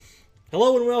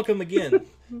Hello and welcome again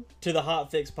to the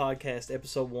Hotfix podcast,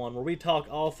 episode 1, where we talk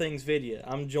all things video.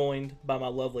 I'm joined by my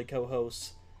lovely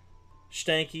co-hosts,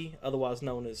 Shtanky, otherwise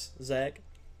known as Zach.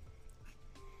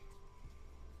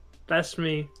 That's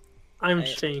me. I'm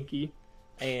Shtanky.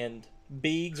 And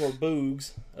Beegs or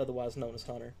Boogs, otherwise known as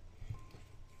Hunter.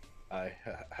 Hi.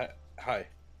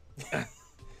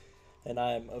 And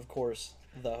I am, of course,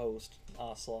 the host,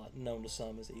 Ocelot, known to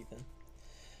some as Ethan.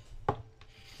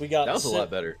 That was a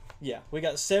lot better. Yeah, we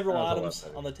got several items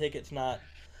on the ticket tonight.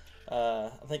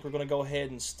 I think we're going to go ahead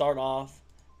and start off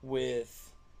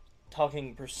with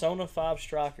talking Persona 5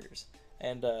 Strikers.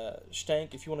 And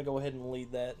Stank, if you want to go ahead and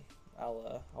lead that,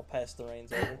 I'll pass the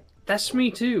reins over. That's me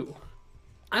too.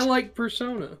 I like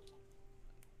Persona.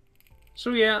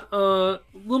 So yeah,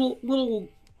 little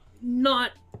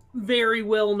not very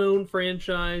well known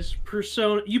franchise,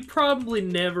 Persona. You probably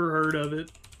never heard of it.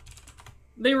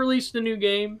 They released a new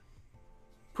game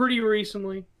pretty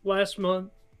recently, last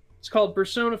month. It's called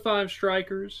Persona 5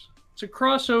 Strikers. It's a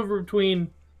crossover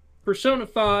between Persona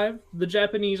 5, the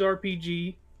Japanese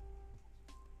RPG,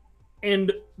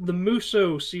 and the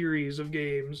Musou series of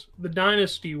games, the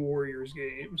Dynasty Warriors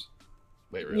games.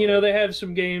 Wait, really? You know, they have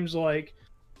some games like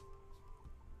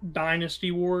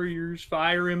Dynasty Warriors,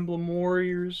 Fire Emblem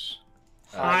Warriors,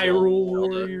 Hyrule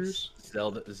Warriors.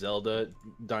 Zelda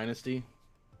Dynasty.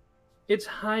 It's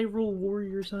Hyrule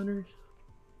Warriors, Hunter.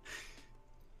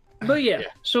 But yeah,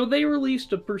 so they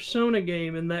released a Persona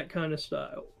game in that kind of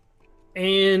style.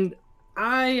 And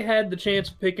I had the chance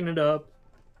of picking it up.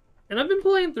 And I've been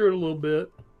playing through it a little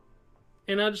bit.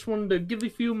 And I just wanted to give a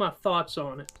few of my thoughts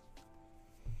on it.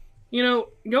 You know,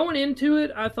 going into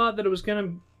it, I thought that it was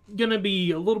gonna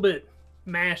be a little bit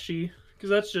mashy. Because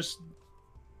that's just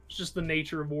the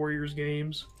nature of Warriors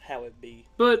games. How it be.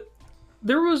 But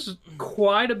there was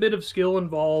quite a bit of skill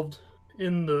involved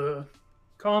in the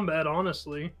combat,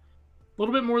 honestly. A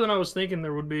little bit more than I was thinking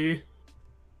there would be.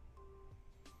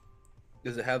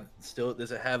 Does it have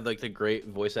like the great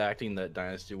voice acting that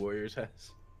Dynasty Warriors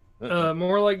has?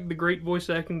 More like the great voice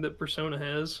acting that Persona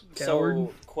has. Coward.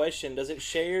 So, question, does it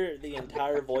share the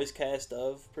entire voice cast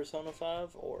of Persona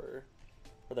 5, or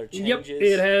are there changes? Yep,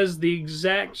 it has the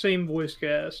exact same voice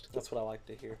cast. That's what I like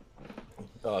to hear.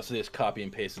 Oh, so they just copy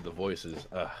and pasted the voices.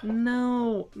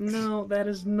 No, that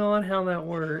is not how that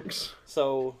works.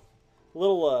 So,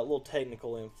 little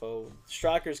technical info.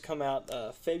 Strikers come out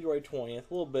February 20th.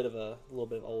 A little bit of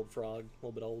old frog, a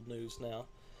little bit old news now,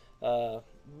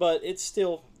 but it's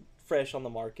still fresh on the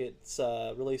market. It's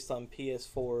released on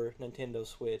PS4, Nintendo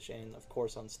Switch, and of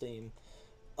course on Steam.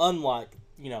 Unlike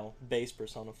base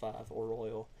Persona 5 or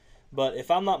Royal. But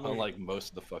if I'm not unlike most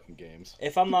of the fucking games,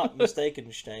 if I'm not mistaken,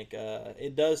 Stank,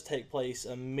 it does take place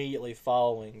immediately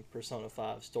following Persona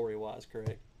 5 story-wise,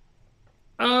 correct?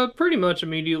 Pretty much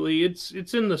immediately.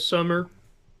 It's in the summer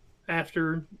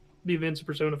after the events of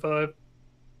Persona 5.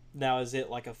 Now, is it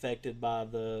like affected by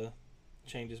the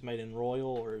changes made in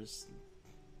Royal, or is?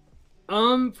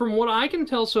 From what I can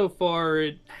tell so far,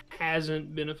 it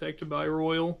hasn't been affected by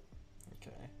Royal.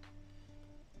 Okay.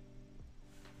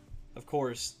 Of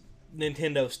course,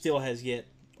 Nintendo still has yet,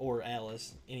 or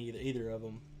Alice, either of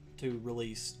them, to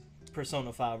release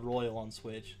Persona 5 Royal on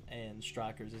Switch, and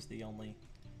Strikers is the only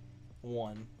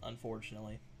one,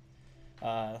 unfortunately.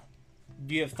 Do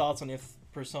you have thoughts on if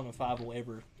Persona 5 will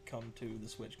ever come to the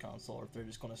Switch console, or if they're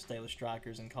just going to stay with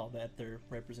Strikers and call that their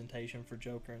representation for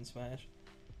Joker and Smash?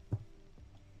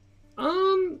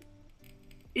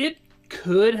 It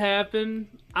could happen.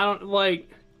 I don't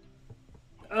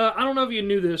know if you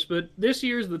knew this, but this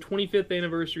year is the 25th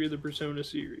anniversary of the Persona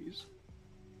series.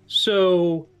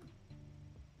 So,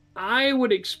 I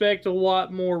would expect a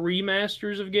lot more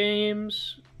remasters of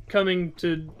games coming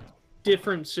to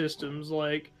different systems,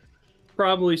 like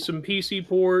probably some PC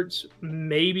ports,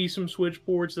 maybe some Switch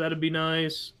ports, that'd be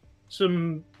nice.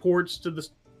 Some ports to the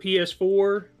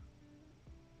PS4,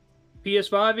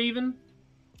 PS5 even.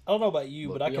 I don't know about you,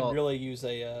 but I could really use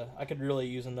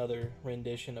another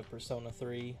rendition of Persona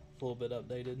 3, a little bit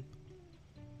updated.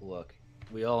 Look,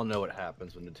 we all know what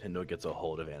happens when Nintendo gets a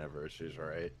hold of anniversaries,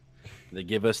 right? They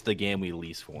give us the game we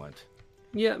least want.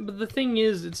 Yeah, but the thing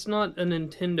is, it's not a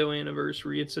Nintendo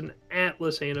anniversary, it's an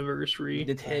Atlas anniversary.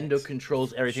 Nintendo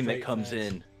controls everything that comes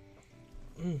in.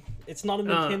 It's not a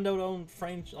Nintendo-owned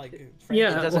franchise.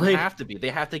 Yeah, it doesn't have to be. They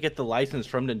have to get the license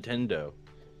from Nintendo.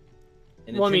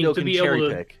 And well, Nintendo to can be cherry able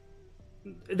to, pick.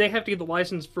 They have to get the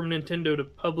license from Nintendo to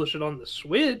publish it on the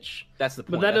Switch. That's the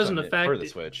point. But that doesn't affect for the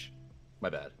Switch. My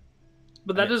bad.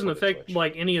 But that doesn't affect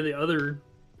like any of the other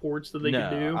ports that they could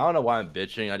do. I don't know why I'm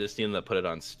bitching. I just need them to put it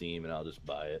on Steam and I'll just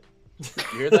buy it.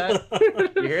 You hear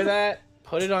that? You hear that?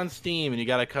 Put it on Steam and you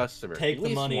got a customer. Take At the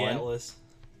least money, one. Atlas.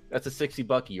 That's a 60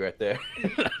 bucky right there.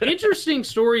 Interesting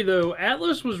story though.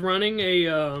 Atlas was running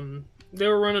they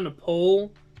were running a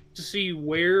poll to see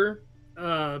where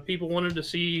people wanted to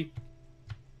see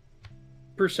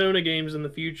Persona games in the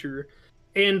future,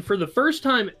 and for the first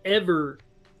time ever,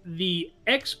 the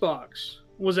Xbox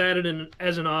was added in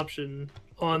as an option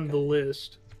on the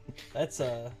list. That's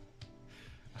so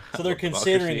they're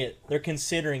considering it. They're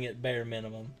considering it bare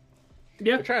minimum.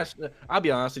 Yeah, They're trying to, I'll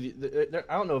be honest with you.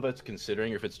 I don't know if it's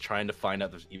considering or if it's trying to find out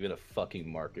there's even a fucking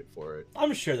market for it.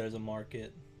 I'm sure there's a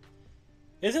market.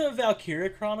 Isn't it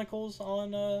Valkyria Chronicles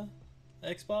on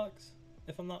Xbox,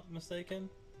 if I'm not mistaken?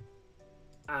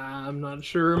 I'm not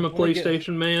sure. I'm a Let me get-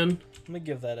 PlayStation man. Let me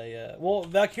give that a well.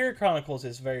 Valkyria Chronicles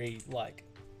is very like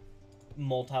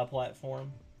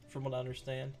multi-platform, from what I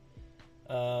understand.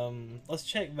 Let's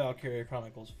check Valkyria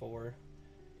Chronicles 4.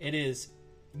 It is,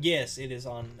 yes, it is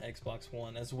on Xbox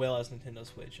One as well as Nintendo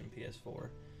Switch and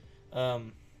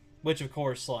PS4. Which of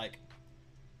course, like,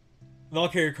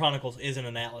 Valkyria Chronicles isn't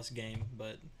an Atlas game,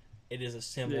 but it is a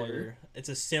similar. It's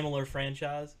a similar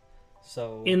franchise.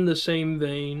 So In the same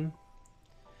vein.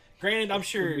 granted, I'm Would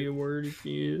sure. be a word if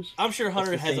you use. I'm sure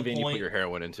Hunter It's the has same a vein you put point. your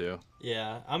heroin into.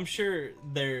 Yeah, I'm sure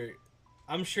the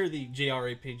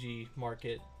JRPG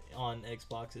market on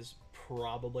Xbox is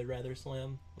probably rather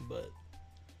slim, but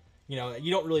you know,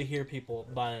 you don't really hear people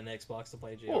buying an Xbox to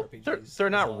play Well, JRPGs. they're is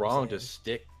not all I'm wrong to saying.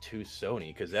 stick to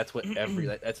Sony because that's what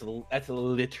that's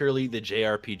literally the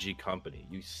JRPG company.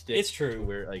 You stick. It's true. To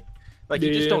where like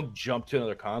you just Yeah. don't jump to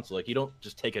another console. Like you don't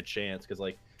just take a chance because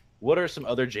like what are some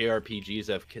other JRPGs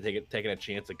that have taken a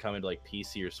chance to come into like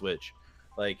PC or Switch?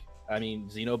 Like I mean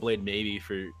Xenoblade maybe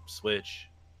for Switch,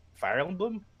 Fire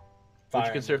Emblem. Would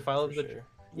you consider Fire Emblem? Sure.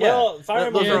 Yeah, Well, Fire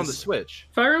Emblem those are on the is- Switch.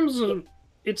 Fire Emblem's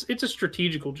it's a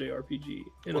strategical JRPG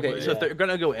in a Okay, way. so if they're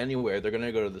gonna go anywhere, they're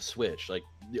gonna go to the Switch. Like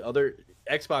the other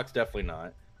Xbox, definitely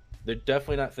not. They're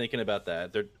definitely not thinking about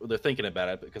that. They're thinking about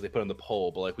it because they put it on the poll,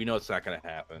 but like we know it's not gonna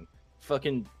happen.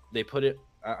 Fucking, they put it.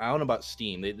 I don't know about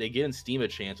Steam. They give Steam a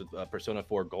chance with Persona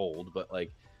 4 Gold, but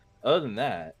like other than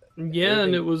that, Yeah, and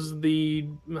everything- it was the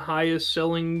highest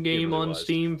selling game really on was.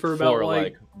 Steam for about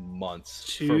like months.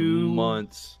 For 2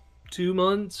 months. 2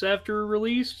 months after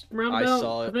release. Roundabout, I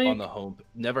saw it think. on the home.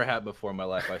 Never had before in my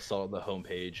life. I saw it on the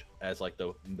homepage as like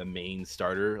the main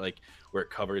starter, like where it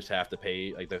covers half the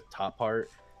page, like the top part.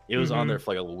 It was on Mhm. there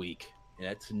for like a week, and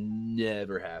that's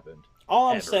never happened. All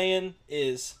I'm Ever. saying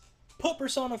is put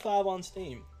Persona 5 on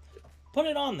Steam. Put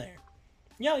it on there.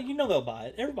 Yeah, you know they'll buy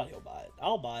it. Everybody will buy it.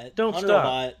 I'll buy it. Don't Hunter stop.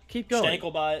 will buy it. Keep going. Stank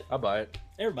will buy it. I'll buy it.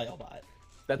 Everybody will buy it.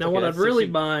 That's Now, okay, what I'd that's really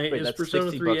 60 buy wait, is that's Persona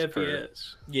 60 3 bucks per.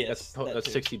 FPS. Yes, that That's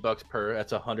too. 60 bucks per.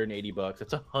 That's 180 bucks.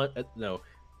 That's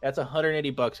that's 180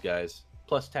 bucks, guys,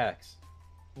 plus tax.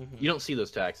 Mhm. You don't see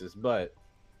those taxes, but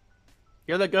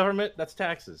you're the government. That's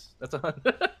taxes. That's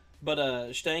 100.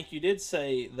 But Stank, you did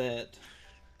say that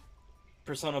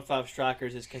Persona 5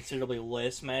 Strikers is considerably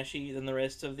less mashy than the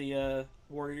rest of the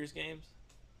Warriors games.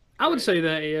 I would say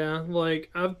that, yeah. Like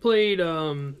I've played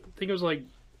I think it was like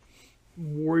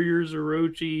Warriors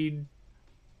Orochi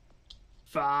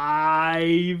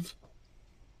 5.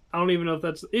 I don't even know if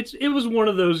that's it was one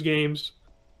of those games.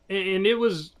 And it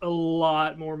was a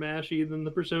lot more mashy than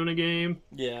the Persona game.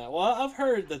 Yeah, well, I've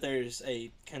heard that there's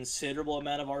a considerable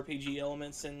amount of RPG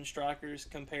elements in Strikers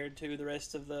compared to the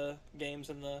rest of the games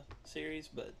in the series,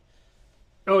 but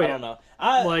Oh yeah. I don't know.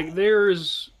 Like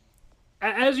there's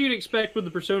as you'd expect with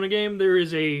the Persona game, there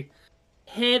is a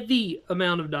heavy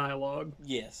amount of dialogue.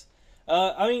 Yes.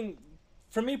 I mean,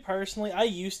 for me personally, I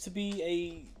used to be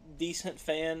a decent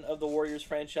fan of the Warriors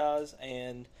franchise,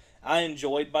 and I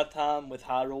enjoyed my time with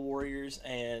Hyrule Warriors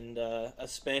and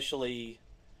especially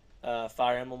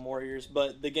Fire Emblem Warriors,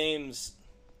 but the games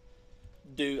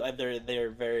they're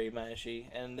very mashy,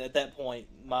 and at that point,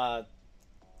 my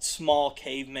small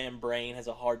caveman brain has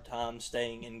a hard time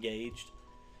staying engaged.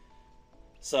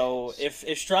 So if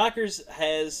Strikers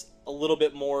has a little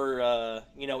bit more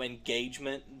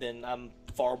engagement, then I'm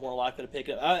far more likely to pick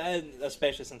it up.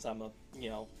 Especially since I'm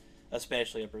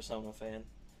especially a Persona fan.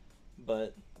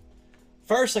 But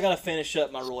first, I gotta finish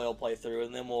up my Royal playthrough,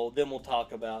 and then we'll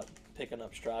talk about picking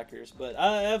up Strikers. But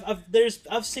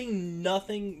I've seen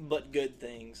nothing but good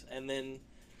things, and then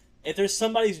if there's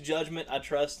somebody's judgment I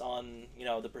trust on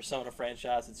the Persona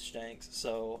franchise, it's Shank's.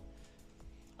 So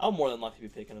I'll more than likely be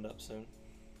picking it up soon.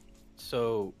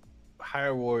 So,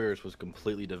 Hyrule Warriors was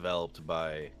completely developed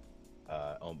by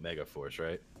Omega Force,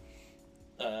 right?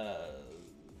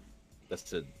 That's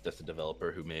the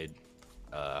developer who made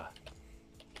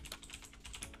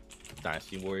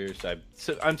Dynasty Warriors.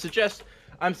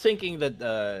 I'm thinking that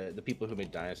the people who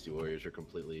made Dynasty Warriors are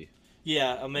completely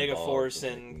Yeah, Omega involved Force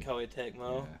in and making- Koei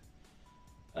Tecmo.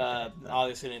 Yeah.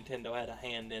 Obviously, Nintendo had a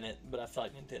hand in it, but I feel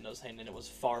like Nintendo's hand in it was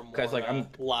far more 'Cause,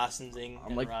 like, licensing I'm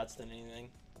and like- rights than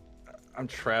anything. I'm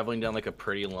traveling down like a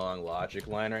pretty long logic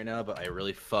line right now, but I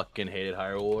really fucking hated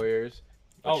Hyrule Warriors.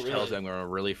 Which Oh, tells me really? I'm gonna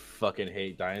really fucking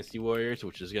hate Dynasty Warriors,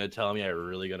 which is gonna tell me I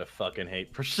really gonna fucking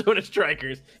hate Persona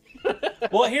Strikers.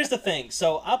 Well, here's the thing.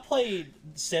 So I played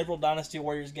several Dynasty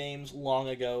Warriors games long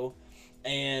ago,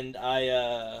 and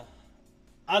I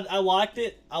liked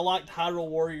it. I liked Hyrule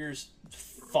Warriors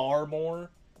far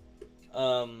more.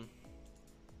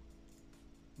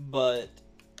 But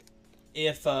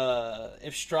if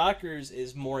Strikers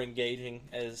is more engaging,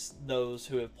 as those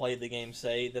who have played the game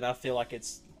say, then I feel like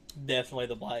it's definitely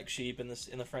the black sheep in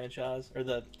the franchise, or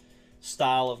the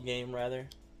style of game rather.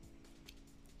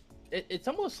 It's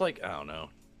almost like, I don't know.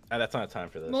 That's not time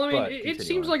for this. Well, I mean, but it continue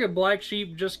seems on. like a black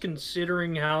sheep just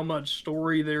considering how much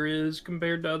story there is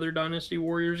compared to other Dynasty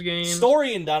Warriors games.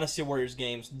 Story and Dynasty Warriors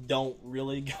games don't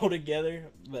really go together,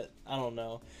 but I don't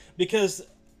know, because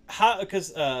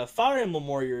Fire Emblem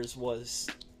Warriors was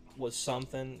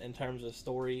something in terms of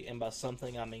story, and by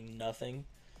something I mean nothing.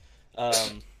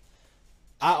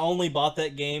 I only bought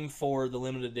that game for the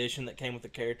limited edition that came with the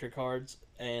character cards,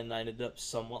 and I ended up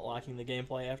somewhat liking the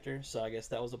gameplay after, so I guess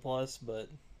that was a plus, but...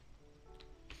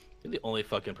 You're the only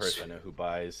fucking person I know who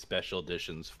buys special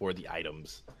editions for the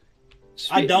items.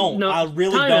 I don't. No, I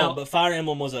really time don't, out. but Fire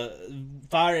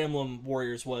Emblem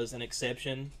Warriors was an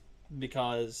exception,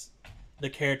 because the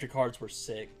character cards were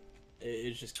sick.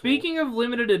 It's just cool. Speaking of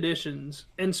limited editions,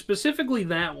 and specifically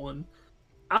that one,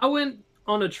 I went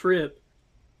on a trip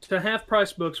to Half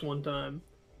Price Books one time,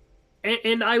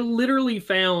 and I literally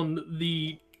found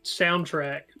the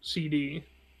soundtrack CD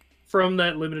from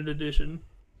that limited edition.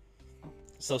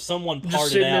 So someone Just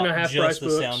parted sitting in a out Half just Price the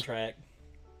Books. soundtrack.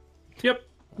 Yep.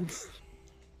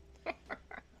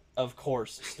 Of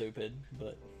course, stupid,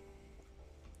 but...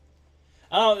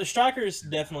 Oh, Strikers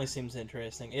definitely seems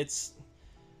interesting. It's...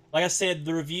 Like I said,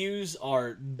 the reviews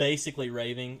are basically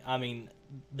raving. I mean,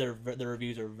 the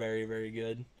reviews are very, very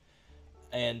good.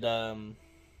 And,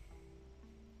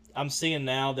 I'm seeing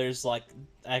now there's, like,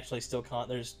 actually still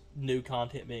there's new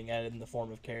content being added in the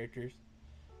form of characters.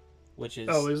 Which is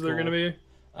Oh, is there cool. going to be?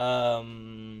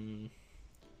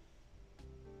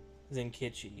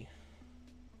 Zenkichi.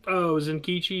 Oh,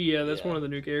 Zenkichi? Yeah, that's Yeah. one of the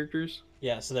new characters.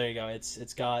 Yeah, so there you go.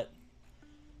 It's got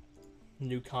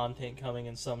new content coming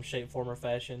in some shape, form, or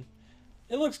fashion.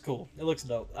 It looks cool. It looks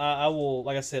dope. I will,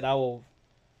 like I said, I will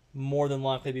more than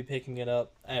likely be picking it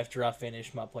up after I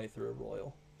finish my playthrough of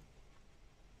Royal.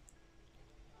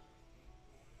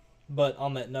 But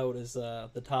on that note, is the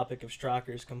topic of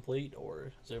Strikers complete,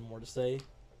 or is there more to say?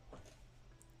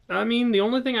 I mean, the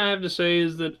only thing I have to say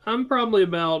is that I'm probably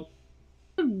about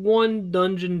one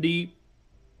dungeon deep,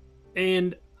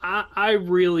 and I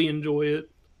really enjoy it.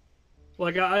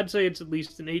 Like, I'd say it's at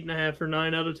least an 8.5 or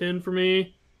 9 out of 10 for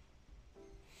me.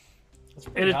 That's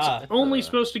And pretty it's high. only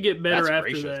supposed to get better That's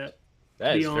after gracious. that.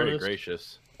 That Be is very honest.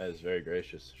 gracious. That is very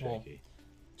gracious, Well, Shtanky.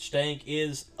 Stank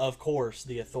is, of course,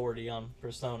 the authority on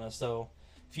Persona. So,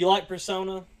 if you like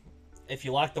Persona, if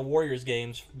you like the Warriors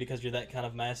games because you're that kind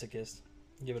of masochist,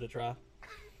 give it a try.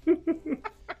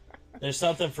 There's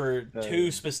something for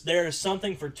there is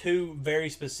something for two very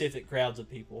specific crowds of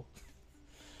people.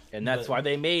 And that's but- why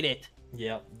they made it.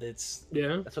 Yeah, it's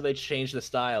Yeah. That's why they changed the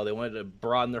style. They wanted to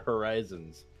broaden their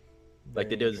horizons. Like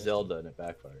they very did with interesting. Zelda, and it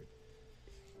backfired.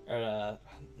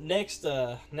 Next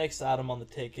item on the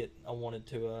ticket I wanted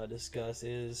to discuss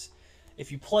is,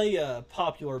 if you play a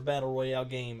popular battle royale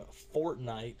game,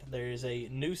 Fortnite, there is a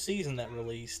new season that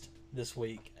released this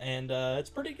week, and it's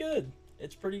pretty good.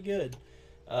 It's pretty good.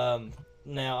 Now,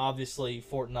 obviously,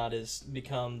 Fortnite has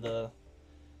become the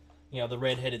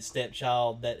redheaded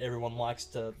stepchild that everyone likes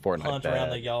to Fortnite hunt bad. around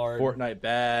the yard. Fortnite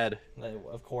bad.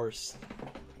 Of course,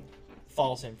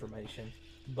 false information,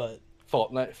 but.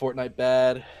 Fortnite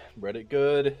bad. Reddit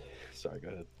good. Sorry,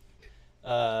 go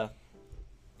ahead.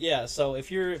 Yeah, so if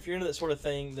you're into that sort of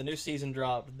thing, the new season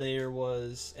dropped. There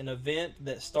was an event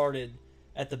that started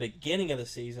at the beginning of the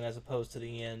season as opposed to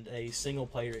the end, a single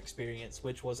player experience,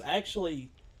 which was actually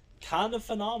kind of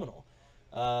phenomenal.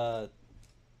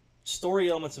 Story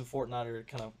elements in Fortnite are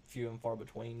kind of few and far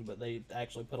between, but they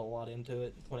actually put a lot into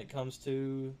it when it comes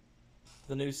to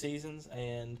the new seasons,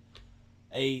 and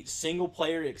a single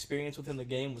player experience within the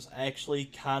game was actually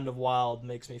kind of wild.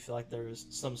 Makes me feel like there's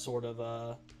some sort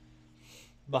of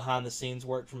behind the scenes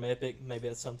work from Epic. Maybe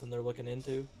that's something they're looking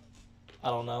into. I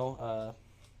don't know.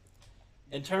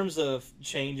 in terms of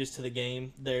changes to the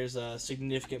game, there's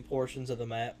significant portions of the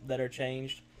map that are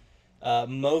changed.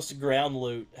 Most ground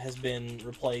loot has been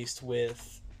replaced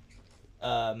with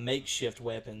makeshift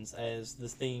weapons, as the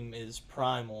theme is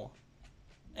primal.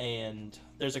 And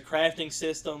there's a crafting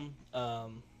system.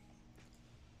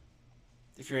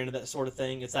 If you're into that sort of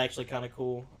thing, it's actually kind of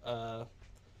cool.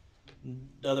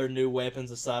 Other new weapons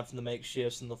aside from the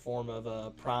makeshifts in the form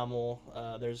of primal.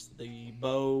 There's the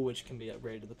bow, which can be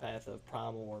upgraded to the path of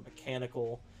primal or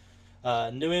mechanical.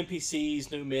 New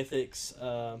NPCs, new mythics,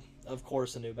 of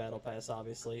course, a new battle pass,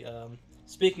 obviously.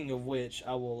 Speaking of which,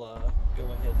 I will go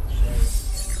ahead and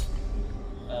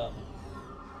show.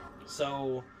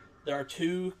 So there are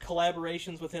 2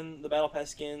 collaborations within the battle pass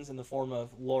skins in the form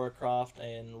of Lara Croft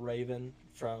and Raven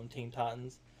from Teen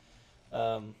Titans.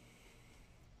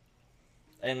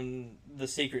 And the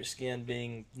secret skin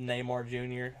being Neymar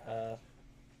Jr.,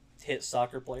 hit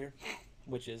soccer player,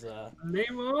 which is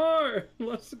Neymar,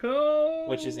 let's go.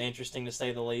 Which is interesting to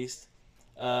say the least.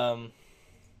 But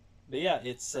yeah,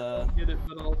 it's Get it,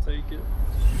 but I'll take it.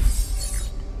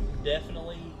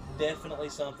 Definitely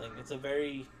something. It's a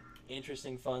very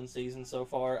interesting, fun season so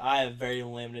far. I have very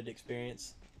limited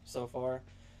experience so far,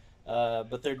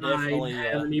 but they're definitely. I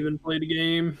haven't even played a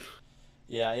game.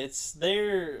 Yeah,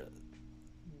 they're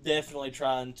definitely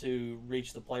trying to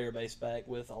reach the player base back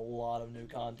with a lot of new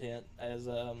content. As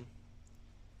I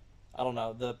don't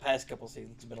know, the past couple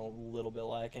seasons have been a little bit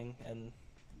lacking, and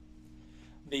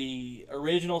the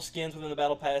original skins within the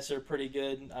Battle Pass are pretty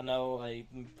good. I know a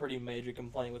pretty major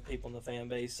complaint with people in the fan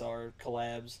base are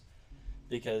collabs,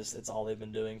 because it's all they've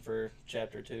been doing for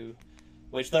Chapter 2.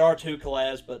 Which there are 2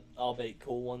 collabs, but albeit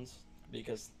cool ones,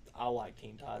 because I like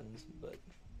Teen Titans, but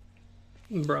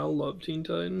Bro, I love Teen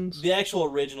Titans. the actual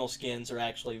original skins are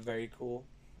actually very cool.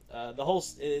 The whole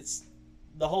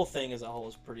thing as a whole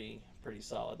is pretty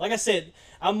solid. Like I said,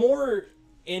 I'm more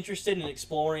interested in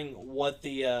exploring what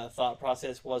the thought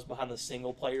process was behind the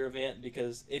single player event,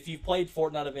 because if you've played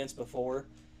Fortnite events before,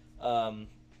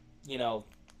 you know,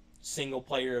 single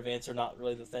player events are not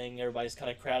really the thing. Everybody's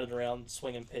kind of crowded around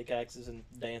swinging pickaxes and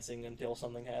dancing until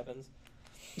something happens.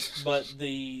 But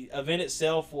the event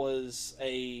itself was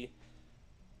a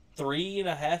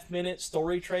 3.5-minute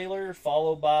story trailer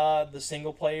followed by the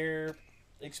single player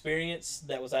experience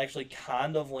that was actually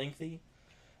kind of lengthy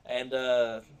and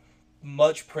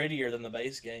much prettier than the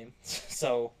base game.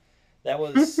 So that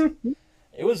was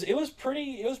it was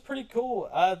pretty cool.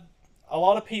 A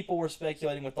lot of people were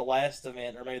speculating with the last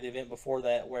event, or maybe the event before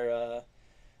that, where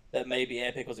that maybe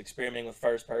Epic was experimenting with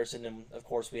first person, and of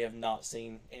course we have not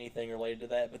seen anything related to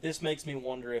that. But this makes me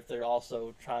wonder if they're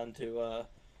also trying to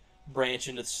branch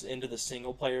into the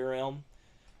single player realm,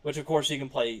 which of course you can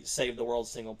play Save the World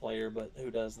single player, but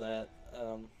who does that?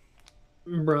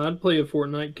 Bro, I'd play a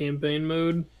Fortnite campaign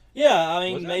mode. Yeah, I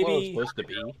mean, Wasn't that maybe what it was supposed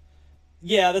to be?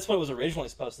 Yeah, that's what it was originally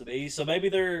supposed to be. So maybe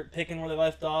they're picking where they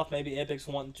left off. Maybe Epic's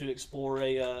wanting to explore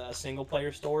a single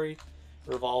player story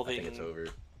I revolving think it's over.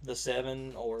 the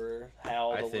 7 or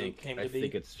how the loop came to I be.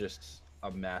 think it's just a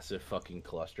massive fucking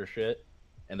cluster shit,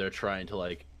 and they're trying to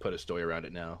like put a story around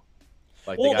it now.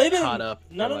 Like Well, they they've got been- caught up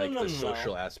no, in no, like no, no, the no.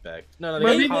 social aspect. No, Bro,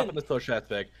 they they've got caught been- up in the social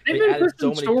aspect. They've They been added so pushing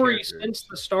many stories characters. since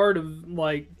the start of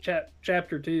like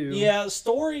chapter 2. Yeah,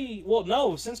 story. Well,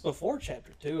 no, since before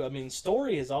Chapter 2. I mean,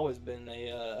 story has always been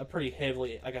a pretty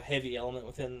heavy element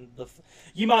within the.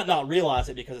 You might not realize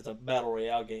it because it's a battle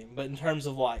royale game, but in terms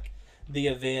of like the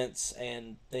events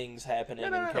and things happening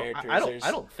No. and characters, I there's-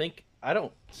 don't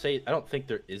think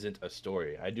there isn't a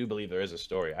story. I do believe there is a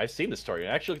story. I've seen the story.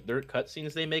 Actually, their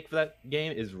cutscenes they make for that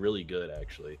game is really good.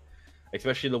 Actually,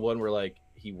 especially the one where like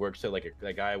he works at like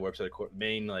that guy works at a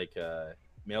main like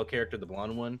male character, the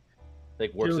blonde one,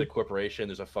 like works at a corporation.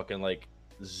 There's a fucking like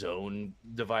zone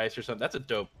device or something. That's a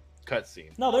dope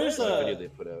cutscene. No, there's a a video they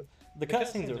put out. the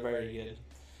cutscenes are very good,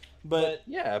 but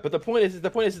Yeah, but the point is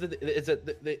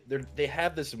that they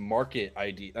have this market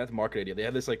idea. Not the market idea. They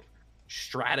have this like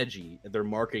strategy that they're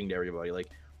marketing to everybody. Like,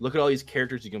 look at all these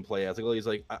characters you can play as. Like all these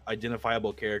like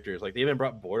identifiable characters. Like they even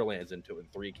brought Borderlands into it when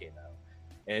 3 came out,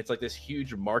 and it's like this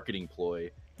huge marketing ploy.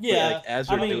 But, yeah, like, as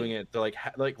I they're mean, doing it, they're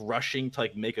like rushing to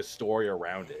like make a story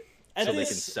around it at so they this-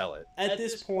 can sell it. At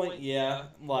this point, yeah,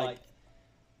 like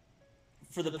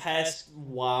for the past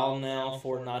while now,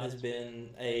 Fortnite has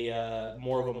been a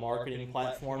more of a marketing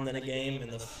platform than a game in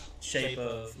the shape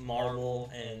of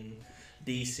Marvel and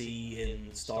DC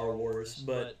and Star Wars.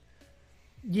 But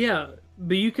Yeah,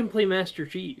 but you can play Master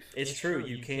Chief. it's true,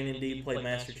 you can indeed play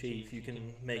Master Chief. You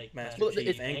can make Master Well,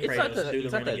 Chief and it's not Kratos do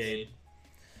it's the not that- Renegade.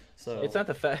 So It's not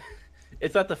the fact.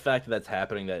 It's not the fact that that's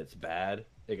happening that it's bad.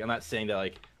 Like, I'm not saying that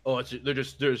like oh, they're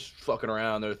just fucking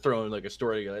around, they're throwing like a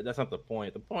story together. That's not the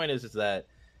point. The point is that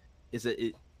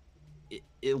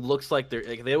it looks like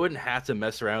they wouldn't have to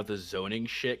mess around with the zoning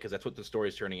shit, because that's what the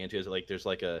story's turning into. Is like there's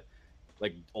like a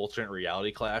alternate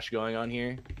reality clash going on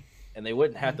here, and they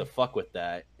wouldn't have to fuck with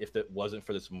that if it wasn't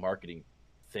for this marketing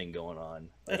thing going on.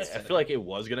 Like, I feel like it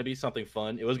was gonna be something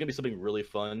fun. It was gonna be something really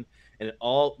fun, and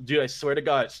dude, I swear to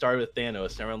God, it started with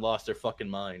Thanos. And everyone lost their fucking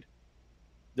mind.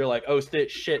 They're like, oh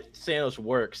shit, Thanos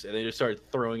works, and they just started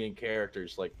throwing in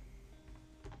characters like,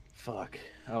 fuck.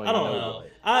 I don't know.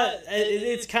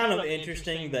 It's kind of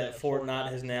interesting that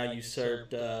Fortnite has now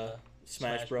usurped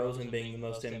Smash Bros. In being the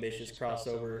most ambitious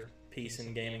crossover piece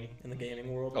in the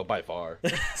gaming world. Oh, by far. I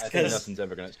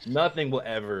think nothing will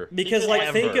ever. Because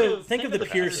like think of the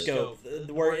pure scope,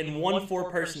 where in one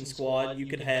 4-person squad you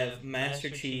could have Master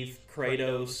Chief,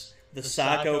 Kratos, the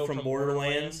Psycho from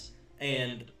Borderlands,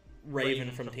 and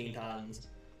Raven from Teen Titans.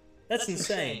 That's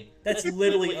insane. That's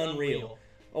literally unreal.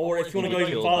 Or if you want to go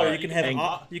even farther, you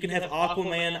can have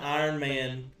Aquaman, Iron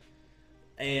Man,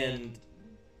 and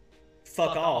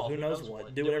fuck all. Who knows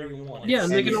what? Do whatever you want. Yeah,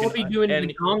 and they can all be doing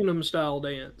the Gangnam Style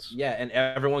dance. Yeah, and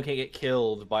everyone can get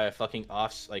killed by a fucking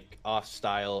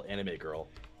off-style anime girl.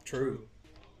 True.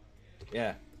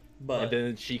 Yeah. And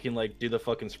then she can like do the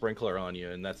fucking sprinkler on you,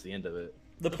 and that's the end of it.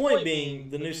 The point being,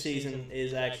 the new season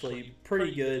is actually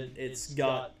pretty good. It's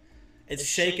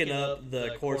shaken up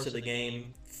the course of the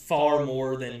game far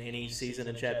more than any season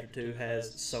in Chapter 2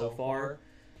 has so far.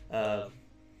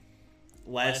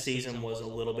 Last season was a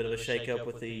little bit of a shake-up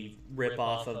with the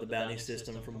rip-off of the bounty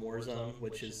system from Warzone,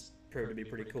 which has proved to be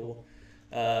pretty cool.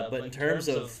 But in terms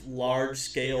of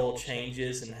large-scale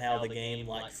changes and how the game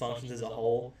like functions as a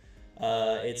whole,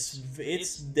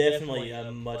 it's definitely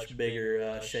a much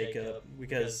bigger shake-up,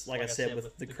 because, like I said,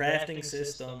 with the crafting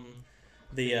system,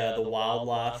 the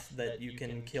wildlife that you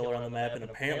can kill around the map, and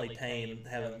apparently tame,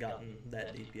 haven't gotten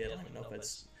that deep yet. I don't know if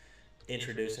it's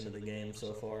introduced into the game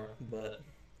so far, but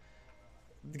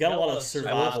it's got a lot of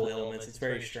survival elements. It's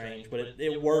very strange, but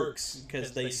it works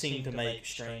because they seem to make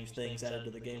strange things added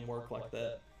to the game work like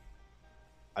that.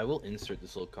 I will insert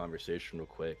this little conversation real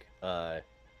quick.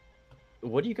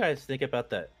 What do you guys think about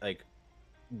that? Like,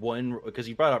 because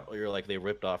you brought up, you're like, they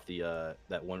ripped off the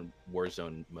that one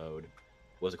Warzone mode.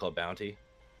 What was it called? Bounty?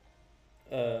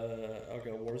 Okay,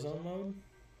 Warzone mode?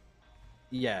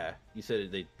 Yeah, you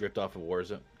said they ripped off of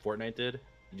Warzone. Fortnite did?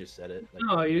 You just said it. Like,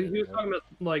 no, he was talking about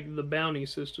like the bounty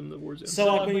system that Warzone. So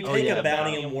like when you take a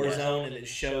bounty in Warzone and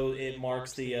it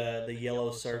marks the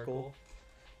yellow circle,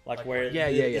 like where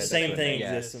the same thing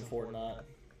exists in Fortnite.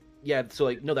 Yeah, so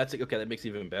like no, that's okay. That makes it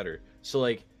even better. So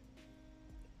like,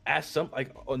 as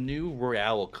a new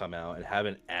Royale will come out and have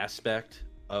an aspect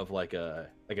of like a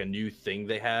new thing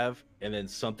they have, and then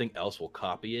something else will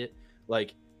copy it.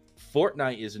 Like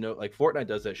Fortnite Fortnite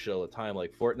does that shit all the time.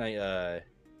 Like Fortnite,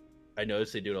 I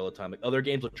notice they do it all the time. Like other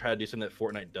games will try to do something that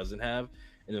Fortnite doesn't have,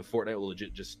 and then Fortnite will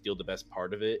legit just steal the best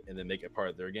part of it and then make it part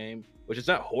of their game, which is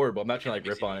not horrible. I'm not trying to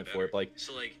like rip on it for it. But, like,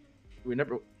 so like we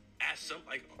never.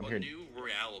 I'm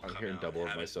hearing double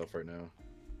of myself right now.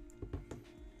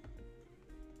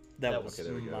 That was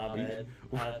my bad.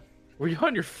 Were you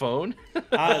on your phone?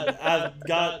 I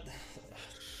got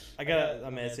a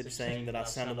message saying that I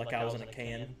sounded like I was in a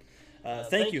can.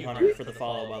 Thank you, Hunter, for the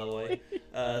follow, by the way.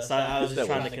 So I was just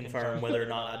trying to confirm whether or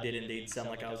not I did indeed sound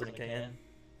like I was in a can.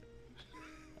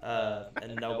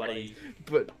 And nobody.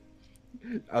 But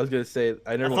I was gonna say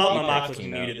I never. I thought my mic was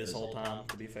muted this whole time.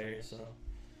 To be fair, so.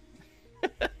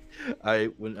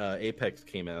 When Apex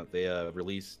came out, they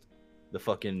released the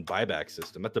fucking buyback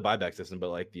system. Not the buyback system, but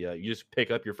like the you just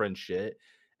pick up your friend's shit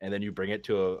and then you bring it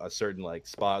to a certain like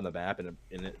spot on the map, and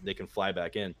they can fly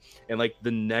back in. And like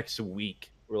the next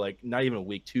week, or like not even a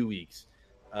week, 2 weeks,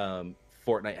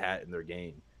 Fortnite had it in their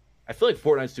game. I feel like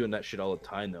Fortnite's doing that shit all the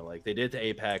time though. Like they did it to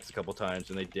Apex a couple times,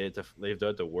 and they've done it to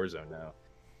Warzone now.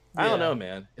 I don't know,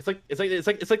 man. It's like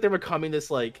they're becoming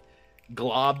this like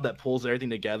glob that pulls everything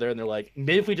together, and they're like,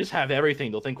 maybe if we just have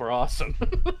everything, they'll think we're awesome.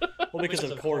 Well, because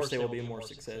of course they will be more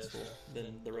successful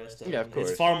than the rest of them. Yeah, of course.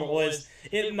 It's far more.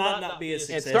 It might not be as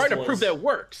successful. It's starting to prove that it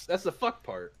works. That's the fuck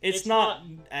part. It's not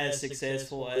as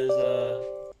successful as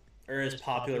or as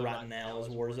popular right now as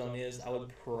Warzone is. I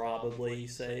would probably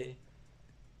say.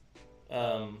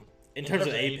 In terms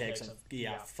of Apex,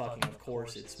 yeah, fucking of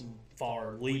course, it's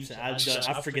far leaps. I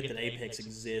forget that Apex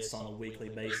exists on a weekly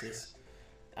basis.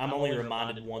 I'm only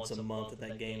reminded once a month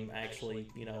that game actually,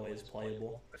 is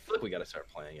playable. I feel like we gotta start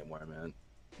playing it more, man.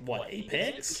 What,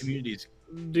 Apex? Communities.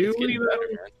 Do we?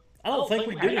 I don't think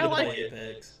we do need to play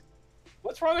Apex.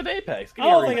 What's wrong with Apex? I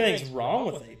don't think anything's wrong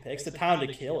with Apex. The time to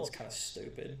kill is kind of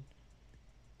stupid.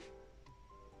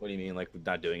 What do you mean, like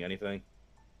not doing anything?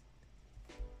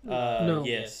 No.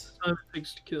 Yes. Time it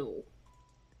takes to kill.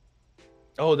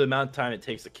 Oh, the amount of time it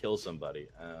takes to kill somebody.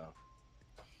 Oh.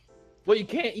 Well, you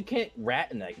can't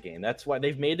rat in that game. That's why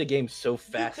they've made the game so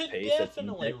fast paced. You could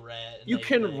definitely rat. You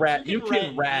can rat. You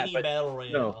can rat, any but battle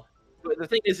royale. no. But the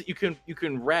thing is, you can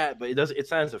rat, but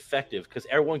it's not as effective because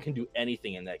everyone can do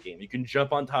anything in that game. You can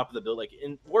jump on top of the building. Like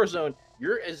in Warzone,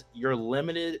 you're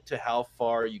limited to how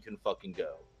far you can fucking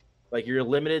go. Like you're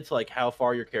limited to like how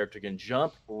far your character can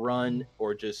jump, run,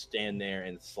 or just stand there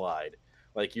and slide.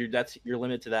 Like you're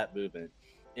limited to that movement.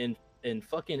 In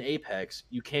fucking Apex,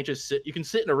 you can't just sit. You can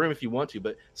sit in a room if you want to,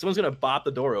 but someone's gonna bop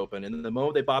the door open, and then the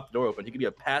moment they bop the door open, he could be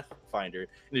a pathfinder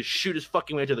and just shoot his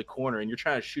fucking way to the corner, and you're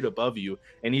trying to shoot above you,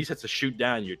 and he just has to shoot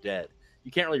down, and you're dead.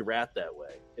 You can't really rat that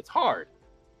way. It's hard.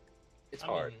 It's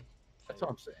hard. That's all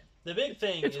I'm saying. The big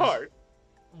thing it's is hard.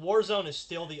 Warzone is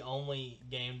still the only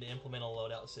game to implement a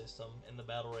loadout system in the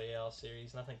Battle Royale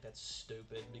series, and I think that's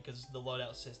stupid because the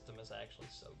loadout system is actually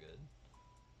so good.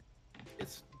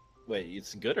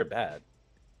 It's good or bad?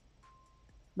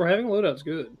 Bro, having loadout's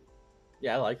good.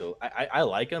 Yeah, I like those. I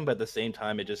like them, but at the same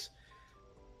time,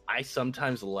 I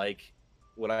sometimes like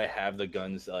when I have the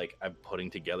guns like I'm putting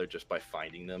together just by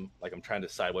finding them. Like I'm trying to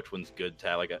decide which one's good to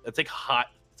have. It's like a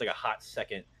hot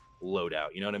second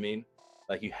loadout. You know what I mean?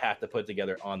 Like you have to put it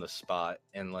together on the spot,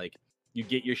 and like you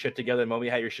get your shit together. The moment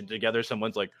you have your shit together,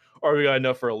 someone's like, "Oh, we got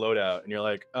enough for a loadout," and you're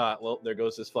like, well, there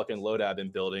goes this fucking loadout I've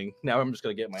been building. Now I'm just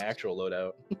gonna get my actual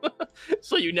loadout."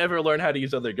 So you never learn how to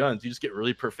use other guns. You just get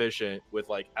really proficient with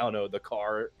like I don't know the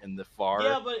car and the FAR.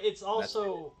 Yeah, but it's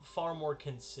also far more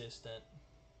consistent.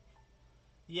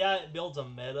 Yeah, it builds a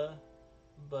meta,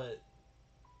 but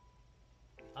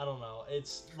I don't know.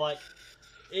 It's like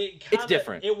it's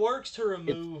different. It works to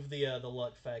remove the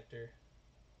luck factor.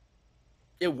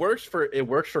 It works for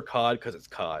COD because it's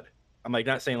COD. I'm like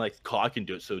not saying like COD can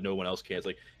do it so no one else can. It's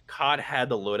like COD had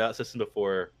the loadout system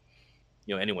before,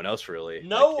 anyone else really.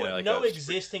 No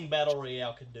existing battle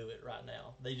royale could do it right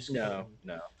now. They just couldn't.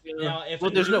 No. Now, if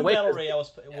there's a no way battle royale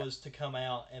was to come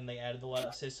out and they added the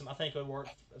loadout system, I think it would work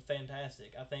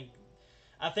fantastic. I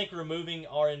think removing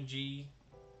RNG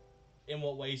in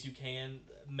what ways you can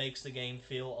makes the game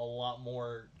feel a lot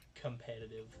more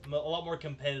competitive, a lot more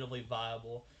competitively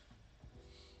viable.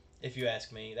 If you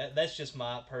ask me, that's just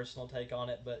my personal take on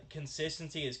it. But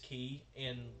consistency is key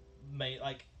in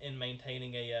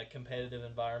maintaining a competitive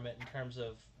environment in terms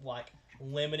of like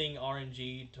limiting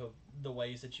RNG to the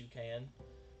ways that you can.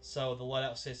 So the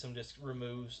loadout system just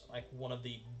removes like one of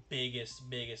the biggest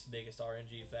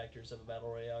RNG factors of a battle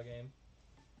royale game.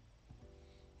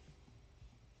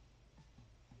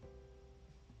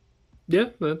 Yeah,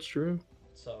 that's true.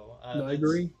 So I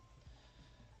agree.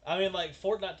 I mean, like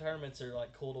Fortnite tournaments are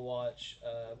like cool to watch.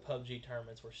 PUBG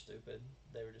tournaments were stupid.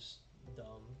 They were just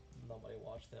dumb. Nobody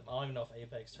watched them. I don't even know if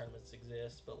Apex tournaments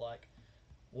exist, but like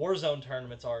Warzone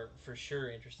tournaments are for sure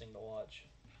interesting to watch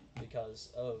because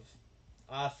of,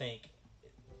 I think.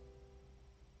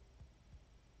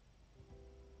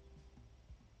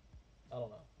 I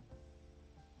don't know.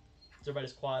 Is everybody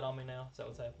just quiet on me now? Is that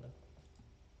what's happening?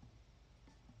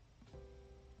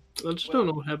 I just don't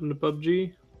know what happened to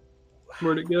PUBG.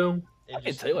 Where'd it go? I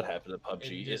can tell you what happened to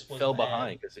PUBG. It fell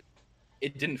behind because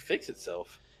it didn't fix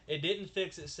itself. It didn't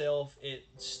fix itself. It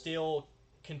still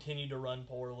continued to run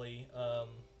poorly.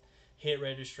 Hit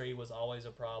registry was always a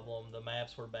problem. The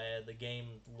maps were bad. The game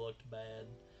looked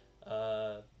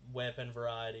bad. Weapon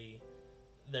variety.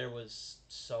 There was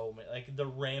so many, like the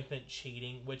rampant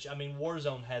cheating, which I mean,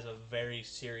 Warzone has a very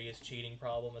serious cheating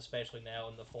problem, especially now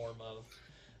in the form of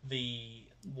the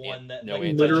one that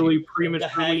literally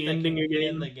prematurely ending a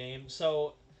game. In the game.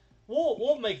 So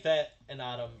we'll make that an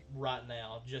item right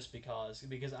now, just because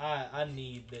I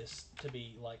need this to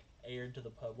be like aired to the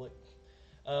public.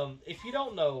 If you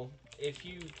don't know, if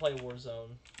you play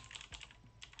Warzone,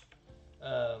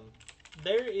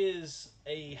 there is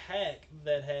a hack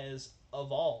that has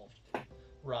evolved,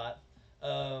 right?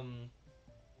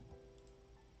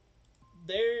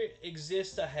 There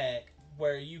exists a hack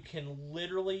where you can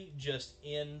literally just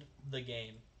end the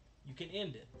game. You can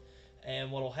end it.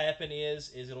 And what'll happen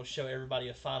is it'll show everybody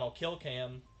a final kill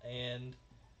cam, and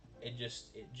it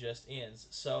just ends.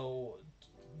 So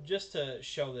just to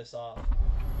show this off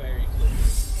very quickly.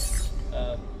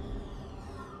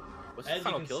 What's the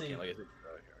final kill cam?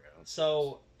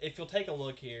 So if you'll take a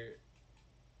look here,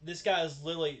 this guy is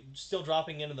literally still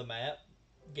dropping into the map.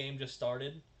 Game just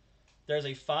started. There's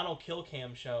a final kill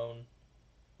cam shown.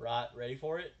 Right, ready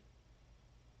for it?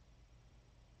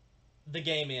 The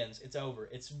game ends. It's over.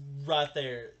 It's right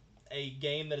there. A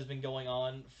game that has been going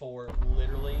on for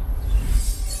literally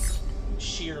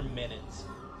sheer minutes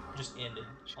just ended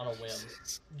on a whim.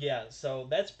 Yeah, so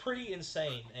that's pretty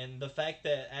insane. And the fact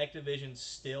that Activision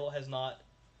still has not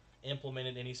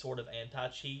implemented any sort of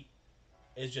anti-cheat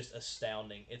is just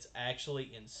astounding. It's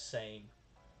actually insane.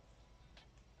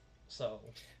 So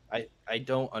I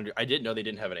didn't know they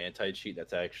didn't have an anti-cheat.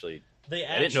 That's actually they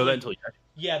actually, I didn't know that until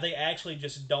yeah, they actually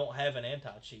just don't have an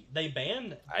anti-cheat. They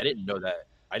ban. I didn't know that.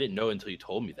 I didn't know until you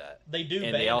told me that. They do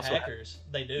And ban they also hackers.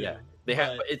 They do. Yeah, they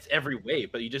have. But it's every way.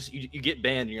 But you get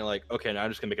banned, and you're like, okay, now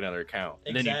I'm just gonna make another account,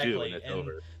 and exactly. then you do, and it's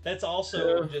over. That's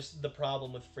also just the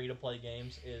problem with free-to-play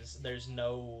games is there's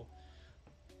no.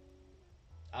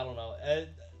 I don't know.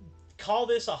 Call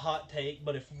this a hot take,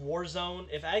 but if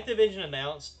Activision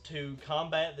announced to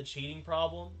combat the cheating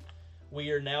problem,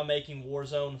 we are now making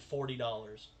Warzone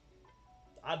 $40.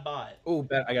 I'd buy it. Oh,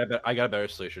 I got a better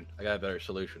solution.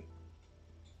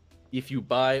 If you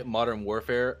buy Modern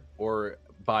Warfare or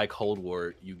buy Cold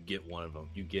War, you get one of them.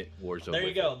 You get Warzone. There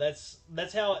you go. That's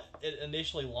how it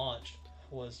initially launched.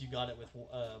 Was you got it with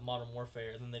Modern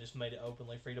Warfare, then they just made it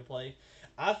openly free to play.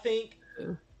 I think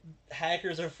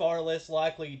hackers are far less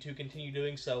likely to continue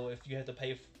doing so if you have to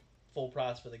pay full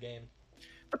price for the game.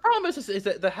 The problem is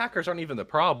that the hackers aren't even the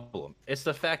problem. It's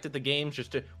the fact that the game's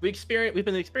just we've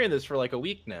been experiencing this for like a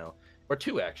week now, or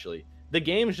two actually. The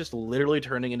game's just literally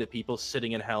turning into people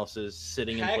sitting in houses,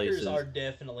 sitting in places. Hackers are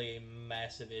definitely a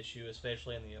massive issue,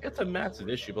 especially in the. It's a massive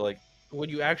issue, but like when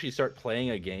you actually start playing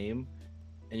a game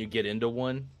and you get into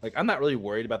one, like I'm not really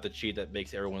worried about the cheat that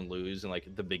makes everyone lose in like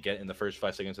in the first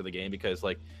 5 seconds of the game, because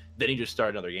like then you just start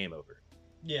another game over.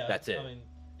 Yeah, that's it. I mean,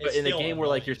 but in a game where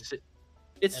like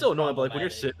it's still annoying, but like when you're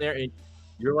sitting there and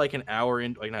you're like an hour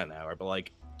in, like not an hour, but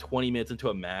like 20 minutes into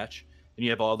a match, and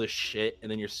you have all this shit, and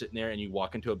then you're sitting there and you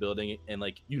walk into a building and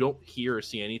like you don't hear or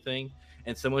see anything,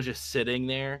 and someone's just sitting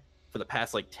there for the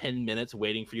past like 10 minutes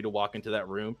waiting for you to walk into that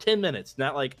room. 10 minutes,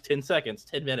 not like 10 seconds,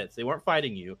 10 minutes. They weren't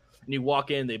fighting you, and you walk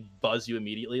in, they buzz you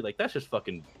immediately. Like that's just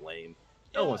fucking lame.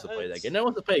 No one wants to play that game. No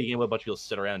one wants to play a game where a bunch of people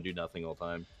sit around and do nothing all the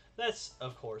time. That's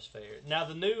of course fair. Now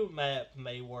the new map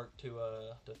may work to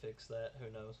fix that. Who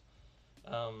knows?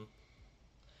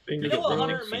 You know what,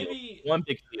 Hunter? Maybe one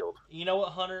big field. You know what,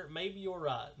 Hunter? Maybe you're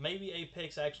right. Maybe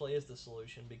Apex actually is the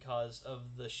solution because of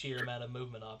the sheer amount of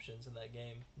movement options in that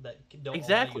game that don't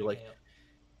exactly like camp.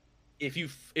 If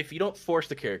you don't force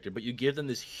the character, but you give them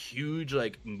this huge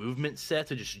like movement set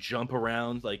to just jump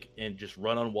around like and just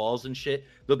run on walls and shit,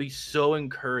 they'll be so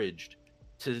encouraged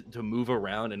to move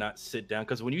around and not sit down.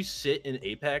 Because when you sit in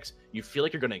Apex, you feel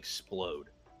like you're gonna explode.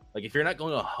 Like if you're not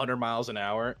going 100 miles an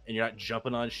hour and you're not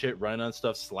jumping on shit, running on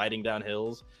stuff, sliding down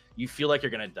hills, you feel like you're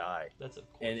gonna die. That's of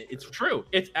course and it's true.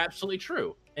 It's absolutely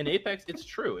true. In Apex, it's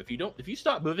true. If you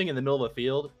stop moving in the middle of a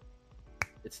field,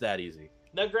 it's that easy.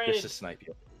 Now, granted, just to snipe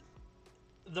you.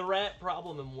 The rat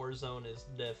problem in Warzone is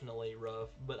definitely rough,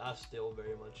 but I still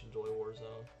very much enjoy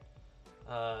Warzone.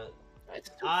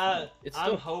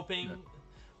 I'm hoping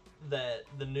that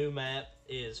the new map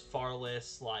is far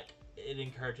less like. It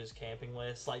encourages camping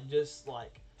less. Like, just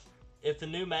like if the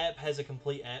new map has a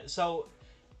complete so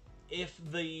if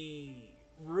the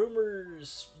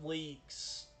rumors,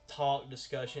 leaks, talk,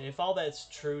 discussion, if all that's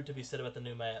true to be said about the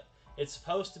new map, it's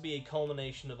supposed to be a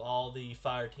culmination of all the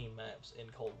Fireteam maps in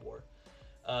Cold War.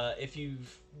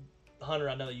 Hunter,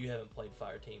 I know you haven't played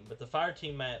Fireteam, but the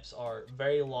Fireteam maps are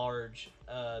very large.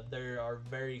 There are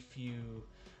very few.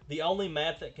 The only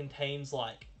map that contains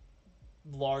like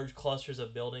large clusters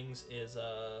of buildings is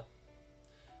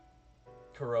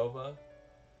Korova,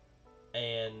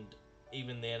 and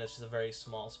even then it's just a very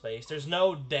small space. There's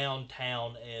no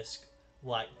downtown-esque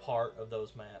like part of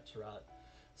those maps, right?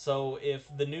 So if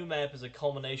the new map is a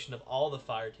culmination of all the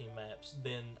Fireteam maps,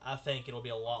 then I think it'll be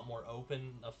a lot more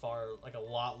open, a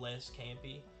lot less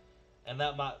campy, and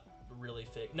that might really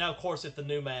fix. Now, of course, if the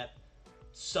new map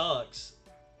sucks,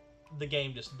 the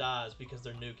game just dies because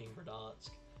they're nuking Verdansk.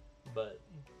 But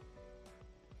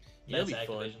that's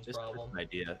Activision's problem.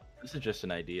 This is just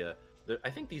an idea. I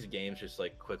think these games just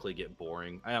like quickly get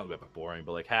boring. I don't know about boring,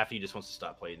 but like half of you just wants to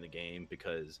stop playing the game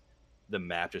because the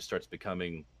map just starts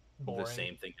becoming the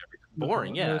same thing every time.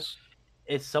 Boring, yeah.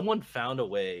 If someone found a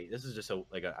way, this is just an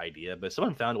idea, but if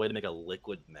someone found a way to make a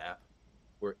liquid map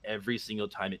where every single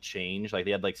time it changed, like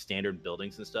they had like standard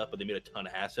buildings and stuff, but they made a ton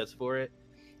of assets for it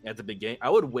at the beginning, I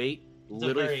would wait. It's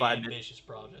literally a very ambitious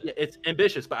project. Yeah, it's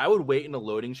ambitious, but I would wait in the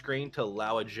loading screen to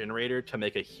allow a generator to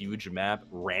make a huge map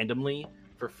randomly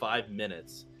for 5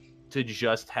 minutes to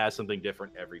just have something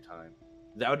different every time.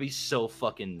 That would be so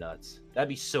fucking nuts. That'd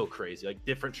be so crazy. Like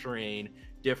different terrain,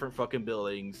 different fucking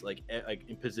buildings, like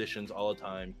in positions all the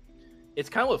time. It's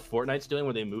kind of what Fortnite's doing,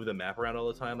 where they move the map around all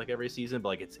the time, like every season, but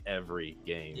like it's every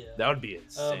game. Yeah. That would be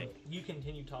insane. You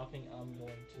continue talking. I'm going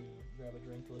to grab a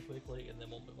drink really quickly, and then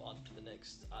we'll move on to the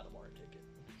next item on our ticket.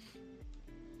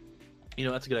 You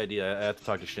know, that's a good idea. I have to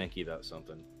talk to Shtanky about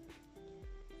something.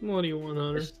 What do you want,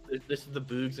 Hunter? This is the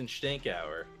Beegs and Shtank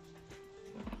hour.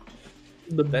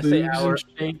 The Did I say Beegs hour?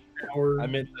 and Shtank hour. I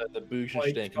meant the Beegs and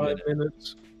like Shtank 5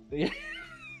 minute. minutes.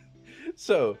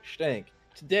 So, Shtank,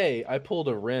 today I pulled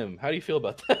a rim. How do you feel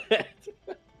about that?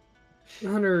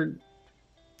 Hunter,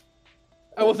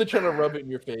 I wasn't trying to rub it in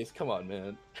your face. Come on,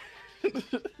 man.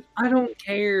 I don't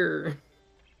care.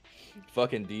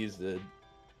 Fucking D's did.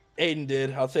 Aiden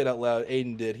did. I'll say it out loud.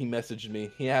 Aiden did. He messaged me.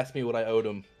 He asked me what I owed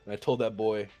him. And I told that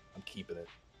boy, I'm keeping it.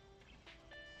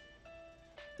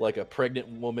 Like a pregnant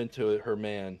woman to her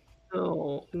man.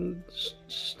 No,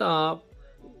 stop.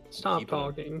 Stop Keeping him.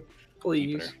 talking,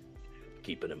 please.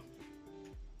 Keeping him.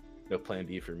 No plan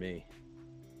B for me.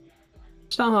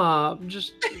 Stop.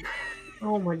 Just.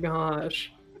 Oh my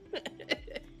gosh.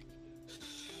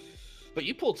 But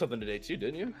you pulled something today too,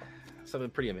 didn't you? Something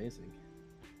pretty amazing.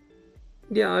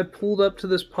 Yeah, I pulled up to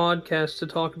this podcast to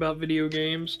talk about video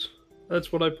games.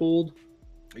 That's what I pulled.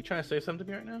 Are you trying to say something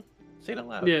to me right now? Say it out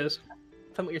loud. Yes,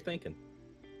 Tell me what you're thinking.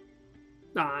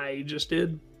 I just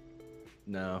did.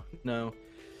 No.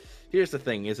 Here's the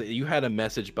thing: is that you had a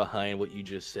message behind what you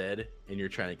just said, and you're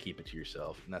trying to keep it to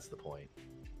yourself, and that's the point.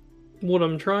 What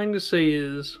I'm trying to say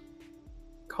is,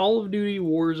 Call of Duty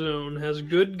Warzone has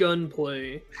good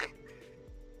gunplay,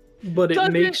 but it Does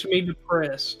makes me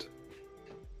depressed.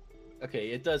 Okay,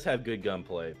 it does have good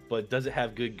gunplay, but does it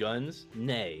have good guns?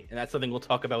 Nay, and that's something we'll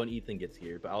talk about when Ethan gets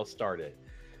here. But I'll start it.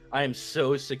 I am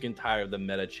so sick and tired of the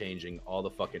meta changing all the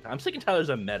fucking time. I'm sick and tired of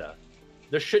a meta.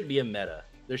 There should be a meta.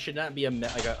 There should not be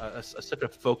such a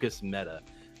focused meta.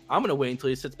 I'm gonna wait until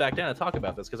he sits back down and talk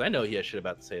about this because I know he has shit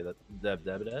about to say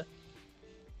that.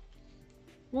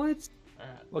 What?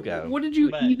 Look at him. What did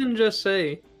you even just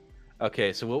say?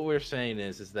 Okay, so what we're saying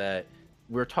is that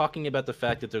we're talking about the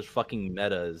fact that there's fucking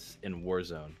metas in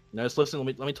Warzone. Now, just listen.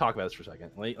 Let me talk about this for a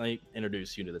second. Let me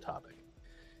introduce you to the topic.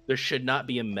 There should not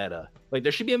be a meta. Like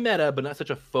there should be a meta, but not such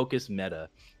a focused meta.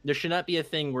 There should not be a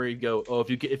thing where you go, oh, if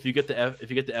you get the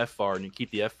F bar and you keep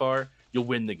the F bar, you'll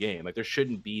win the game. Like there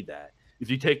shouldn't be that.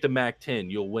 If you take the MAC 10,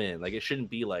 you'll win. Like it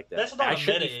shouldn't be like that. That's not a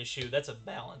meta issue. That's a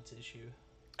balance issue.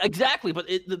 Exactly, but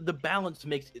the balance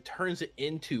turns it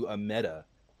into a meta.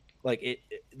 Like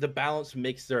the balance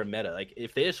makes there a meta. Like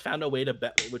if they just found a way to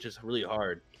bet, which is really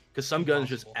hard, because some guns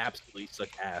just absolutely suck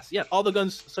ass. Yeah,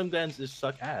 some guns just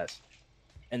suck ass,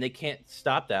 and they can't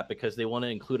stop that because they want to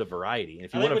include a variety. And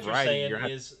if you want a variety, you're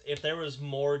saying is if there was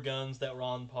more guns that were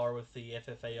on par with the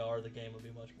FFAR, the game would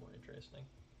be much more interesting.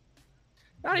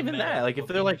 Not even that. Like if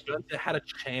they're like guns that had a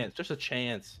chance, just a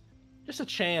chance.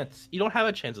 You don't have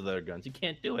a chance with other guns. You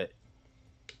can't do it.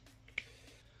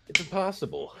 It's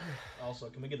impossible. Also,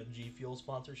 can we get a G Fuel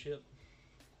sponsorship?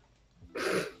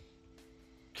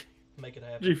 Make it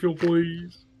happen. G Fuel,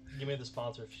 please. Give me the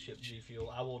sponsorship, G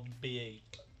Fuel. I will be a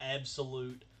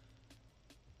absolute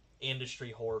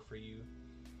industry whore for you.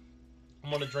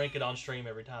 I'm gonna drink it on stream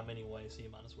every time anyway, so you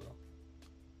might as well.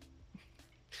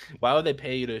 Why would they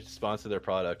pay you to sponsor their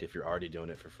product if you're already doing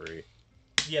it for free?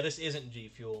 Yeah, this isn't G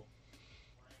Fuel.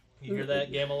 You hear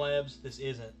that, Gamma Labs? This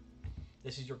isn't.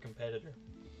 This is your competitor.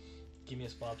 Give me a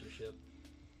sponsorship.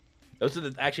 Those are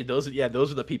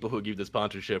the people who give the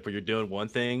sponsorship where you're doing one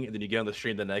thing and then you get on the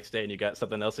stream the next day and you got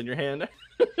something else in your hand.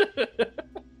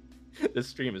 This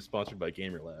stream is sponsored by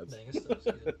Gamer Labs. Dang, this stuff's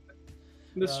good.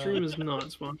 This stream is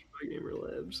not sponsored by Gamer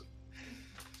Labs.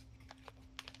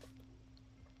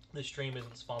 This stream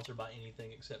isn't sponsored by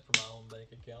anything except for my own bank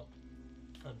account,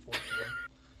 unfortunately.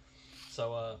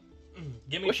 So,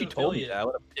 give me Wish some you told me affiliate. that. I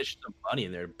would have pitched some money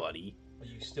in there, buddy. Well,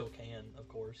 you still can, of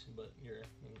course, but you're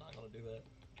not gonna do that.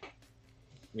 I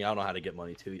mean, I don't know how to get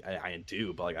money too. I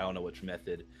do, but like I don't know which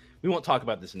method. We won't talk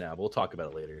about this now, but we'll talk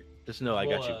about it later. Just know I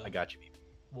got you. I got you.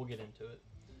 We'll get into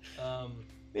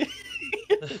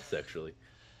it. Sexually.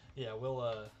 Yeah, we'll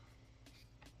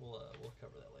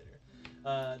cover that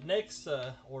later. Next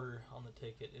order on the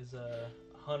ticket is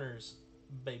Hunter's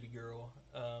Baby Girl,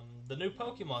 the new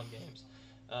Pokemon games.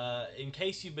 In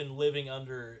case you've been living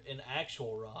under an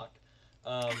actual rock,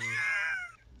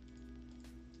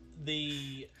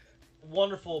 the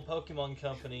wonderful Pokemon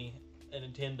company and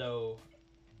Nintendo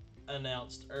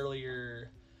announced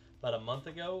earlier, about a month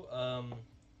ago,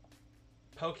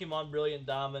 Pokemon Brilliant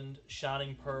Diamond,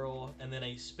 Shining Pearl, and then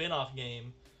a spin-off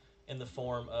game in the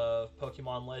form of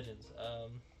Pokemon Legends.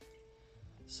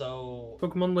 So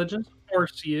Pokemon Legends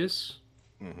Arceus.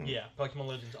 Mm-hmm. Yeah, Pokemon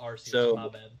Legends Arceus. So- My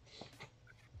bad.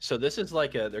 So this is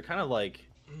like they're kind of like,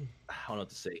 I don't know what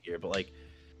to say here, but like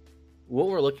what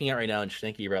we're looking at right now, and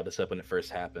Shtanky brought this up when it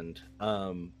first happened.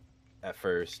 At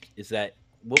first, is that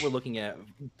what we're looking at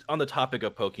on the topic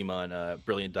of Pokemon,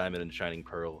 Brilliant Diamond and Shining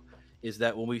Pearl, is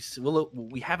that when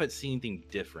we haven't seen anything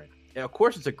different. Yeah, of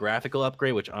course, it's a graphical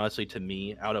upgrade, which honestly, to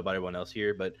me, I don't know about everyone else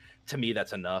here, but to me,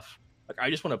 that's enough. Like, I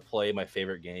just want to play my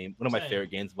favorite game, one of my Same.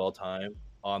 favorite games of all time,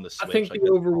 on the I Switch. think Like,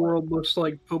 the overworld looks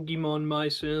like Pokemon My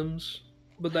Sims,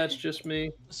 but that's just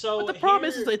me. So but the problem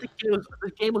is here- that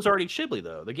the game was already Ghibli,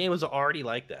 though. The game was already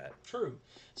like that. True.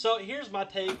 So here's my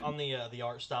take on the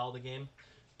art style of the game.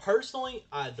 Personally,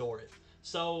 I adore it.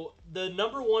 So the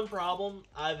number one problem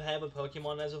I've had with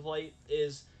Pokemon as of late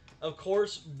is, of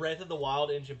course, Breath of the Wild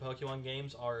engine Pokemon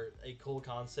games are a cool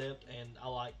concept, and I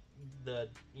like the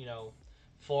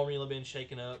formula being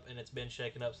shaken up, and it's been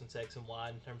shaken up since X and Y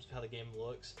in terms of how the game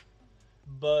looks.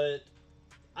 But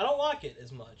I don't like it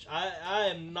as much. I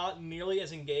am not nearly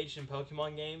as engaged in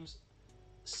Pokemon games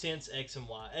since X and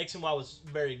Y. X and Y was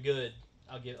very good.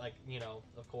 I'll give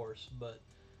of course, but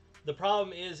the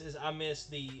problem is I miss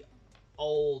the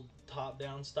old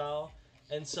top-down style.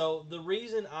 And so the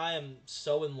reason I am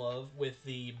so in love with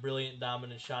the Brilliant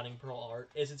Diamond and Shining Pearl art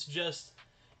is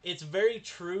it's very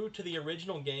true to the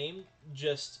original game,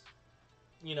 just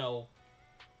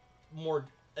more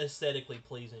aesthetically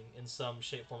pleasing in some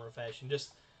shape, form, or fashion.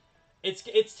 Just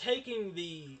it's taking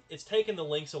the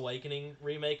Link's Awakening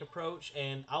remake approach,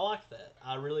 and I like that.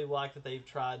 I really like that they've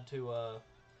tried to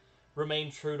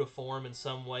remain true to form in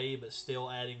some way, but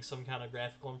still adding some kind of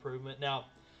graphical improvement. Now,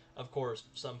 of course,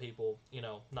 some people,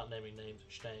 not naming names,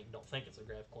 Shtank, don't think it's a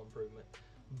graphical improvement,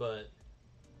 but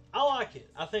I like it.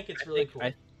 I think it's really cool.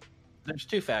 There's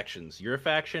two factions. You're a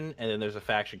faction, and then there's a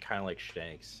faction kind of like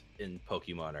Shtanks in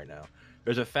Pokemon right now.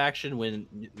 There's a faction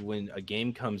when a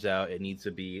game comes out, it needs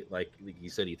to be like you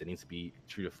said, Ethan, it needs to be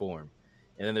true to form.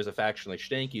 And then there's a faction like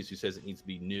Shtanky's who says it needs to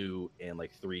be new and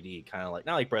like 3D, kind of like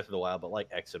not like Breath of the Wild, but like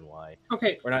X and Y.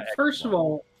 Okay, Or not first of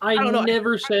all, I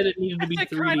never said it needed to be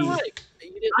 3D. Like.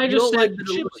 I just said that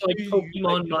the it looks like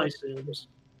Pokemon My Sims.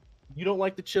 You don't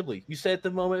like the Ghibli. You said it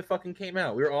the moment it fucking came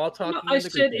out. We were all talking. No, I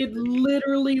said it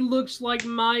literally looks like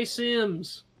My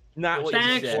Sims. Not what It's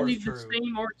you actually said. the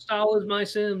same art style as My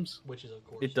Sims. Which is, of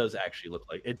course, It does actually look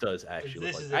like. It does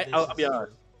actually look like. I'll be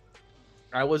honest.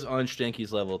 I was on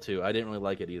Shtanky's level too. I didn't really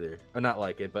like it either. Or not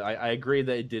like it, but I agree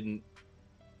that it didn't.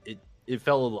 It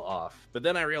fell a little off. But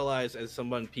then I realized, as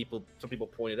some people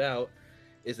pointed out,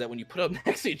 is that when you put them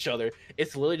next to each other,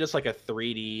 it's literally just like a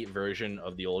 3D version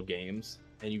of the old games.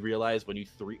 And you realize when you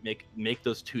make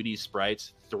those 2D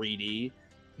sprites 3D,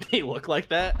 they look like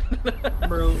that.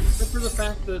 Bro, except for the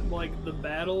fact that like the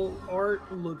battle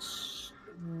art looks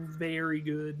very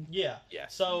good. Yeah.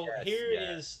 Yes. So here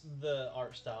is the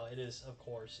art style. It is, of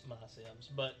course, My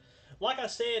Sims. But like I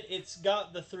said, it's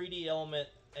got the 3D element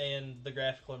and the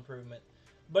graphical improvement.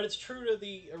 But it's true to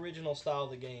the original style of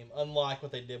the game, unlike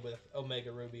what they did with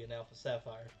Omega Ruby and Alpha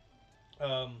Sapphire.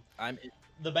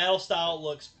 The battle style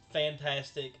looks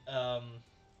fantastic.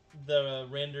 The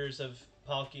renders of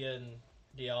Palkia and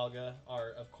Dialga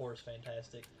are, of course,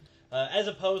 fantastic. As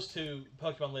opposed to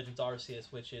Pokemon Legends Arceus,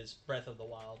 which is Breath of the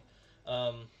Wild.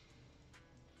 So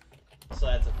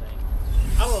that's a thing.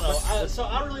 I don't know. So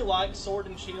I really like Sword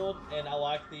and Shield, and I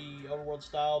like the overworld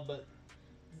style, but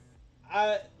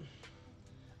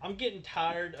I'm getting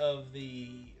tired of the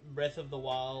Breath of the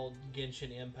Wild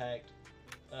Genshin Impact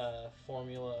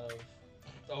formula of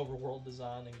overworld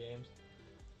design in games.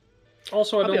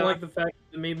 Also, I don't like the fact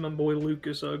that they made my boy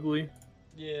Lucas ugly.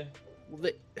 Yeah.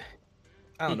 Well,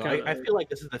 I don't know. I feel like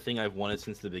this is the thing I've wanted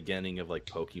since the beginning of like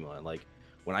Pokemon. Like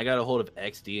when I got a hold of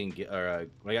XD and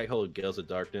when I got a hold of Gales of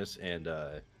Darkness and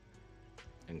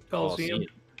Coliseum.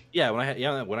 Yeah,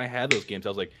 when I had those games, I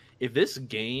was like, if this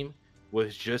game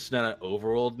was just not an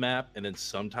overworld map and then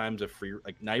sometimes a free,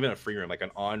 like not even a free roam, like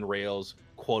an on rails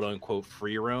quote unquote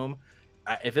free roam.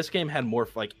 If this game had more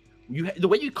like the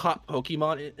way you caught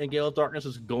Pokemon in Gale of Darkness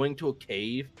was going to a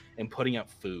cave and putting out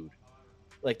food.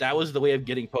 Like that was the way of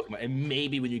getting Pokemon. And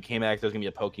maybe when you came back, there's gonna be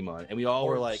a Pokemon, and we all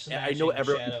were like, I know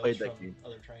everyone who played that game.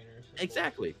 Other trainers.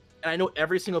 Exactly. And I know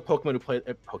every single Pokemon who played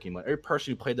every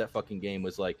person who played that fucking game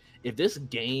was like, if this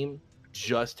game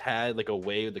just had like a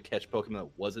way to catch Pokemon that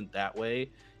wasn't that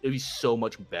way, it'd be so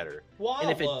much better. Well, I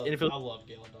love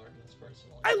Gale of Darkness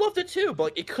personally. I loved it too, but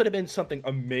like, it could have been something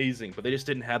amazing, but they just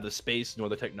didn't have the space nor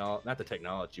the technology, not the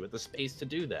technology, but the space to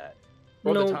do that.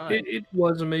 No, it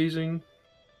was amazing.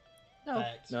 No,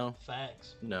 Facts. no,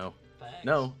 Facts. no, Facts.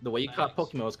 no. The way you caught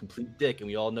Facts. Pokemon was complete dick, and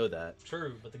we all know that.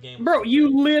 True, but the game was Bro, still you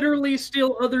good. literally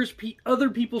steal other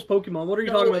people's Pokemon. What are you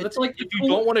No, talking about? That's like if the you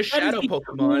don't want a that is shadow the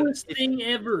Pokemon, coolest thing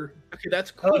ever. okay,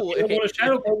 that's Oh, cool. if you don't want a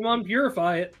shadow Pokemon,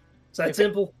 purify it. It's that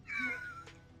simple.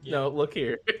 Yeah. No, look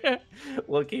here.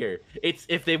 Look here. It's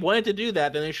if they wanted to do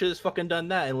that, then they should have fucking done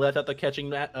that and left out the catching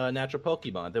natural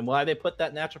Pokemon. Then why they put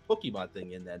that natural Pokemon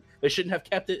thing in? Then they shouldn't have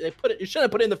kept it. They put it. You shouldn't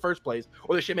have put it in the first place,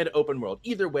 or they should have made it open world.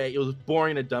 Either way, it was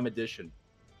boring and a dumb addition.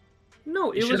 No,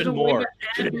 it It was should a have been way more. to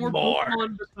Should add have more been more.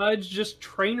 Pokemon besides just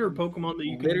trainer Pokemon that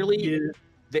you can Literally, get.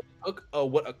 They took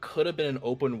what could have been an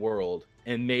open world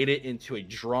and made it into a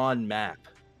drawn map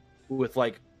with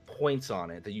like points on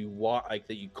it that you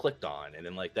that you clicked on, and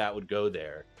then like that would go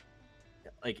there.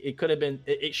 Like it could have been.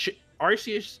 It should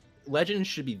Arceus Legends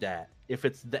should be that. If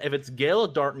it's Gale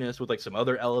of Darkness with like some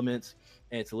other elements,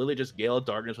 and it's literally just Gale of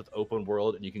Darkness with open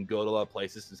world, and you can go to a lot of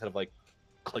places instead of like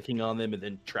clicking on them and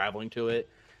then traveling to it.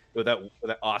 With that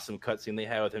awesome cutscene they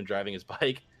had with him driving his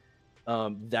bike,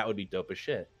 that would be dope as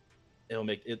shit. It'll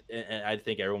make it, and I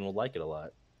think everyone will like it a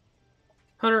lot.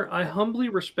 Hunter, I humbly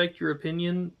respect your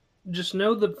opinion. Just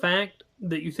know the fact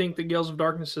that you think that Gales of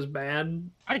Darkness is bad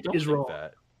I don't is think wrong.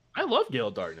 that. I love Gale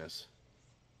of Darkness.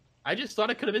 I just thought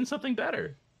it could have been something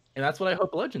better, and that's what I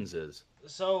hope Legends is.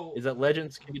 So Is that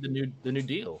Legends can be the new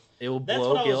deal? It will That's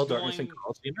blow what I Gale was of Darkness and going-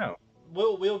 Coliseum out.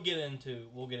 we'll get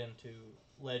into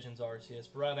Legends Arceus,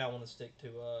 but right now I want to stick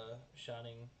to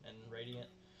Shining and Radiant.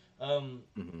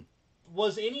 Mhm.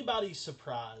 Was anybody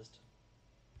surprised?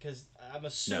 Because I'm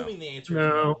assuming the answer is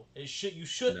No. no. You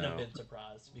shouldn't have No. been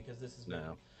surprised because this has been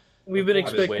No, We've been I've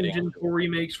been expecting waiting. Gen 4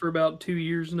 remakes for about 2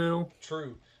 years now.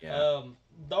 true. yeah,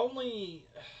 The only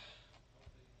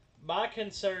my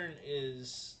concern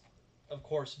is, of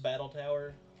course, Battle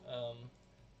Tower.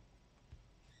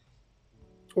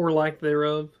 Or lack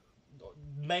thereof.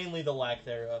 Mainly the lack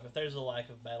thereof. If there's a lack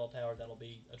of Battle Tower, that'll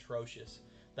be atrocious.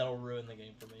 That'll ruin the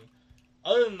game for me.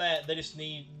 Other than that, they just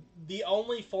need the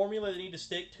only formula they need to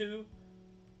stick to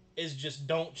is just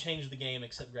don't change the game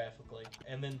except graphically,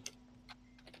 and then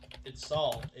it's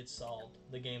solved. It's solved.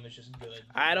 The game is just good.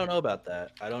 I don't know about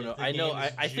that. I don't know. The I know. game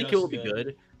is I think it just will be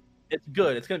good. It's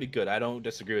good. It's gonna be good. I don't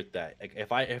disagree with that. Like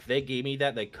if they gave me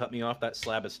that, they cut me off that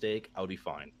slab of steak, I would be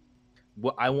fine.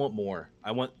 What I want more.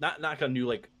 I want not a new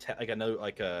like another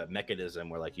like a mechanism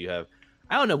where like you have.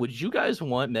 I don't know. Would you guys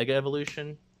want Mega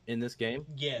Evolution in this game?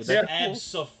 Yes, Would that be cool?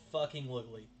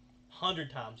 abso-fucking-lutely. 100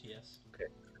 times yes.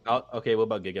 Okay. What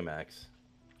about Gigamax?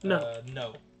 No.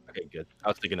 No. Okay, good. I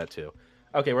was thinking that too.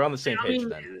 Okay, we're on the same I page mean,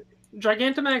 then.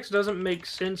 Gigantamax doesn't make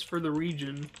sense for the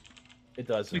region. It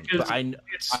doesn't. because But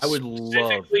It's I would love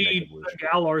specifically Mega a Evolution.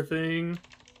 Galar thing.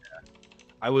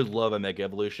 I would love a Mega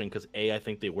Evolution because I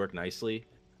think they work nicely.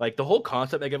 Like the whole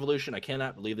concept Mega Evolution, I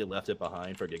cannot believe they left it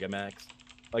behind for Gigamax.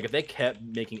 Like if they kept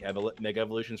making Mega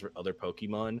Evolutions for other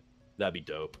Pokemon, that'd be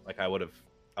dope. Like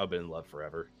I've been in love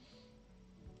forever.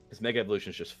 Because Mega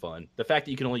Evolution is just fun. The fact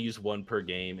that you can only use one per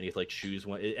game and you like choose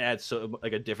one, it adds so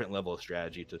like a different level of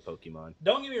strategy to Pokemon.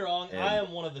 Don't get me wrong, And- I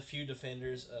am one of the few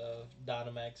defenders of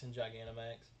Dynamax and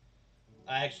Gigantamax.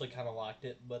 I actually kind of liked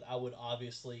it, but I would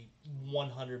obviously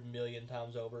 100 million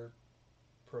times over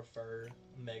prefer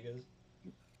Megas.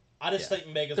 I just Yeah. think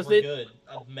Megas 'Cause were good.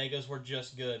 Megas were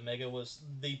just good. Mega was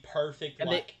the perfect, And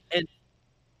and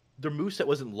their moveset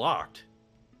wasn't locked.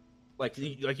 Like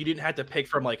you didn't have to pick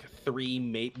from like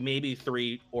maybe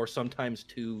three or sometimes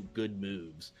two good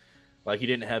moves. Like you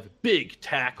didn't have big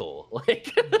tackle.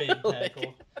 Like big like,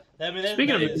 tackle. I mean,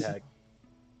 Speaking of that big is, tackle.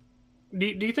 Do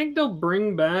you think they'll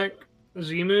bring back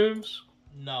Z moves?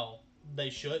 no, they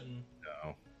shouldn't.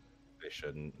 No, they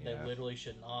shouldn't. They Yeah. literally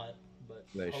should not. But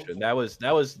They hopefully. should.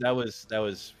 That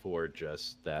was for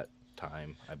just that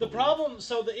time. I The believe. problem,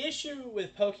 so the issue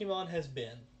with Pokemon has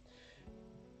been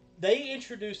they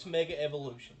introduced Mega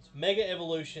Evolutions. Mega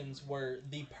Evolutions were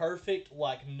the perfect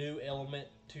like new element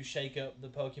to shake up the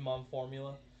Pokemon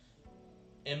formula,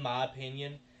 in my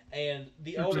opinion. And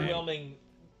the Okay. overwhelming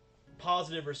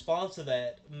positive response to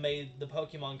that made the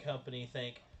Pokemon Company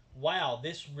think, wow,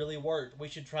 this really worked. We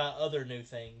should try other new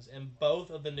things. And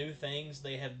both of the new things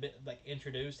they have been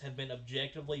introduced have been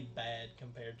objectively bad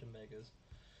compared to Megas.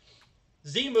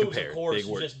 Z moves, Compared, of course, big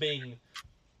word. just being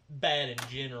bad in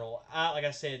general. Like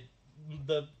I said,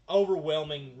 the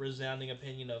overwhelming, resounding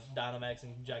opinion of Dynamax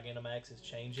and Gigantamax has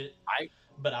changed it.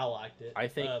 But I liked it. I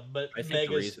think but the Megas,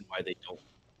 reason why they don't.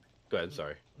 Go ahead.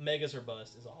 Sorry. Megas are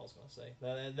bust is all I was going to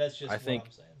say. That's just I what think-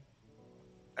 I'm saying.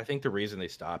 I think the reason they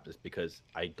stopped is because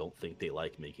I don't think they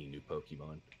like making new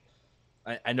Pokemon.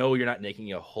 I know you're not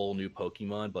making a whole new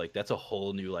Pokemon, but like that's a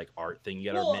whole new like art thing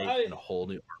you gotta Well, make and a whole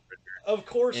new of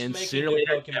course, and making sooner or new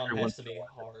later Pokemon has everyone's to be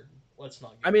hard. Let's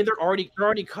not. I Get mean, into they're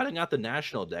already cutting out the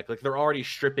national deck. Like they're already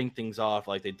stripping things off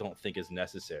like they don't think is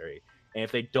necessary. And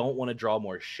if they don't want to draw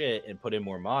more shit and put in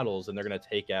more models, then they're gonna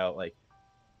take out like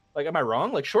am I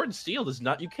wrong? Like Sword and Steel does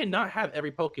not you cannot have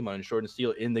every Pokemon in Sword and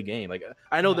Steel in the game. Like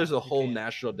I know No, there's a you whole can't.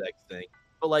 national deck thing,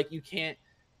 but like you can't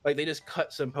like they just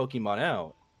cut some Pokemon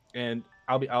out. And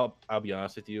I'll be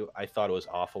honest with you, I thought it was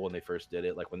awful when they first did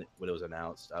it. Like when it was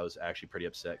announced, I was actually pretty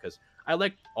upset because I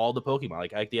liked all the Pokemon.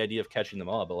 Like I like the idea of catching them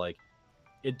all, but like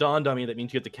it dawned on me that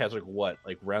means you have to catch like what,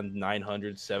 like around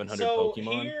 900, 700 So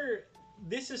Pokemon. here,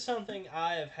 this is something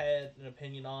I have had an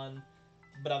opinion on,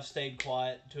 but I've stayed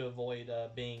quiet to avoid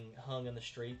being hung in the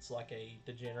streets like a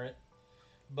degenerate.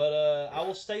 But I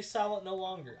will stay silent no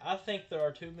longer. I think there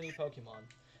are too many Pokemon.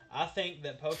 I think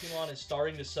that Pokemon is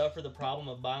starting to suffer the problem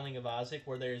of Binding of Isaac,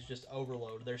 where there is just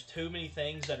overload. There's too many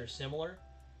things that are similar,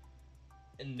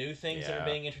 and new things that are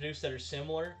being introduced that are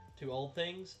similar to old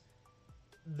things.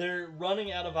 They're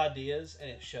running out of ideas, and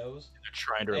it shows. They're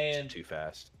trying to release it too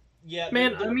fast. Yeah,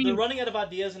 Man, they're running out of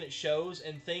ideas, and it shows,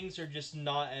 and things are just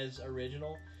not as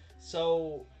original.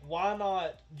 So why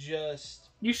not just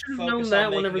You should have known focus that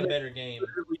on whenever making a they better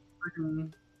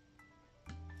game?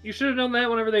 You should have known that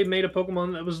whenever they made a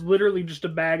Pokemon that was literally just a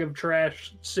bag of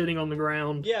trash sitting on the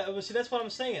ground. Yeah, but see, that's what I'm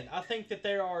saying. I think that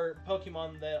there are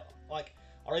Pokemon that like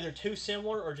are either too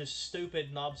similar or just stupid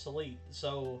and obsolete.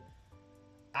 So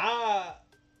I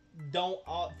don't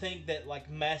think that like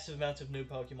massive amounts of new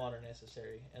Pokemon are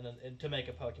necessary and to make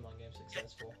a Pokemon game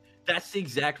successful. That's the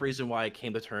exact reason why I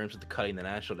came to terms with cutting the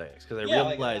national decks because I Yeah,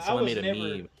 realized like, someone I made was a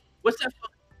never- meme.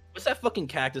 What's that fucking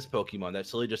cactus Pokemon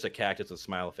that's literally just a cactus with a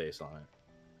smile face on it?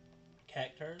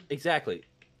 Cacturn? Exactly.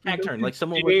 Don't Cacturn, you like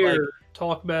someone with like dare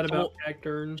talk bad about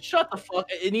Cacturn. shut the fuck.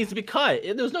 It needs to be cut.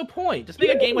 There's no point. Just make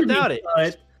a game without it.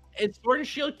 Cut. And Sword and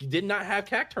Shield did not have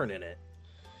Cacturn in it.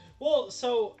 Well,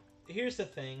 so here's the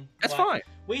thing. That's like, fine.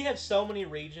 We have so many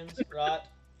regions, right?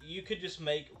 You could just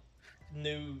make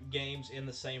new games in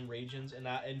the same regions and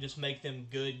just make them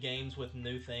good games with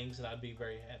new things, and I'd be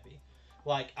very happy.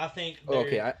 Like I think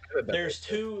there's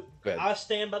too. I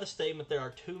stand by the statement. There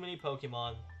are too many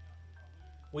Pokemon.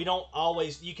 We don't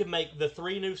always. You can make the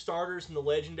 3 new starters and the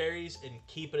legendaries and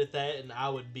keep it at that, and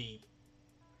I'd be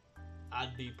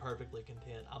perfectly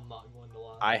content. I'm not going to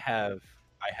lie. I have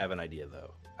an idea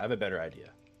though. I have a better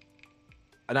idea.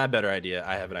 Not a better idea.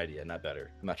 I have an idea, not better.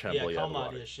 I'm not trying to blow you out of the water.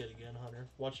 Call my idea shit again, Hunter.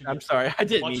 I'm sorry. I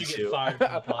didn't mean to.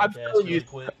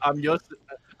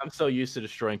 I'm so used to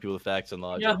destroying people with facts and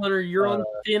logic. Yeah, Hunter, you're on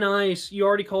thin ice. You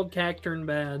already called Cacturn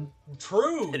bad.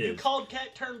 True. You called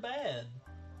Cacturn bad.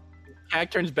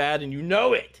 Cacturn's bad, and you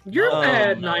know it. You're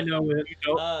bad, and I know it.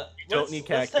 You don't need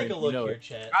Cacturn. Let's take a look here,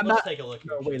 chat. Let's take a look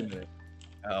here. Wait a minute.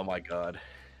 Oh my god.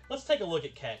 Let's take a look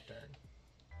at Cacturn.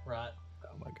 Right.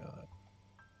 Oh my god.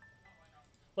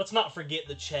 Let's not forget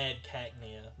the Chad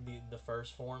Cacnea, the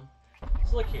first form.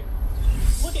 So look here.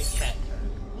 Look at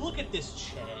Cacturn. Look at this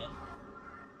Chad.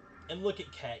 And look at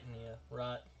Cacnea,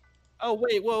 right? Oh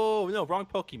wait, whoa, no, wrong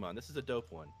Pokemon. This is a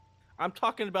dope one. I'm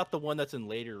talking about the one that's in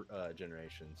later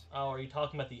generations. Oh, are you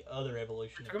talking about the other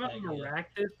evolution of Talking about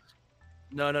Maractus?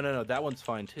 No. That one's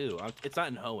fine too. It's not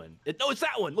in Hoenn. No, it's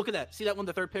that one. Look at that. See that one,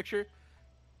 the third picture?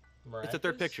 Maractus? It's the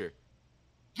third picture.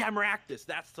 Yeah, Maractus.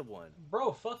 That's the one.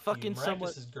 Bro, fucking you.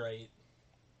 Maractus is great.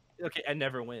 Okay, I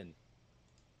never win.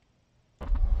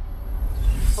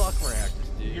 Fuck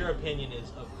Maractus, dude. Your opinion is,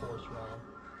 of course, wrong.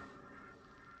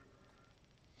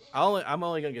 I'm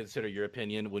only gonna consider your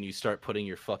opinion when you start putting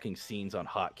your fucking scenes on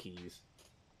hotkeys.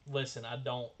 Listen, I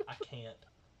can't.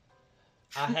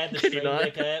 I had the Stream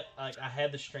Deck app. I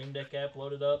had the Stream Deck app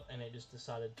loaded up, and it just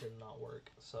decided to not work.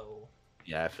 So.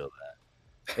 Yeah, I feel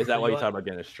that. Is that why you thought about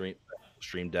getting a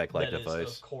Stream Deck like device? That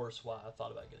is, of course, why I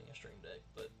thought about getting a Stream Deck,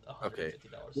 but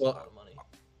 $150 is a lot of money.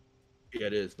 Yeah,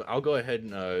 it is. But I'll go ahead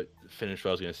and finish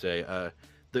what I was gonna say.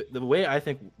 The way I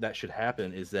think that should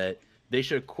happen is that they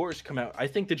should, of course, come out. I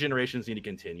think the generations need to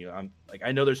continue.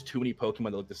 I know there's too many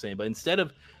Pokemon that look the same, but instead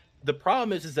of the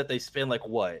problem is that they spend like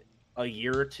what, a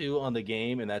year or 2 on the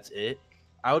game and that's it.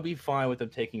 I would be fine with them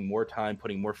taking more time,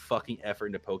 putting more fucking effort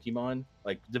into Pokemon,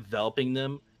 like developing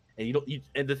them. And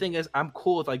and the thing is, I'm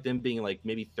cool with like them being like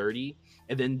maybe 30,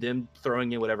 and then them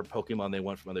throwing in whatever Pokemon they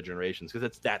want from other generations,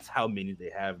 because that's how many they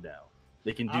have now.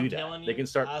 They can do that. They can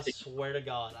start. I swear to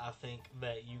God, I think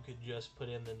that you could just put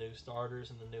in the new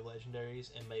starters and the new legendaries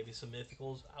and maybe some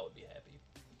mythicals. I would be happy.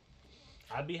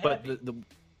 I'd be happy. But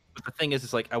the thing is,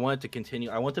 it's like I want it to continue.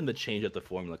 I want them to change up the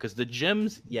formula, because the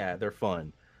gyms, yeah, they're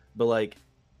fun, but like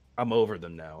I'm over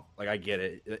them now. Like I get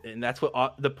it, and that's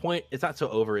what the point. It's not so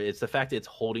over it. It's the fact that it's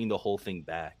holding the whole thing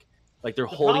back. Like they're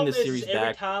The holding problem the series is every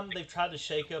back. time they've tried to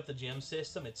shake up the gym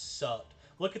system, it's sucked.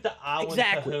 Look at the Island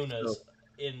Exactly. Kahunas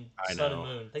in I Sun and know.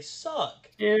 Moon. They suck.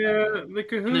 Yeah, the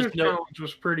Kahuna there's no- challenge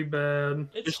was pretty bad.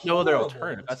 It's There's no other horrible.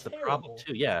 alternative. It's That's the terrible. problem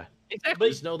too. Yeah, exactly. But-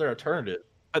 There's no other alternative.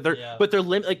 Yeah. But they're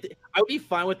like I would be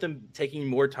fine with them taking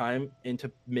more time into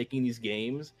making these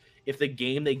games if the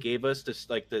game they gave us to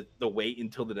like the wait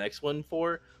until the next one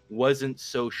for wasn't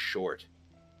so short.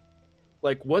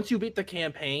 Like once you beat the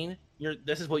campaign,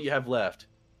 this is what you have left.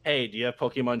 Hey, do you have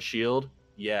Pokemon Shield?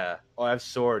 Yeah. Oh, I have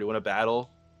Sword. You want to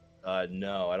battle?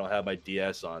 No, I don't have my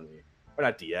DS on me. Or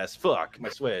not DS. Fuck my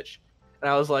Switch. And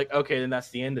I was like, okay, then that's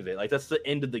the end of it. Like that's the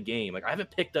end of the game. Like I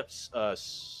haven't picked up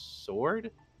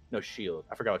Sword. No, Shield.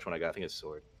 I forgot which one I got. I think it's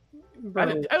Sword. Bro, I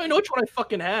don't know which one I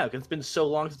fucking have. 'Cause it's been so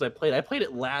long since I played. I played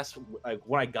it last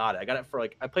when I got it. I got it for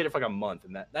I played it for like a month,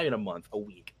 and not even a month, a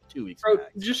week, 2 weeks. bro, max.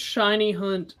 just shiny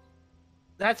hunt.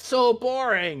 That's so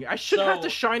boring. I should have So, to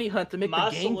shiny hunt to make the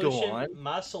game go on.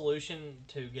 My solution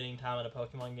to getting time into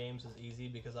Pokemon games is easy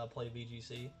because I play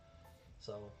VGC.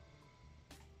 So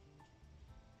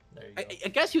there you go. I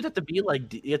guess you'd have to be like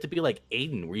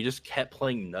Aiden, where you just kept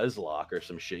playing Nuzlocke or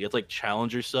some shit. You have to like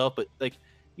challenge yourself, but like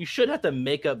you should have to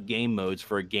make up game modes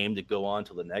for a game to go on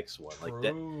to the next one. Like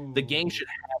that, the game should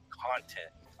have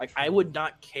content. Like I would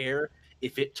not care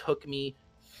if it took me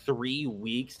 3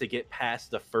 weeks to get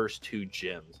past the first 2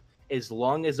 gyms, as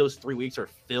long as those 3 weeks are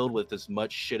filled with as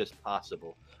much shit as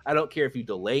possible. I don't care if you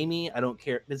delay me. I don't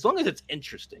care as long as it's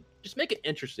interesting. Just make it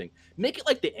interesting. Make it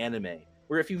like the anime,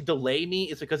 where if you delay me,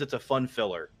 it's because it's a fun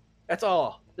filler. That's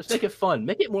all. Just make it fun.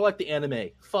 Make it more like the anime.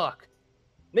 Fuck.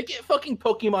 Make it fucking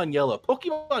Pokemon Yellow.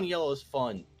 Pokemon Yellow is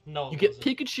fun. No, You get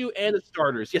Pikachu and the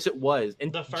starters. Yes, it was.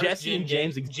 And the first Jesse and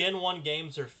James. Gen 1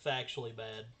 games are factually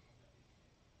bad.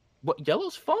 What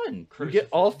Yellow's fun. You get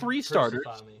all 3 starters,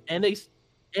 Me.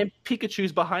 and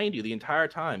Pikachu's behind you the entire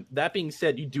time. That being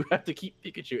said, you do have to keep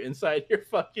Pikachu inside your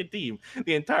fucking team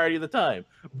the entirety of the time.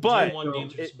 But Gen 1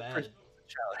 games are just bad.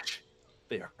 Challenge.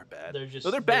 They are bad. They're just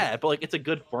they're bad, but like it's a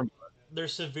good formula. They're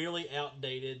severely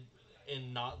outdated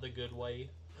in not the good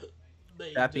way.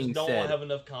 They That just being don't said- have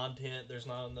enough content. There's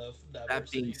not enough That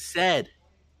diversity. being said,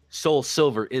 Soul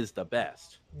Silver is the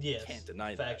best. Yes, Can't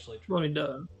deny that. factually true. Well, he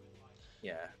does.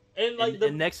 Yeah. And like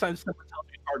And next time someone tells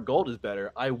me Heart Gold is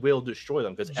better, I will destroy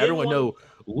them because Gen everyone 1 know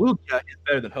Lugia is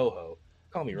better than Ho-Ho.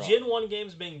 Call me wrong. Gen 1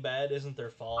 games being bad isn't their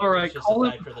fault. All right, it's just call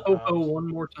a him factor of the Ho-Ho times. one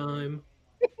more time.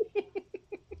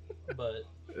 But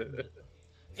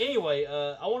anyway,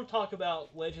 I want to talk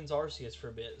about Legends Arceus for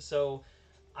a bit. So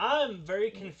I'm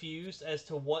very confused as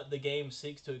to what the game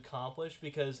seeks to accomplish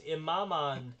because in my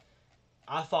mind,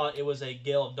 I thought it was a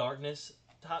Gale of Darkness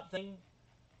type thing,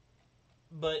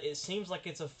 but it seems like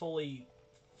it's a fully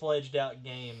fledged out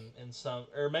game in some,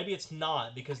 or maybe it's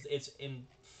not because it's in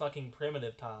fucking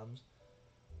primitive times.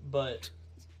 But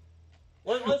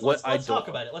let's talk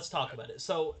about it. Let's talk about it.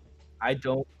 So I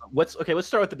don't. Let's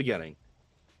start at the beginning.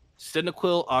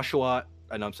 Cyndaquil, Ocelot,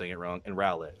 I know I'm saying it wrong, and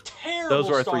Rowlet. terrible Those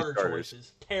are our 3 starter starters.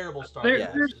 choices. Terrible starter There-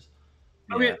 choices.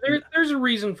 Okay, there's a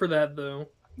reason for that though.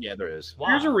 Yeah, there is. Wow.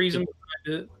 There's a reason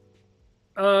behind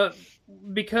it.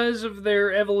 Because of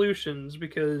their evolutions.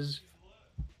 Because,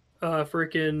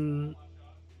 freaking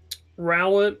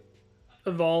Rowlet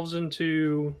evolves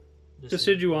into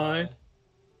Decidueye,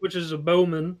 which is a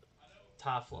bowman.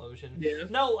 Typhlosion. Yeah.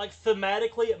 No, like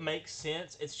thematically it makes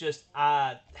sense. It's just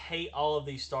I hate all of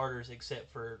these starters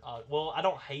except for well, I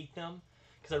don't hate them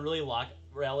because I really like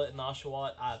Rowlet and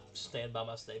Ocelot. I stand by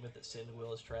my statement that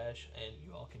Cyndaquil is trash, and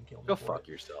you all can kill me. Go for fuck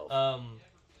it. yourself.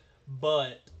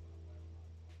 But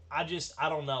I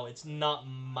don't know. It's not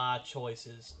my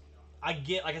choices. I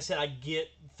get, like I said, I get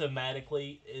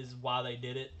thematically is why they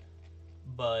did it,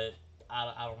 but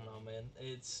I don't know, man.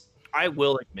 I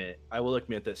will admit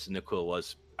that Cyndaquil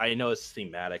was. I know it's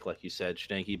thematic, like you said,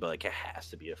 Shtanky, but like it has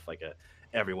to be like a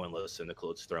everyone loves Cyndaquil,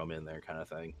 let's throw him in there kind of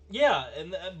thing. Yeah,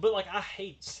 but like I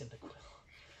hate Cyndaquil.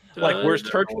 Like where's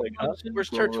Turtwig? Huh? Where's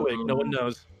Turtwig? No one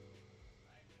knows.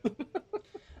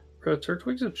 Bro,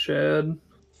 Turtwig's a Chad.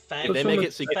 They make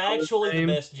it Factually the name.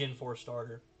 best Gen 4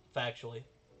 starter. Factually.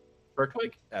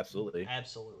 Turtwig? Absolutely.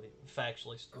 Absolutely.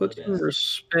 Factually. Put the some best.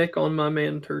 respect on my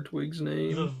man Turtwig's The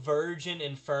name. Virgin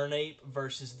Infernape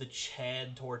versus the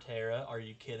Chad Torterra. Are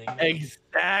you kidding me?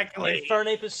 Exactly.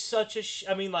 Infernape is such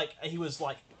a... I mean, like, he was,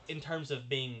 like, in terms of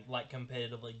being, like,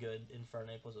 competitively good,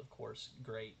 Infernape was, of course,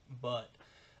 great. But,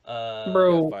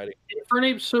 Bro, Fighting.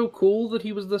 Infernape's so cool that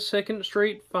he was the second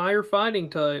straight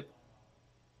firefighting type.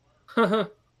 Haha.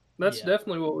 That's Yeah.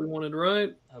 definitely what we wanted,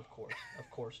 right? Of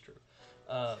course, true.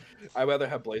 Uh, I'd rather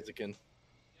have Blaziken.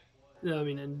 Yeah, I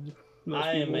mean, and most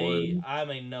I am people a would. I'm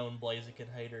a known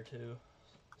Blaziken hater too.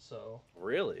 So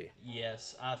Really?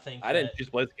 yes, I think I didn't that choose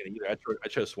Blaziken either. I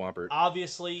chose Swampert.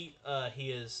 obviously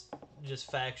he is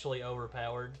just factually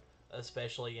overpowered,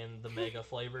 especially in the Mega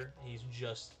flavor. He's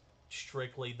just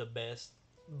strictly the best.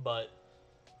 But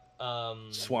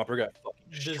Swampert got fucking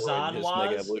destroyed in design his Mega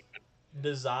wise,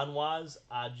 Evolution.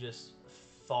 I just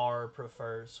far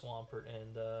prefer Swampert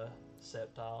and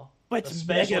Sceptile, But it's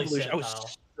Mega especially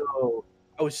Evolution. Sceptile.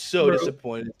 I was so Bro,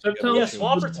 disappointed. in Mega Sceptile Yeah, Evolution.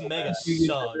 was Swampert's so Mega bad.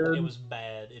 sucked. It was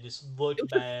bad. It just looked It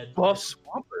was bad. buff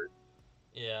Swampert.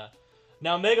 Yeah.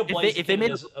 Now Mega If they Blaziken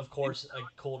made is of course a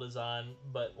cool design,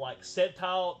 but like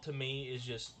Sceptile to me is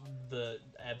just the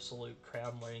absolute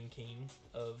crown wearing king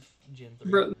of Gen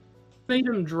 3. Bro, made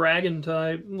him dragon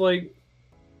type, like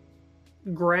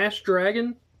grass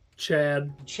dragon.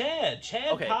 Chad. Chad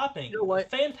Okay, topping. you know what?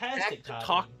 Fantastic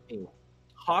topping.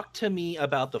 Talk to me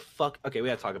about the fuck. Okay, we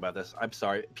gotta talk about this. I'm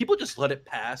sorry. People just let it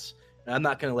pass, and I'm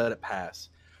not gonna let it pass.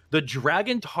 The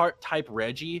dragon type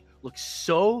Reggie looks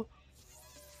so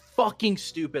fucking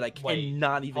stupid. I Wait,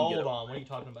 cannot even get hold over on. it. What are you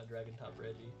talking about, Dragon Top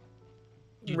Reggie?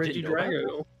 You Reggie didn't know about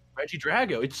Drago. that? Reggie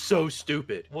Drago. It's so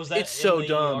stupid. Was that It's so in the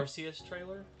dumb. Arceus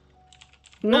trailer?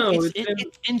 No,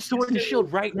 it's in Sword and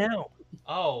Shield right now.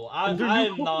 Oh, And they're I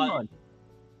new am not. Pokemon.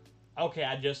 Okay,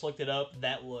 I just looked it up.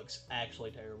 That looks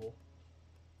actually terrible.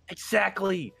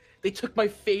 Exactly. They took my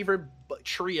favorite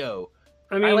trio.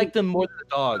 I mean, I like them more than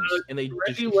the dogs, and they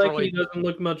Reggie just Lecky destroyed. doesn't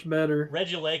look much better.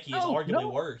 Regieleki is Oh, arguably no.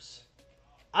 worse.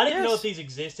 I didn't know Yes. if these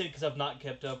existed because I've not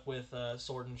kept up with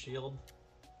Sword and Shield.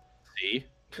 See,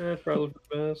 That's probably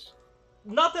the best.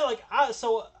 Not that like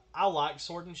I like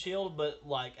Sword and Shield, but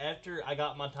like after I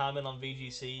got my time in on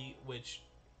VGC, which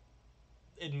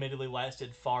admittedly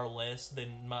lasted far less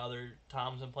than my other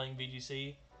times in playing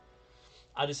VGC.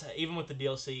 I just even with the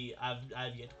DLC,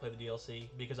 I've yet to play the DLC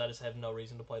because I just have no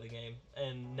reason to play the game.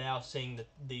 And now seeing that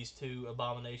these two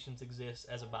abominations exist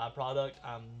as a byproduct,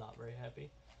 I'm not very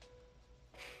happy.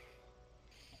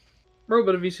 Bro,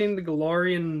 but have you seen the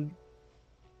Galarian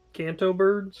Kanto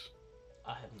birds?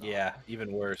 I have not. yeah,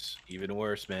 even worse,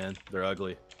 man. They're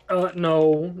ugly.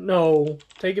 No.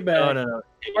 Take it back. No.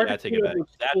 Yeah, take it back.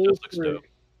 That just looks dope.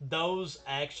 Those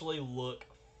actually look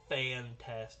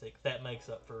fantastic. That makes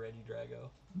up for Reggie Drago.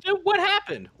 Dude, what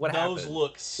happened? Those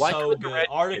look Why so couldn't the good.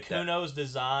 Reggies get that? Articuno's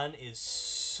design is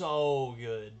so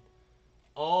good.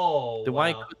 Oh, Then wow.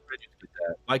 why couldn't the Reggies get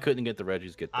that? Why couldn't the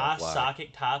Reggies get that? Why?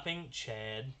 Psychic typing,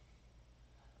 Chad.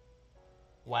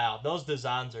 Wow, those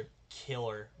designs are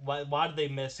killer. Why did they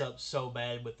mess up so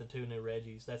bad with the two new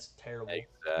Reggies? That's terrible.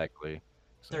 Exactly.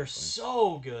 They're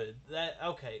so good.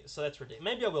 Okay, so that's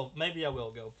ridiculous. Maybe I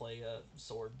will go play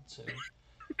Sword soon.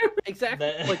 Exactly.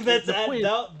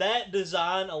 That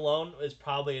design alone is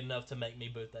probably enough to make me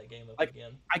boot that game up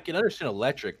again. I can understand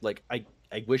electric. Like I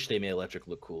wish they made electric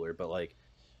look cooler, but like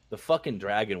the fucking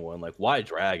dragon one, like why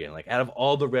dragon? Like out of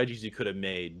all the Reggies you could have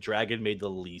made, dragon made the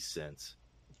least sense.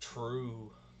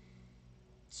 True.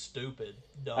 Stupid.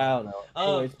 Dumb. I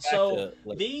don't know.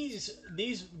 Anyways,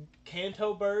 these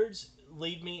Kanto birds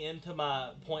lead me into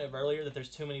my point of earlier that there's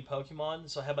too many Pokemon.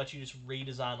 So how about you just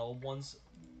redesign old ones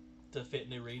to fit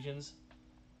new regions?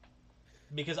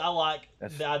 Because I like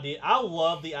the idea. I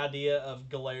love the idea of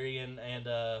Galarian and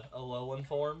Alolan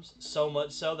forms so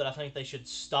much so that I think they should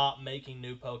stop making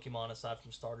new Pokemon aside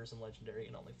from starters and legendary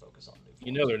and only focus on new forms.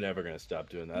 You know they're never gonna stop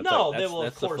doing that. No, they will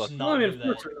of course not do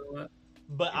that. Not.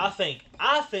 But I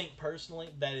think personally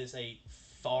that is a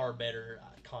far better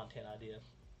content idea.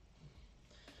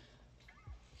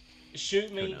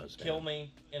 Shoot me, kill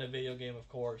me in a video game, of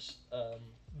course.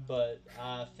 But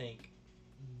I think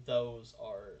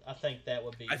I think that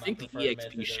would be. I think the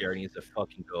EXP share needs to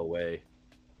fucking go away.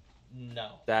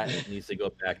 No. That needs to go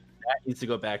back. That needs to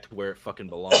go back to where it fucking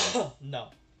belongs. No.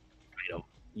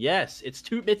 Yes,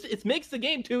 it makes the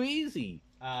game too easy.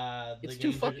 It's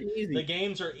too fucking easy. The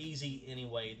games are easy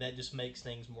anyway. That just makes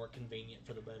things more convenient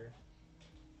for the better.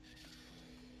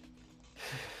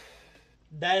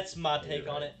 That's my take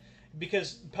on it.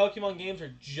 Because Pokemon games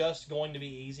are just going to be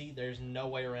easy. There's no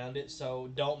way around it. So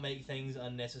don't make things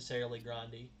unnecessarily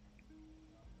grindy.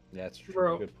 That's true.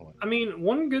 Bro, good point. I mean,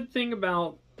 one good thing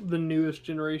about the newest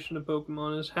generation of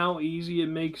Pokemon is how easy it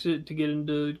makes it to get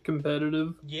into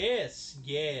competitive. Yes.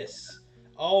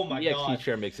 Oh my god. EXP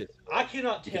share makes it. I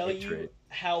cannot tell you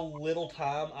how little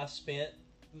time I spent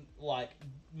like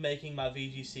making my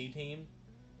VGC team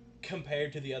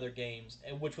compared to the other games,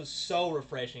 which was so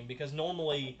refreshing because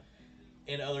normally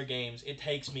in other games, it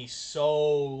takes me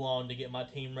so long to get my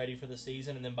team ready for the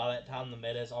season, and then by that time the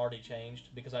meta has already changed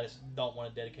because I just don't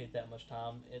want to dedicate that much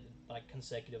time in like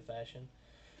consecutive fashion.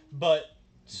 But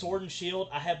Sword and Shield,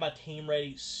 I had my team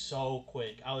ready so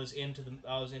quick. I was into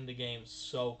games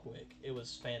so quick. It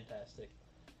was fantastic.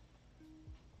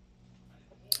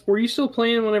 Were you still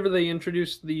playing whenever they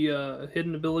introduced the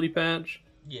hidden ability patch?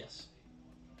 Yes.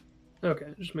 Okay,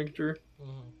 just making sure.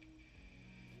 Mm-hmm.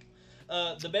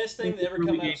 The best thing that ever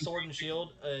come out of Sword and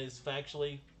Shield is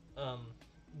factually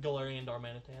Galarian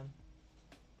Darmanitan.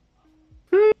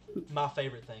 My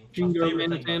favorite thing. My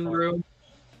favorite thing by far.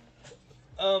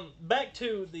 Bro. Back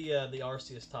to the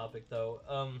Arceus topic though.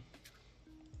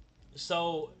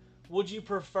 So would you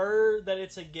prefer that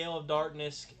it's a Gale of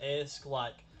Darkness-esque,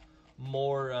 like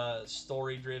more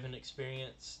story-driven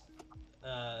experience,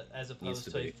 as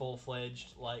opposed to a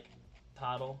full-fledged like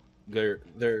title? They're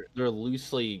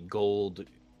loosely gold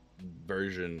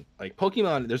version. Like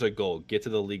Pokemon, there's a goal: get to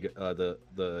the league,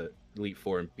 the Elite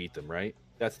Four and beat them. Right?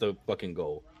 That's the fucking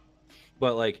goal.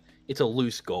 But like, it's a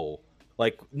loose goal.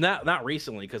 Like not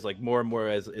recently, because like more and more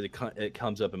as it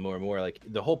comes up and more. Like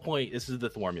the whole point. This is the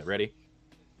formula. Ready?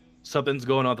 Something's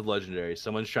going on with the legendaries.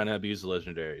 Someone's trying to abuse the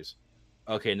legendaries.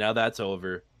 Okay, now that's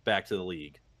over. Back to the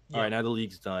league. Yeah. All right, now the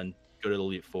league's done. Go to the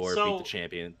Elite Four, beat the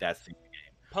champion. That's the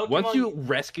game. Once you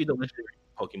rescue the legendary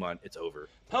Pokemon, it's over.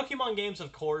 Pokemon games,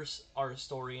 of course, are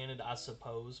story-oriented, I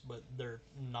suppose, but they're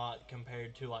not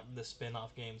compared to like the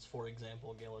spin-off games, for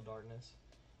example, Gale of Darkness.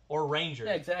 Or Ranger.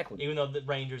 Yeah, exactly. Even though the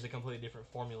Ranger is a completely different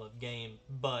formula of game.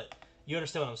 But you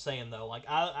understand what I'm saying, though. Like,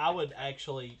 I would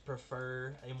actually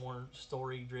prefer a more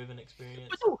story-driven experience.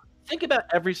 But think about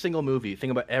every single movie.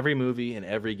 Think about every movie and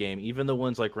every game, even the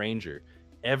ones like Ranger.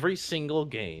 Every single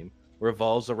game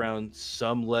revolves around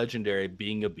some legendary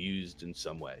being abused in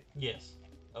some way. Yes,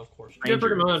 of course.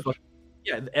 Ranger,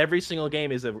 yeah, every single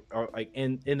game is like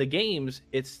in the games.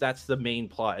 That's the main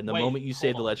plot. And the moment you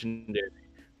save the legendary,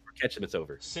 catch them, it's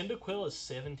over. Cyndaquil is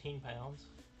 17 pounds,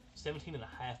 17 and a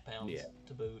half pounds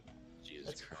to boot. Jesus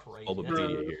that's crazy.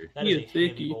 Bulbapedia here. That is a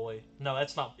heavy boy. No,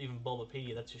 that's not even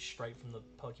Bulbapedia. That's just straight from the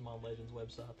Pokemon Legends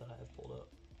website that I have pulled up.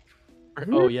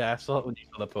 Oh yeah, I saw it when you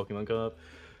saw the Pokemon come up.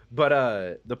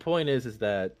 But the point is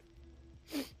that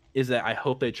I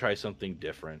hope they try something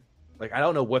different. Like I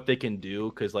don't know what they can do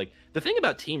because like the thing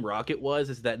about Team Rocket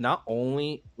is that not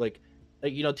only like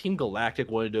you know, Team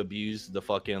Galactic wanted to abuse the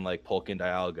fucking like Polk and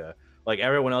Dialga. Like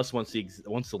everyone else wants the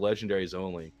legendaries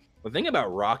only. The thing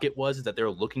about Rocket is that they were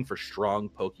looking for strong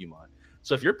Pokemon.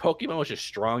 So if your Pokemon was just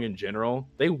strong in general,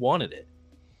 they wanted it.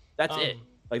 That's it.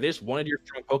 Like they just wanted your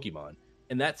strong Pokemon,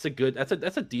 and that's like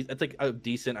a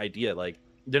decent idea. Like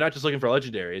they're not just looking for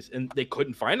legendaries, and they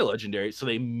couldn't find a legendary, so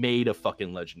they made a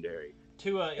fucking legendary.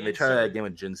 And they tried that again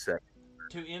with Ginsect.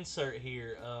 To insert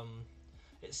here,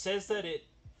 it says that it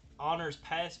honors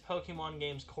past Pokemon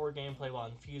games' core gameplay while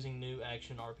infusing new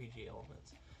action RPG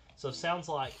elements. So it sounds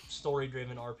like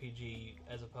story-driven RPG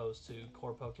as opposed to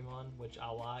core Pokemon, which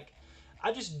I like.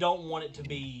 I just don't want it to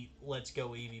be Let's Go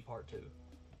Eevee Part 2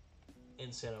 in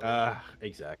Sinnoh.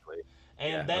 Exactly.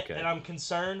 And and I'm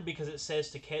concerned because it says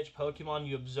to catch Pokemon,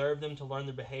 you observe them to learn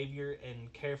their behavior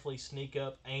and carefully sneak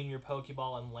up, aim your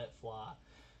Pokeball, and let fly.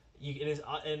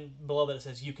 And below that it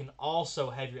says you can also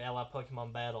have your ally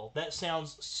Pokemon battle. That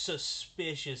sounds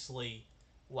suspiciously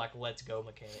like Let's Go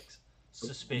mechanics.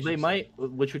 Suspiciously. They might,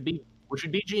 which would be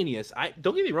genius. I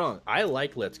don't get me wrong. I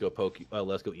like Let's Go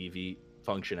Eevee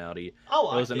functionality.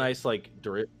 Oh, it was a nice like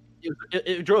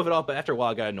it drove it off, but after a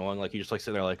while it got annoying. Like you just like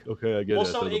sitting there like, okay, I get it. Well,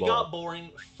 so it got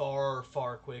boring far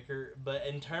quicker. But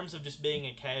in terms of just being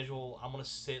a casual, I'm gonna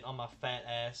sit on my fat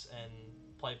ass and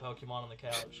play Pokemon on the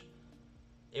couch.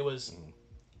 It was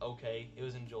okay. It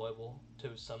was enjoyable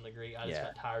to some degree. I just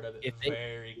got tired of it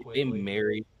very quickly.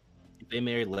 If they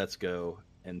married Let's Go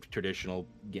and traditional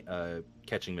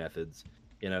catching methods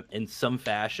in some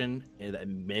fashion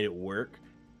and made it work,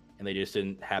 and they just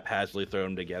didn't haphazardly throw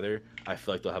them together, I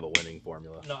feel like they'll have a winning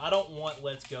formula. No, I don't want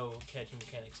Let's Go catching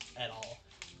mechanics at all.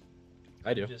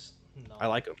 I do. No. I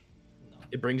like them. No.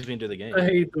 It brings me into the game. I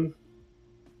hate them.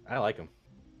 I like them.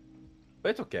 But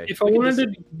it's okay. If I wanted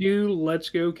to do Let's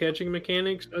Go catching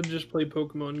mechanics, I'd just play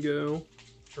Pokemon Go.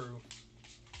 True.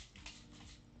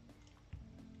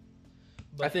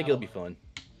 But I think it'll be fun.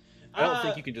 I don't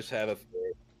think you can just have a...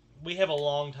 We have a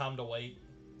long time to wait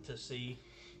to see.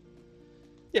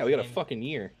 Yeah, we got a fucking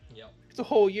year. Yep. It's a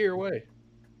whole year away.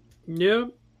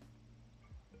 Yep.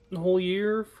 A whole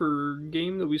year for a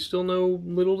game that we still know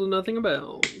little to nothing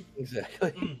about.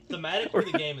 Exactly.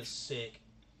 Thematically, the game is sick.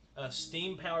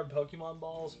 Steam-powered Pokemon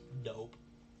balls, dope.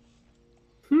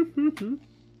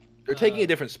 They're taking a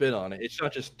different spin on it. It's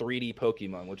not just 3D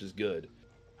Pokemon, which is good.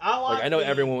 I Like I know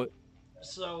everyone.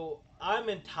 So I'm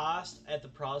enticed at the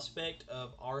prospect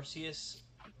of Arceus,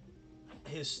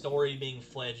 his story being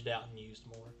fledged out and used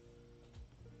more.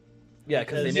 Yeah,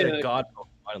 because they made a god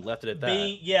Pokemon and left it at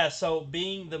that. So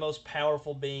being the most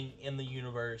powerful being in the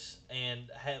universe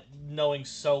and knowing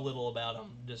so little about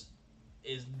him just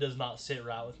does not sit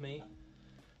right with me.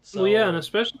 So, well, yeah, and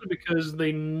especially because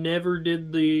they never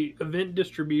did the event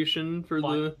distribution for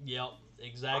the. Yep,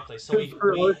 exactly. So we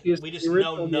just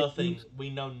know nothing. Games.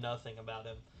 We know nothing about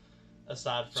him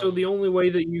aside from. So the only way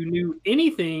that you knew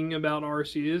anything about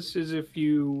Arceus is if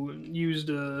you used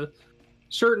a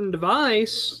certain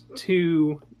device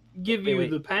to give you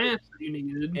the pass that you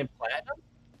needed.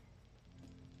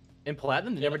 In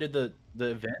Platinum, they never did the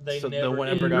event.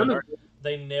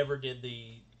 They never did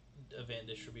the event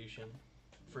distribution.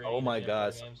 Oh my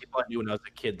god! People I knew when I was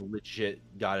a kid legit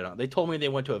got it on. They told me they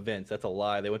went to events. That's a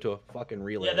lie. They went to a fucking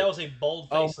relay. Yeah, that was a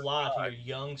bold-faced lie to your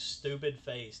young, stupid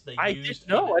face. I didn't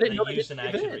know they used an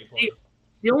action replay.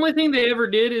 The only thing they ever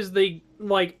did is they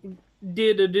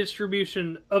did a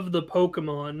distribution of the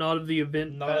Pokemon, not of the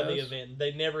event. Not of the event.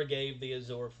 They never gave the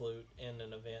Azure Flute in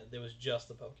an event. It was just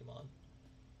the Pokemon.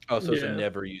 Oh, so it's a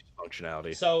never used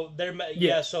functionality. So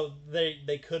so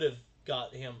they could have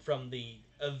got him from the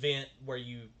event where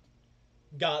you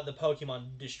got the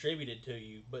Pokemon distributed to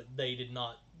you, but they did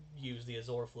not use the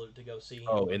Azure Flute to go see him.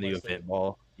 Oh, in the event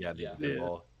ball? Yeah, the event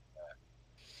ball.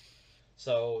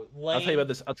 So I'll tell you about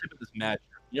this match.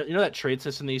 You know that trade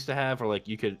system they used to have, where like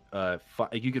you could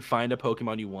find a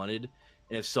Pokemon you wanted,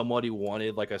 and if somebody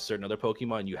wanted like a certain other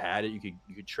Pokemon, you had it, you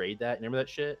could trade that. Remember that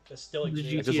shit? It still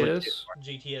exists.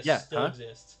 GTS still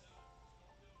exists.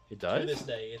 It does? To this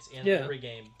day, it's in every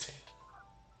game.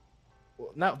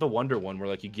 Well, not the Wonder one, where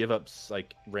like you give up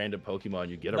like random Pokemon,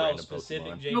 you get a random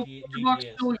specific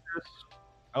Pokemon. GTS.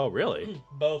 Oh, really?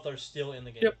 Both are still in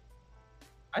the game. Yep.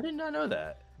 I did not know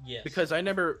that. Yes. Because I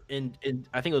never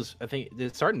I think did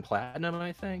it start in Platinum?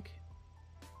 I think.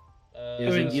 It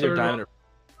was in either Diamond or.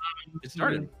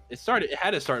 It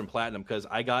had to start in Platinum because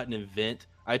I got an event.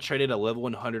 I traded a level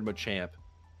 100 Machamp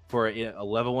for a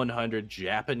level 100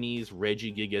 Japanese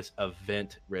Regigigas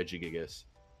event Regigigas.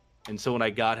 And so when I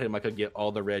got him, I could get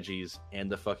all the Regis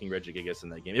and the fucking Regigigas in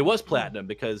that game. It was Platinum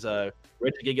because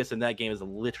Regigigas in that game is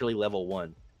literally level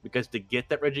 1. Because to get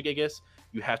that Regigigas,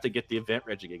 you have to get the event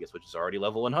Regigigas, which is already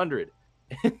level 100.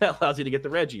 And that allows you to get the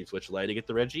Regis, which allows you to get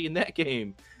the Regi in that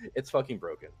game. It's fucking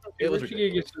broken. Okay, it was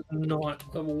Regigigas is not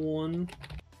level 1.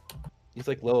 He's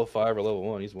like level 5 or level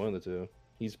 1. He's one of the two.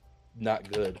 He's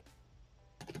not good.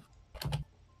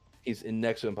 He's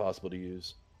next to impossible to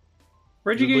use.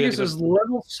 Regigigas is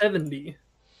level 70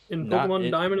 in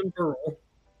Pokemon Diamond and Pearl.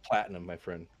 Platinum, my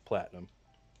friend. Platinum.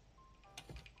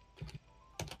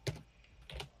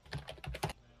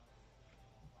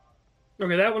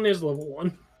 Okay, that one is level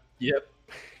 1. Yep.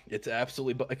 It's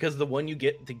absolutely... Because the one you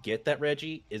get to get that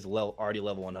Regi is already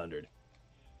level 100.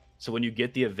 So when you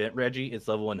get the event Regi, it's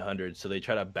level 100. So they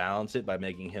try to balance it by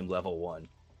making him level 1.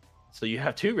 So you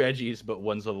have two Regis, but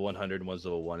one's level 100 and one's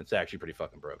level 1. It's actually pretty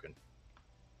fucking broken.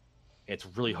 It's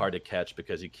really hard to catch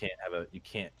because you can't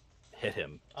hit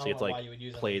him. So you have to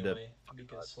like play the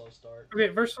slow start.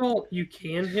 Okay, first of all, you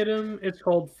can hit him. It's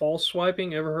called false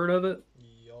swiping. Ever heard of it?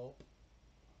 Yup.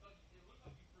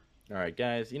 All right,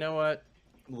 guys. You know what?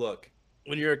 Look,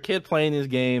 when you're a kid playing these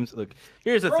games, look.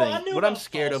 Here's the thing. What I'm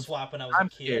scared of. I'm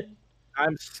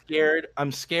scared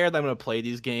that I'm gonna play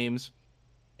these games,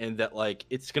 and that like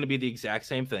it's gonna be the exact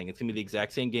same thing. It's gonna be the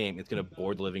exact same game. It's gonna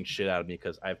bore the living shit out of me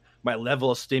because my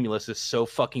level of stimulus is so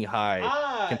fucking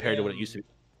high compared to what it used to be.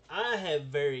 I have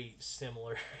very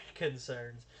similar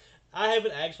concerns. I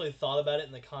haven't actually thought about it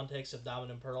in the context of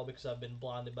Diamond and Pearl because I've been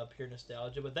blinded by pure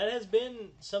nostalgia, but that has been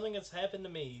something that's happened to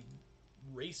me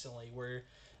recently where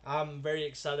I'm very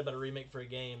excited about a remake for a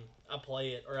game. I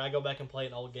play it, or I go back and play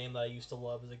an old game that I used to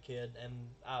love as a kid, and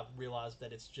I realize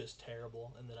that it's just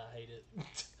terrible and that I hate it.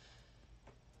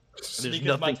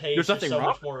 Because my taste is so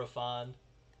much more refined.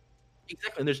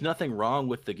 Exactly, and there's nothing wrong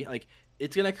with the game. Like,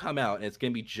 it's gonna come out and it's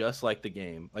gonna be just like the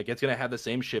game. Like, it's gonna have the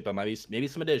same shit, but maybe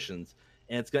some additions.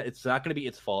 And it's not gonna be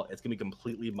its fault. It's gonna be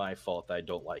completely my fault that I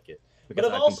don't like it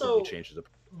because I completely changed it.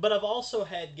 But I've also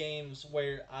had games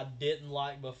where I didn't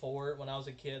like before when I was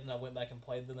a kid, and I went back and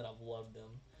played them, and I've loved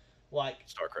them. Like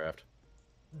StarCraft.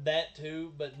 That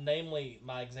too, but namely,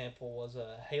 my example was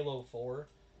Halo 4,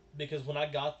 because when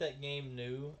I got that game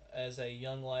new as a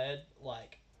young lad,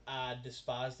 like, I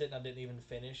despised it, and I didn't even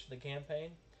finish the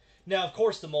campaign. Now, of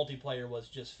course, the multiplayer was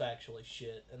just factually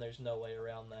shit, and there's no way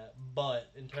around that. But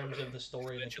in terms of the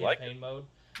story and the campaign mode,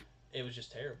 it was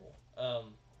just terrible.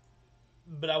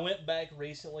 but I went back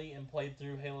recently and played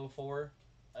through Halo 4,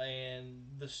 and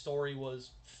the story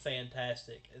was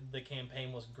fantastic. The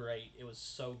campaign was great. It was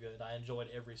so good. I enjoyed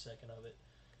every second of it.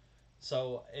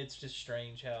 So it's just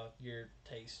strange how your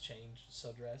taste changed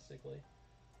so drastically.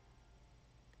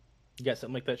 You got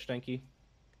something like that, Shtanky?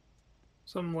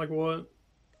 Something like what?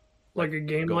 Like a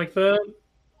game go, like that?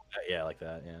 yeah, like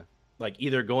that, yeah. Like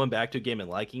either going back to a game and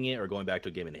liking it, or going back to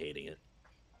a game and hating it,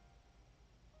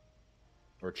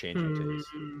 or changing taste.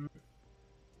 Hmm.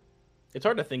 It's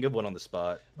hard to think of one on the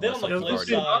spot. Then on the Unless, like, flip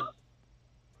you've already... side,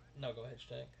 no, go ahead,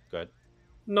 Stank. Go ahead.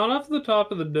 Not off the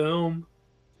top of the dome.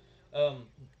 Um,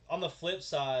 on the flip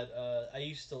side, I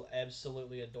used to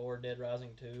absolutely adore Dead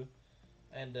Rising 2,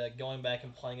 and going back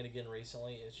and playing it again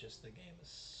recently, it's just the game is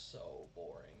so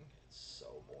boring. It's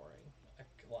so boring.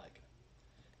 Like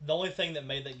the only thing that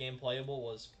made that game playable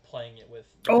was playing it with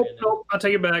Oh, Brandon. no, I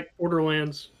take it back.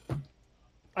 Borderlands.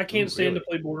 I can't stand really? to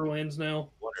play Borderlands now.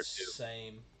 One or two.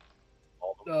 Same.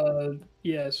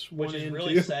 Yes, one Which is and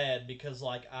really two. sad because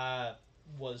like I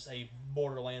was a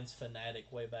Borderlands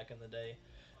fanatic way back in the day,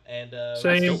 and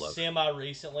Same. semi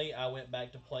recently I went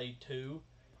back to play 2,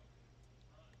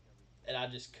 and I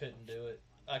just couldn't do it.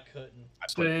 I couldn't.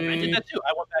 I did that too.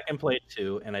 I went back and played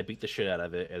 2, and I beat the shit out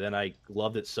of it, and then I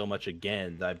loved it so much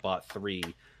again that I bought 3,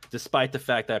 despite the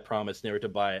fact that I promised never to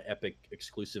buy an Epic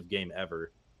exclusive game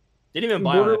ever. Didn't even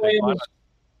buy on Epic. Borderlands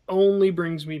only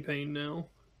brings me pain now.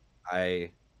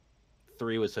 3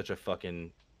 was such a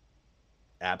fucking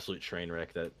absolute train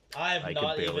wreck that I have I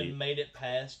not could barely... even made it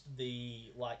past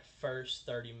the like first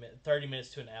 30 minutes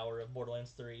to an hour of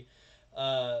Borderlands 3.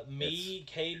 Me,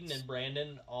 Caden, and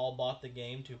Brandon all bought the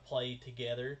game to play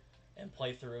together and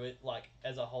play through it like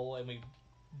as a whole, and we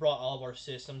brought all of our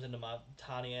systems into my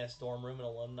tiny ass dorm room in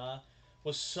Alumni.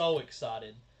 Was so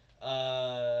excited.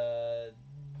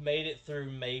 Made it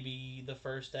through maybe the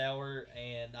first hour,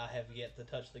 and I have yet to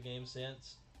touch the game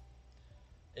since.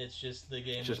 It's just the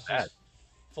game was just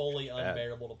fully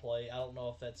unbearable to play. I don't know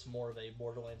if that's more of a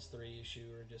Borderlands 3 issue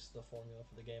or just the formula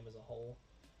for the game as a whole.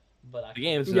 But the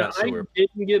game's yeah, not so I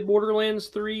didn't get Borderlands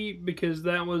 3 because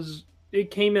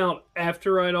it came out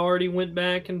after I'd already went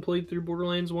back and played through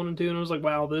Borderlands 1 and 2, and I was like,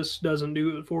 wow, this doesn't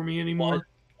do it for me anymore.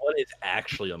 One is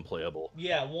actually unplayable.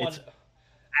 Yeah, one. It's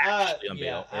actually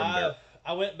unbearable.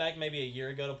 I went back maybe a year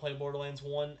ago to play Borderlands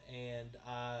 1, and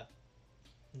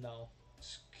no.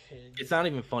 It's not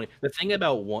even funny. The thing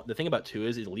about 2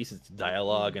 is at least its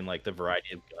dialogue and like the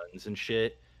variety of guns and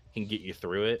shit can get you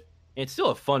through it. And it's still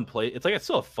a fun play. It's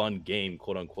still a fun game,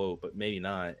 quote unquote, but maybe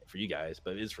not for you guys,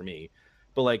 but it is for me.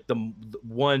 But like the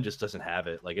 1 just doesn't have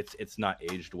it. Like it's not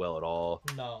aged well at all.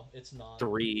 No, it's not.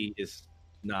 3 is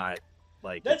not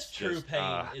like... That's true. Just,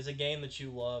 Pain is a game that you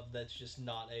love that's just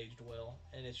not aged well,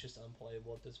 and it's just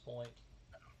unplayable at this point.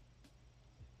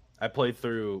 I played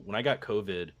through when I got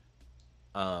COVID.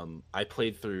 I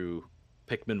played through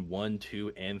Pikmin 1,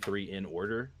 2, and 3 in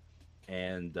order,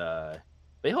 and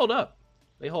they hold up.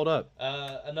 They hold up.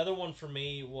 Another one for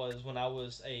me was when I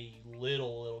was a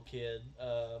little kid.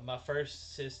 My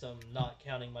first system, not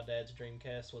counting my dad's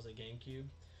Dreamcast, was a GameCube.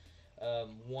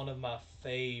 One of my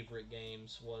favorite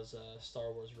games was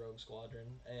Star Wars Rogue Squadron,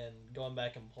 and going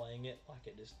back and playing it, like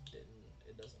it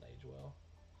doesn't age well.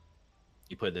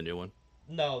 You played the new one?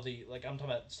 No, I'm talking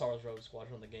about Star Wars Rogue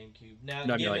Squadron on the GameCube. Now,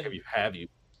 no, I mean, like, have you?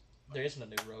 There isn't a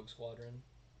new Rogue Squadron.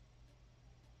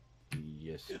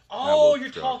 Yes. Oh, you're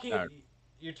talking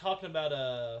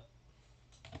about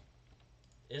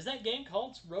is that game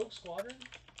called Rogue Squadron?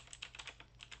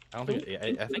 I don't think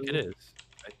I think it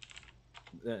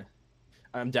is.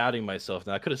 I'm doubting myself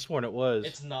now. I could have sworn it was.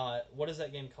 It's not. What is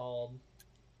that game called?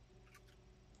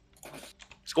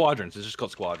 Squadrons. It's just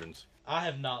called Squadrons. I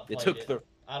have not played it.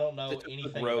 I don't know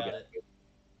anything about it.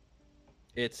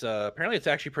 It's apparently it's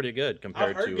actually pretty good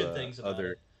compared to good things about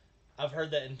other. It. I've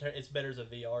heard that it's better as a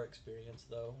VR experience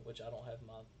though, which I don't have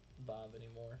my Vive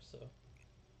anymore, so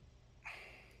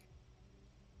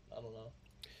I don't know.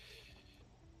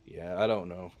 Yeah, I don't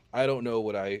know. I don't know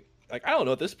what I don't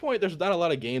know. At this point, there's not a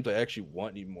lot of games I actually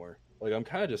want anymore. Like I'm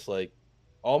kind of just like,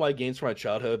 all my games from my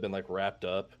childhood have been like wrapped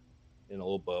up in a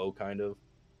little bow, kind of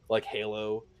like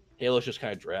Halo. Halo's just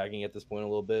kind of dragging at this point a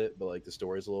little bit, but like the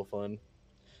story's a little fun.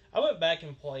 I went back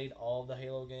and played all of the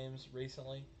Halo games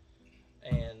recently,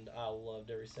 and I loved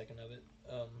every second of it,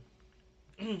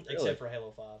 Really? except for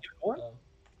Halo 5.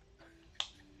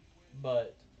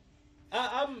 But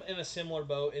I'm in a similar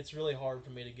boat. It's really hard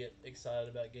for me to get excited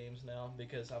about games now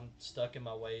because I'm stuck in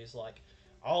my ways. Like,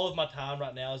 all of my time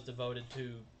right now is devoted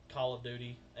to Call of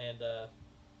Duty, and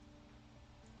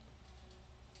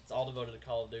it's all devoted to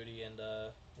Call of Duty and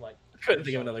like. I couldn't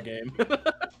think of another game.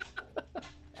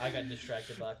 I got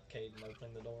distracted by Caden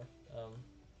opening the door.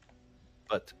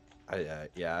 But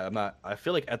yeah, I'm not. I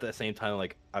feel like at the same time,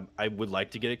 like I would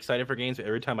like to get excited for games, but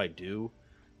every time I do,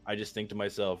 I just think to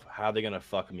myself, how are they gonna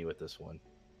fuck me with this one?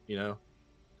 You know,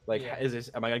 like Yeah. is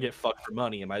this? Am I gonna get fucked for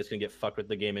money? Am I just gonna get fucked with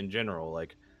the game in general?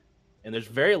 Like, and there's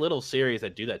very little series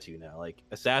that do that to you now. Like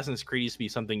Assassin's Creed used to be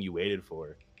something you waited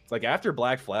for. It's like after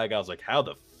Black Flag, I was like, how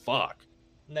the fuck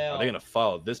Now are they gonna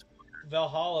follow this?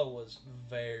 Valhalla was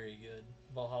very good.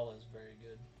 Valhalla is very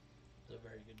good. It's a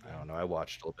very good game. I don't know. I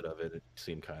watched a little bit of it. It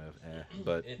seemed kind of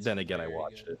but It's then again, I very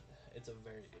watched good. it. It's a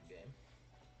very good game.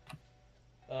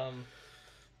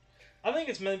 I think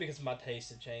it's mainly because my tastes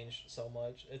have changed so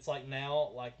much. It's like now,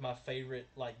 like my favorite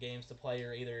like games to play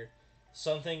are either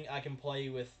something I can play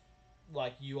with,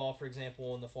 like you all, for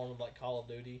example, in the form of like Call of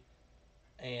Duty,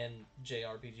 and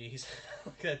JRPGs.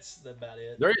 That's about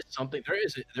it. There is something.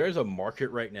 There is a market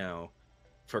right now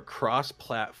for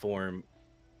cross-platform,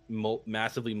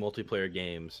 massively multiplayer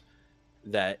games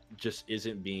that just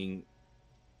isn't being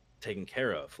taken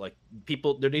care of. Like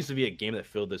people, there needs to be a game that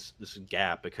filled this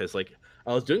gap because like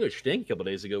I was doing a Shtanky a couple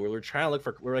days ago where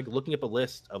we're like looking up a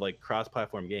list of like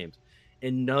cross-platform games,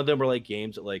 and none of them were like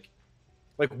games that like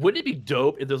wouldn't it be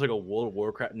dope if there's like a World of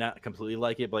Warcraft, not completely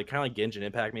like it, but like kind of like Genshin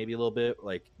Impact maybe a little bit,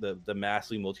 like the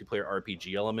massively multiplayer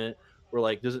RPG element where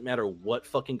like doesn't matter what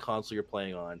fucking console you're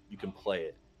playing on, you can play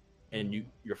it, and you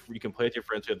can play with your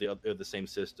friends who have the same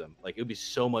system. Like it would be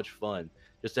so much fun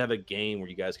just to have a game where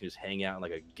you guys can just hang out in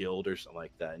like a guild or something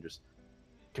like that and just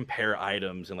compare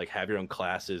items and like have your own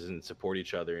classes and support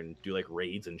each other and do like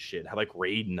raids and shit. Have like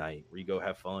raid night where you go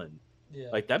have fun. Yeah.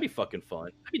 Like that'd be fucking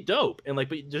fun. That'd be dope. And like,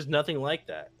 but there's nothing like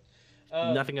that.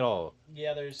 Nothing at all.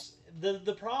 Yeah, there's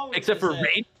the problem Except is for that,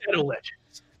 Raid Shadow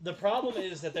Legends. The problem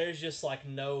is that there's just like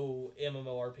no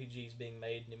MMORPGs being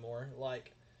made anymore.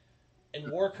 Like in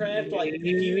Warcraft, like if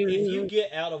you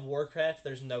get out of Warcraft,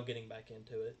 there's no getting back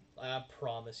into it. I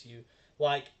promise you.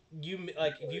 Like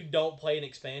if you don't play an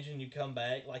expansion, you come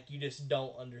back, like you just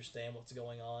don't understand what's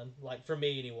going on. Like for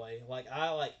me anyway.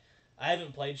 I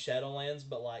haven't played Shadowlands,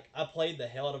 but like I played the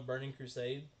hell out of Burning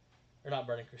Crusade, or not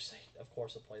Burning Crusade. Of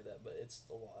course I played that, but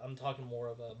I'm talking more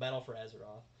of a Battle for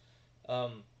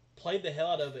Azeroth. Played the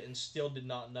hell out of it and still did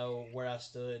not know where I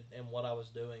stood and what I was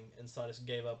doing, and so I just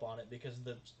gave up on it because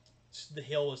the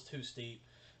hill was too steep.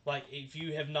 Like if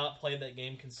you have not played that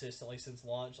game consistently since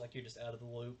launch, like you're just out of the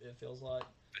loop. It feels like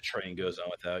The train goes on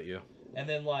without you. And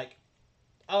then like,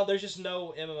 oh, there's just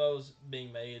no MMOs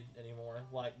being made anymore.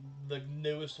 Like the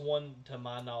newest one, to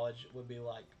my knowledge, would be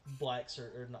like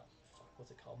or not.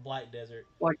 What's it called? Black Desert.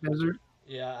 Black Desert.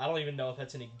 Yeah, I don't even know if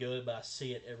that's any good, but I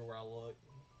see it everywhere I look.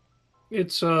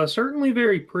 It's certainly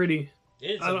very pretty.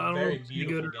 It's a very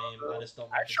beautiful game. I just don't.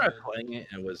 I tried playing it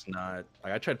and it was not.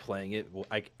 Like, I tried playing it.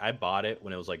 I bought it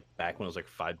when it was like back when it was like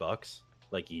 $5,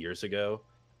 like years ago.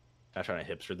 I'm trying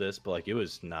to hipster this, but like it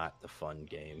was not the fun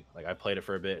game. Like I played it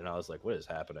for a bit and I was like, what is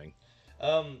happening?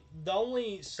 The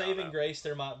only saving grace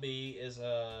there might be is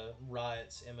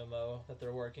Riot's MMO that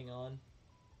they're working on.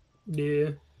 Yeah.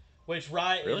 Which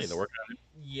Riot really? is... They're working on it?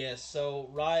 Yes, so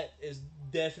Riot is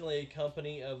definitely a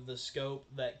company of the scope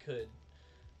that could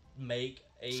make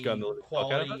a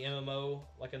quality MMO,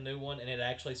 like a new one, and it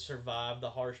actually survive the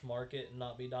harsh market and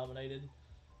not be dominated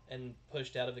and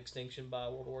pushed out of extinction by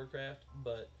World of Warcraft,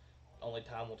 but only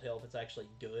time will tell if it's actually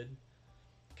good.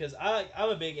 Because I'm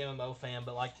a big MMO fan,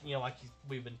 but like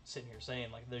we've been sitting here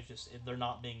saying, like they're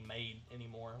not being made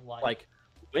anymore. Like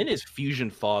when is Fusion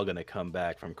Fall gonna come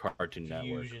back from Cartoon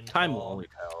Network? Time will only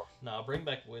tell. No, bring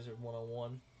back Wizard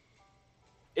 101.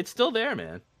 It's still there,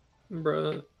 man.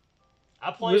 Bruh.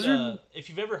 I played. If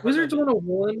you've ever heard Wizards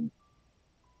 101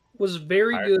 was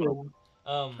very good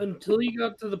until you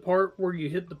got to the part where you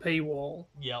hit the paywall.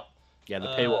 Yep. Yeah, the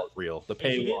paywall is real. The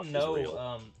paywall is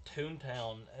real.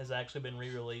 Toontown has actually been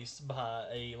re-released by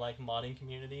a modding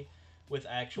community with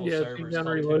actual servers. Toontown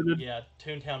Reloaded.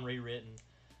 Toontown rewritten.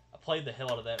 I played the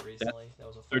hell out of that recently. That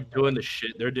was a fun They're doing the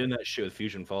shit. They're doing that shit with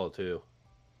Fusion Fall too.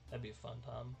 That'd be a fun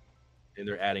time. And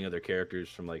they're adding other characters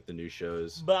from like the new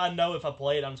shows. But I know if I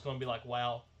play it, I'm just gonna be like,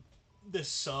 "Wow, this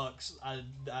sucks." Because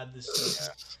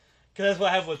that's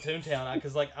what I have with Toontown.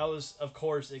 Because I was of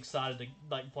course excited to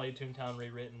play Toontown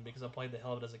rewritten because I played the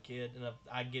hell of it as a kid, and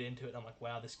I get into it and I'm like,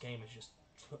 "Wow, this game is just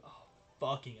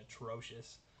fucking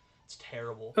atrocious. It's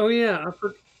terrible." Oh yeah,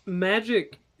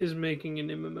 Magic is making an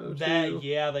MMO too.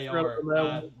 They are.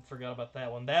 I forgot about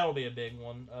that one. That'll be a big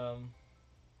one.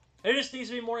 There just needs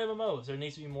to be more MMOs. There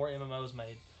needs to be more MMOs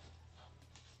made.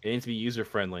 It needs to be user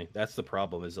friendly. That's the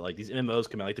problem. Is that these MMOs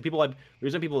come out. The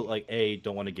reason people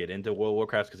don't want to get into World of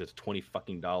Warcraft because it's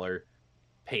 $20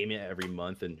 payment every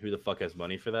month, and who the fuck has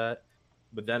money for that?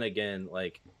 But then again,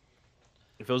 like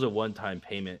if it was a one-time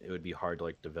payment, it would be hard to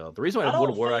like develop. The reason why I World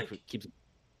don't of Warcraft think keeps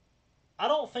I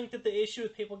don't think that the issue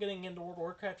with people getting into World of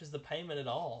Warcraft is the payment at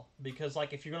all. Because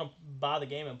like if you're gonna buy the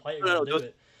game and play it, you're no, gonna do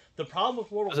it. The problem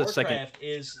with World of a second. Warcraft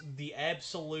is the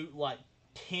absolute like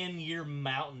 10-year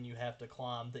mountain you have to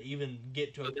climb to even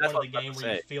get to a point of the game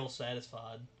where you feel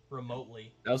satisfied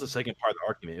remotely. That was the second part of the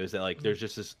argument. It was that like there's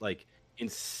just this like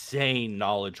insane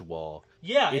knowledge wall.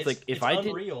 Yeah, it's like if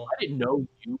unreal. I didn't know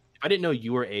you, if I didn't know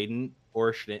you were Aiden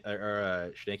or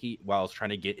Shtanky while I was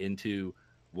trying to get into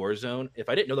Warzone, if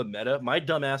I didn't know the meta, my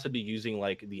dumb ass would be using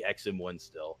like the XM1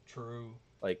 still. True.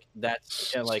 Like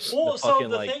that's and like well, the fucking, so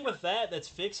the like, thing with that's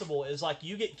fixable is like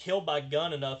you get killed by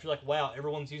gun enough, you're like, wow,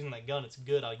 everyone's using that gun, it's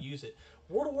good, I'll use it.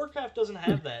 World of Warcraft doesn't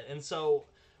have that, and so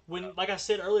when, like I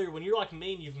said earlier, when you're like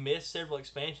me and you've missed several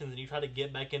expansions and you try to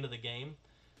get back into the game,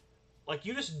 like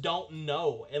you just don't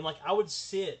know, and like I would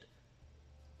sit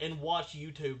and watch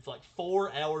YouTube for like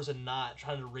 4 hours a night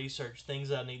trying to research things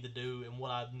that I need to do and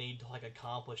what I need to like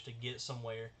accomplish to get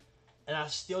somewhere, and I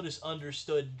still just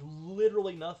understood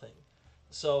literally nothing.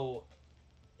 So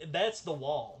that's the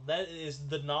wall. That is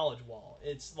the knowledge wall.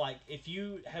 It's like if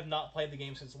you have not played the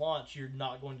game since launch, you're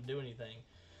not going to do anything.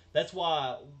 That's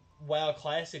why WoW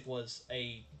Classic was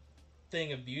a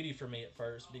thing of beauty for me at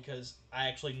first, because I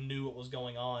actually knew what was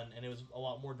going on and it was a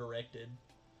lot more directed.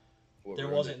 There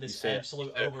wasn't this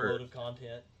absolute overload of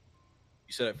content.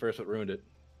 You said at first what ruined it?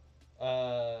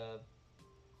 The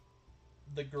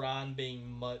grind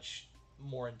being much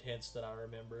more intense than I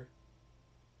remember.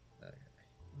 Okay.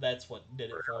 That's what did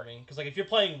it for me. Because like if you're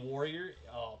playing Warrior,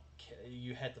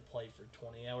 you had to play for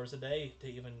 20 hours a day to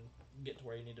even get to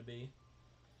where you need to be.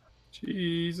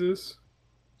 Jesus.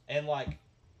 And like,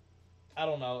 I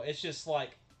don't know. It's just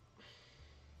like,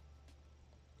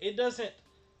 it doesn't.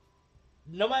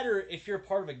 No matter if you're a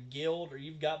part of a guild or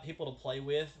you've got people to play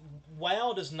with,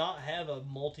 WoW does not have a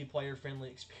multiplayer friendly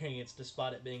experience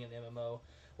despite it being an MMO.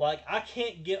 Like, I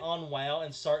can't get on WoW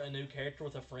and start a new character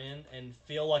with a friend and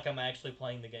feel like I'm actually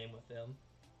playing the game with them.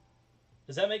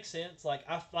 Does that make sense?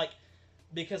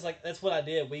 Because that's what I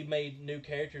did. We made new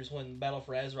characters when Battle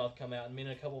for Azeroth come out, and me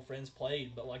and a couple of friends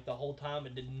played, but like the whole time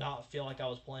it did not feel like I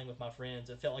was playing with my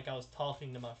friends. It felt like I was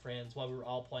talking to my friends while we were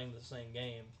all playing the same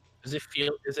game. Does it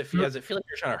feel like you're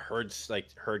trying to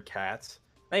herd cats?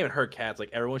 Not even herd cats. Like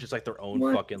everyone's just like their own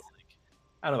fucking. Like,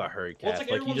 I don't know about herd cats. Well, it's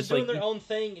like everyone's doing their you... own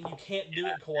thing, and you can't do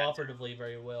it cooperatively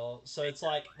very well. So it's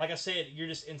like I said, you're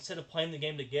just, instead of playing the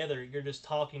game together, you're just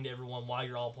talking to everyone while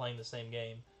you're all playing the same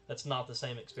game. That's not the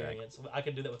same experience. Exactly. I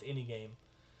could do that with any game.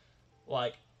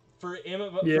 Like for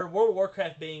World of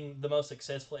Warcraft being the most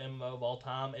successful MMO of all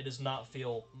time, it does not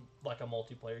feel like a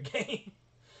multiplayer game.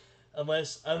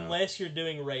 Unless you're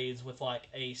doing raids with like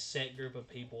a set group of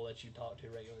people that you talk to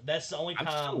regularly. That's the only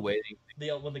time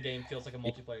when the game feels like a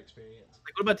multiplayer experience.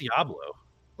 Like, what about Diablo?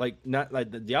 Like, not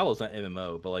like the Diablo's not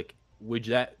MMO, but like, would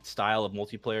that style of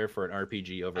multiplayer for an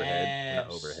RPG overhead?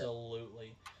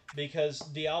 Absolutely. Because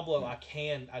Diablo,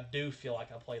 I do feel like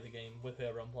I play the game with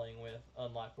whoever I'm playing with,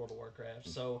 unlike World of Warcraft.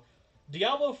 So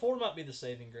Diablo 4 might be the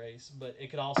saving grace, but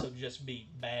it could also just be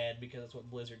bad because that's what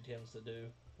Blizzard tends to do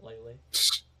lately.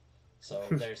 So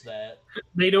there's that.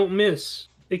 They don't miss,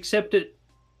 except at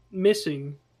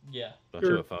missing. Yeah. Don't you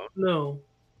have a phone? No.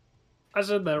 I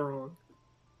said that wrong.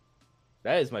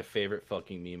 That is my favorite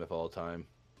fucking meme of all time.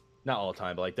 Not all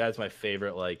time, but like that's my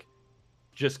favorite, like,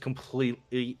 just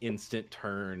completely instant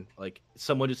turn. Like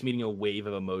someone just meeting a wave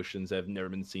of emotions that have never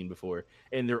been seen before,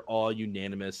 and they're all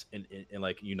unanimous and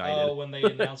like united. Oh, when they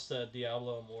announced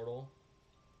Diablo Immortal.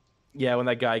 Yeah, when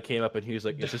that guy came up and he was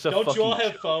like, "Is this a Don't fucking you all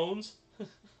have phones?"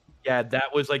 Yeah, that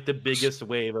was like the biggest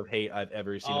wave of hate I've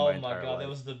ever seen in my entire life. Oh my god, that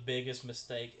was the biggest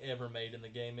mistake ever made in the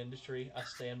game industry. I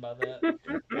stand by that.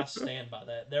 I stand by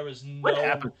that. There was no... What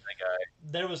happened to that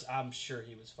guy? There was... I'm sure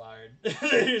he was fired.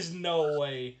 There's no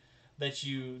way that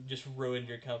you just ruined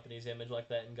your company's image like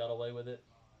that and got away with it.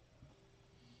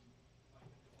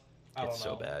 I don't know. It's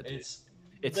so bad, dude.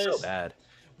 It's so bad.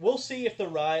 We'll see if the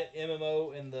Riot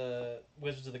MMO and the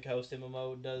Wizards of the Coast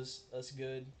MMO does us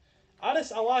good. I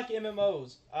like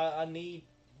MMOs. I need,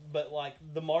 but like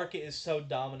the market is so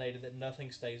dominated that nothing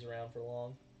stays around for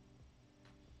long.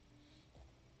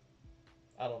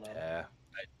 I don't know. Yeah,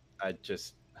 I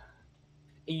just.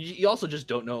 You also just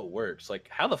don't know it works. Like,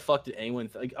 how the fuck did anyone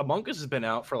like Among Us has been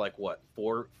out for like what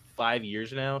 4-5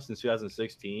 years now, since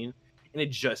 2016, and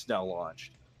it just now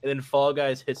launched. And then Fall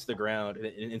Guys hits the ground and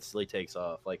it instantly takes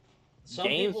off. Like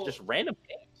just random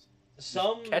games.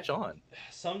 Some catch on.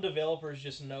 Some developers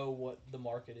just know what the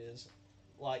market is.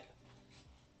 Like,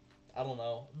 I don't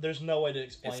know. There's no way to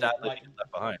explain it. Like,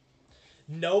 left behind.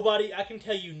 Nobody, I can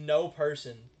tell you, no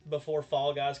person before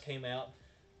Fall Guys came out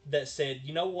that said,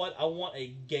 you know what, I want a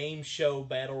game show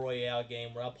battle royale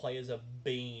game where I play as a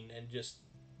bean and just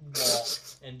walk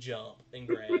and jump and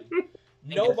grab.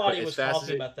 Nobody as was fast as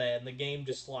talking it- about that, and the game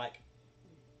just like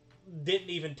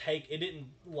didn't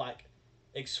like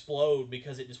explode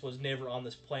because it just was never on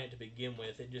this planet to begin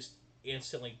with. It just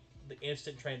instantly the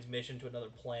instant transmission to another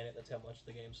planet. That's how much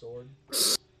the game soared.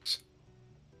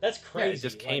 That's Yeah, crazy. it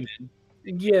just came in.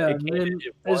 Yeah, It came and in,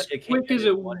 it won- as it came quick in, as it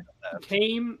it won, it left.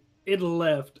 came, it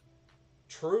left.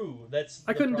 True. That's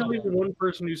I the couldn't tell you problem. one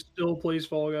person who still plays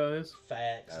Fall Guys.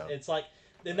 Facts. No. It's like,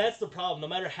 and that's the problem. No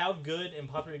matter how good and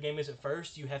popular a game is at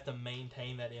first, you have to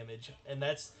maintain that image, and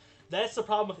that's the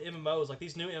problem with MMOs. Like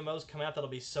these new MMOs come out that'll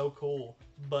be so cool,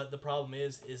 but the problem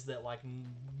is that like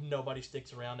nobody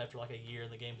sticks around after like a year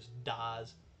and the game just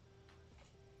dies.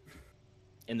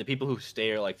 And the people who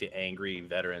stay are like the angry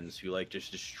veterans who like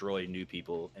just destroy new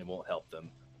people and won't help them.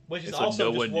 Which is And so also no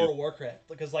just one World knew- of Warcraft,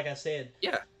 because like I said,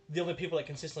 Yeah. the only people that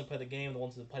consistently play the game are the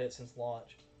ones that have played it since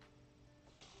launch.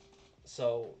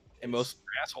 So And most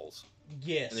are assholes.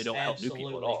 yes, and they don't help new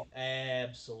people at all.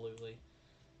 Absolutely.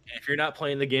 And if you're not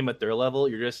playing the game at their level,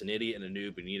 you're just an idiot and a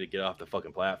noob and you need to get off the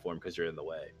fucking platform because you're in the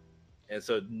way. And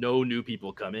so no new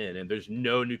people come in, and there's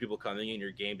no new people coming in,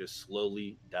 your game just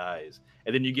slowly dies.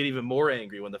 And then you get even more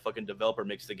angry when the fucking developer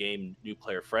makes the game new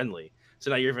player friendly. So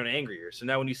now you're even angrier. So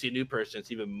now when you see a new person,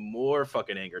 it's even more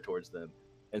fucking anger towards them.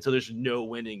 And so there's no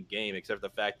winning game except for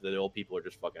the fact that the old people are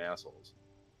just fucking assholes.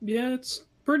 Yeah, it's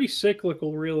pretty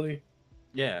cyclical, really.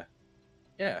 Yeah.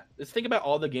 Yeah. Just think about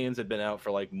all the games that have been out for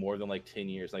like more than like 10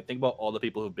 years. Like think about all the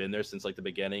people who've been there since like the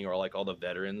beginning, or like all the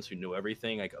veterans who know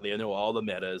everything. Like they know all the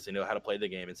metas, they know how to play the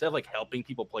game. Instead of like helping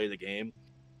people play the game,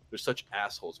 they're such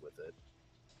assholes with it.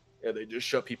 Yeah, they just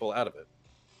shut people out of it.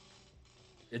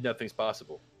 And nothing's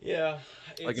possible. Yeah.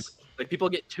 Like people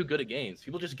get too good at games.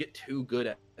 People just get too good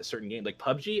at a certain game. Like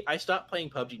PUBG, I stopped playing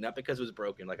PUBG not because it was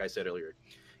broken, like I said earlier.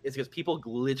 It's because people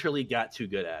literally got too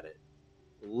good at it.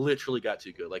 Literally got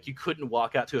too good. Like you couldn't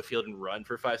walk out to a field and run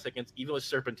for 5 seconds, even with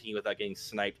Serpentine, without getting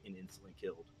sniped and instantly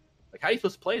killed. Like how are you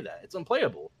supposed to play that? It's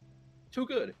unplayable. Too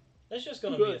good. That's just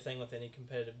going to be a thing with any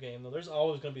competitive game, though. There's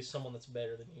always going to be someone that's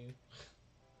better than you.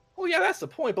 Well, yeah, that's the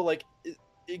point. But like,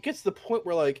 it gets to the point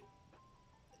where like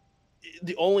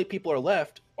the only people are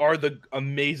left are the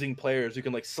amazing players who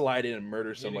can like slide in and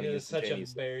murder somebody. Because it's such a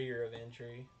instantaneously. barrier of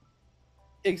entry.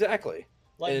 Exactly.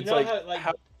 Like, And you it's know like,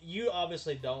 how how- you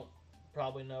obviously don't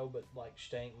probably know, but like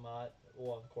Stank might.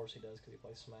 Well, of course he does because he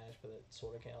plays Smash, but that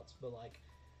sort of counts. But like,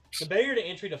 the barrier to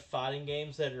entry to fighting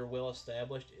games that are well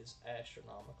established is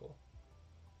astronomical.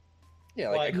 Yeah,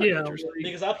 like I Like, couldn't yeah, enter-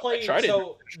 Because I played tried it.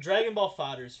 so Dragon Ball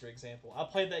Fighters, for example. I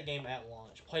played that game at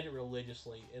launch, played it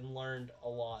religiously, and learned a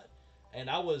lot. And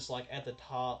I was like at the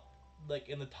top, like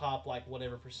in the top like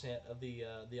whatever percent of the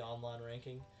online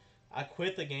ranking. I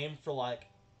quit the game for like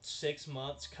 6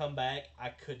 months. Come back, I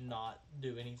could not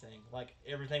do anything. Like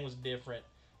everything was different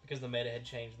because the meta had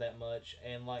changed that much,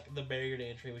 and like the barrier to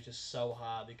entry was just so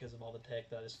high because of all the tech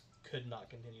that I just could not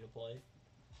continue to play.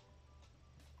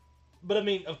 But I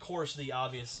mean, of course, the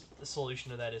obvious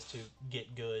solution to that is to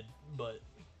get good, but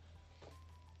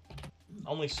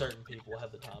only certain people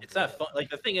have the time. It's for not that. fun. Like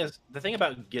the thing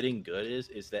about getting good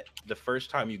is that the first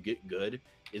time you get good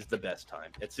is the best time.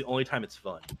 It's the only time it's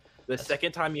fun. The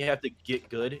second time you have to get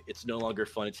good, it's no longer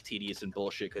fun. It's tedious and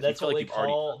bullshit because you That's feel what like we you've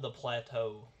already. call the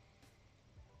plateau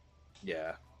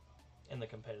Yeah. in the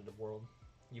competitive world.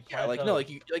 You Yeah. plateau. Like no, like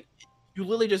you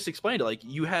literally just explained it. Like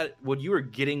you had when you were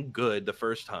getting good the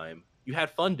first time, you had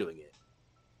fun doing it.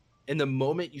 And the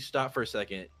moment you stop for a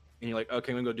second and you're like,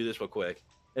 okay, I'm gonna go do this real quick,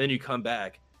 and then you come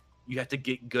back, you have to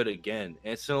get good again,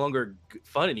 and it's no longer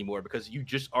fun anymore because you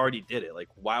just already did it. Like,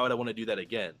 why would I want to do that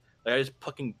again? Like, I just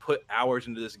fucking put hours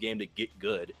into this game to get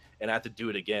good, and I have to do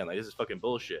it again. Like, this is fucking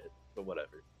bullshit. But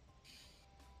whatever.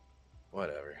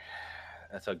 Whatever.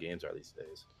 That's how games are these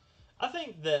days. I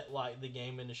think that like the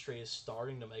game industry is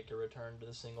starting to make a return to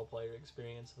the single player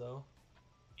experience, though.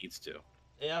 Needs to.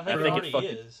 Yeah, I I think it think already it fucking-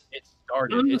 is. It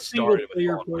started. I'm a It started with single-player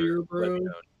Fallout player, 4, bro. let me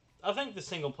know. I think the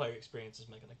single player experience is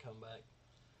making a comeback.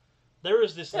 There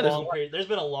was this Yeah, there's long a lot- period. There's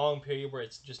been a long period where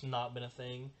it's just not been a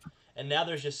thing, and now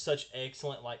there's just such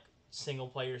excellent like single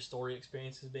player story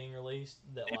experiences being released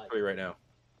that Name like, 3 right now.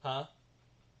 huh?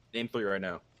 Name 3 right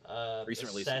now. Recent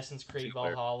releases. Assassin's Creed Single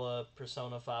player. Valhalla,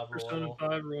 Persona 5 Persona Royal,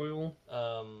 5 Royal,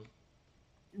 Horizon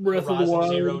Breath of the Wild,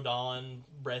 Zero Dawn,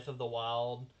 Breath of the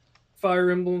Wild, Fire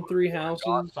Emblem Three Houses.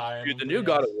 Fire Emblem. Dude, the new Three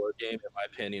God of Houses. War game, in my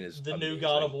opinion, is The new amazing.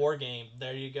 God of War game.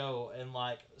 There you go. And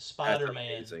like Spider-Man.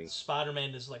 amazing.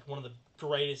 Spider-Man is like one of the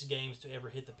greatest games to ever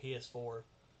hit the PS4.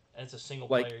 and it's a single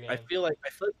Like player game. I feel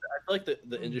like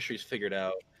the industry's figured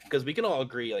out, because we can all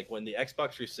agree, like when the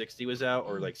Xbox 360 was out,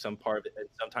 or like sometime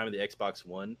of the Xbox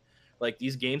One, like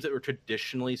these games that were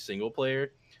traditionally single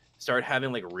player started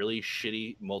having like really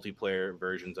shitty multiplayer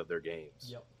versions of their games.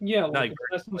 Yep. Yeah, Not like like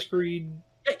Assassin's Creed.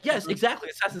 yes, exactly.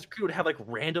 Assassin's Creed would have like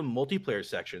random multiplayer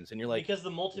sections, and you're like, because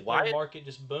the multiplayer why? market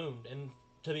just boomed, and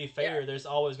to be fair, there's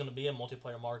always going to be a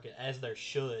multiplayer market, as there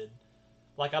should.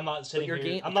 Like I'm not sitting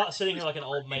here. I'm not sitting here like an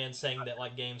old man saying that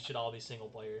like games should all be single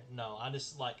player. No, I'm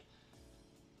just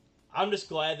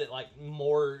glad that like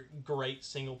more great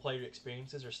single player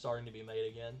experiences are starting to be made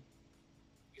again.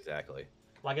 Exactly.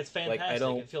 Like it's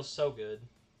fantastic. It feels so good.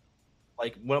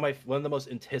 Like one of the most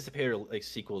anticipated like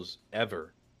sequels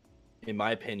ever, in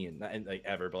my opinion, not in, like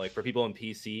ever, but like for people on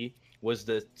PC, was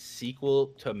the sequel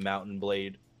to Mountain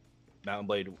Blade, not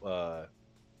Bannerlord.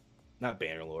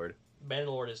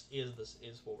 Bannerlord is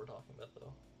what we're talking about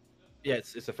though. Yeah,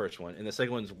 it's the first one, and the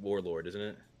second one's Warlord, isn't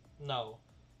it? No,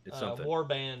 It's something.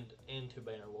 Warband into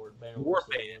Bannerlord.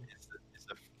 Warband is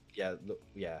the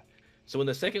yeah. So when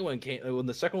the second one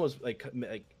was like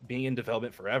being in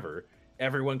development forever,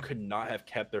 everyone could not have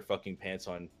kept their fucking pants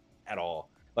on at all.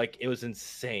 Like it was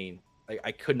insane. Like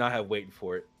I could not have waited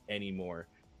for it anymore.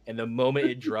 And the moment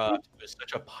it dropped, it was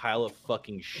such a pile of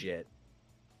fucking shit.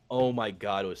 Oh my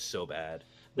god, it was so bad.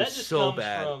 It was so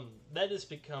bad. That just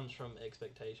becomes from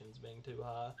expectations being too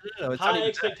high. No, high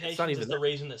expectations is the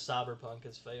reason that Cyberpunk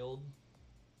has failed.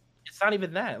 It's not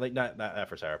even that. Like not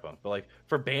for Cyberpunk, but like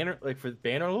for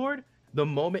Bannerlord, the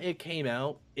moment it came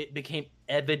out, it became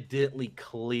evidently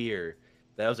clear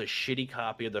that it was a shitty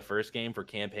copy of the first game for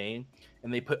campaign,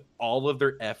 and they put all of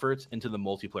their efforts into the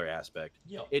multiplayer aspect.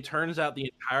 Yep. It turns out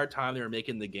the entire time they were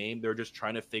making the game, they were just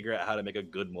trying to figure out how to make a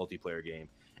good multiplayer game.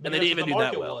 And they didn't even do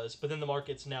that well. But then the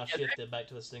market's now shifted back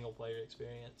to a single player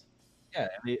experience. Yeah,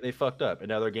 they fucked up, and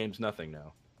now their game's nothing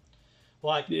now.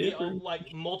 Like like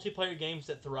multiplayer games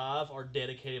that thrive are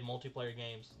dedicated multiplayer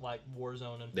games, like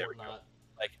Warzone and Fortnite.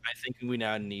 Like I think we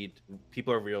now need,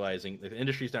 people are realizing, the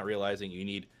industry's not realizing, you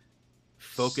need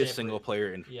focused single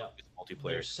player and focused multiplayer.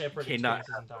 They're separate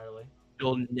experiences entirely.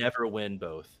 You'll never win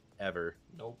both ever.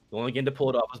 Nope. The only game to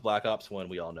pull it off is Black Ops 1.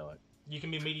 We all know it. You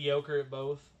can be mediocre at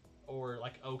both, or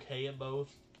like okay at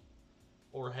both,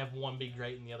 or have one be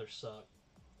great and the other suck.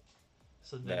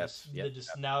 So now they're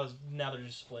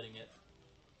just splitting it.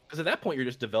 Because at that point you're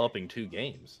just developing two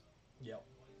games. Yep.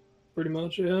 Pretty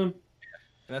much, yeah.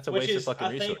 And that's a waste of fucking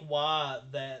resources. I think why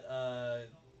that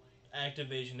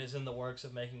Activision is in the works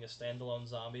of making a standalone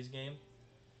zombies game,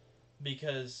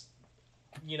 because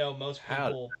most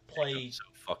people play so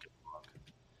fucking long.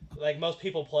 Like most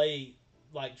people play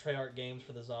like Treyarch games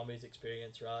for the zombies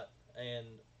experience, right? And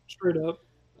straight up,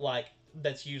 like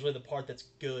that's usually the part that's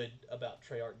good about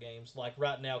Treyarch games. Like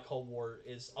right now, Cold War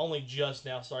is only just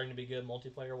now starting to be good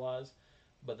multiplayer wise,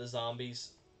 but the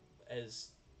zombies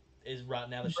is right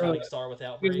now the shining star with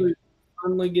Outbreak.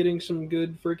 Finally getting some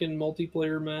good freaking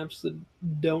multiplayer maps that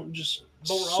don't just.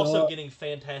 But we're also getting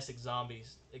fantastic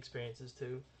zombies experiences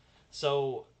too.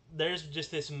 So there's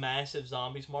just this massive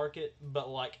zombies market,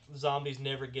 but like zombies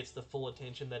never gets the full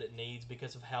attention that it needs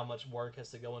because of how much work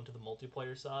has to go into the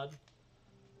multiplayer side.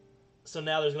 So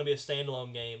now there's going to be a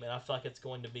standalone game, and I feel like it's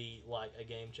going to be like a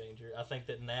game changer. I think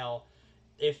that now,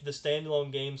 if the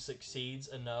standalone game succeeds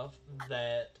enough,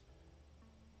 that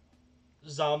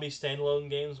zombie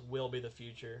standalone games will be the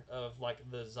future of like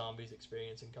the zombies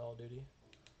experience in Call of Duty.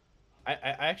 I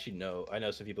actually know. I know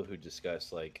some people who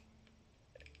discuss like,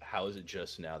 how is it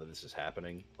just now that this is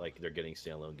happening? Like they're getting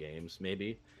standalone games,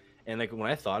 maybe. And like when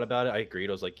I thought about it, I agreed.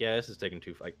 I was like, yeah, this is taking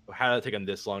too. Like, how did it take them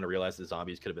this long to realize the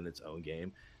zombies could have been its own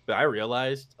game? But I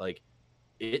realized like,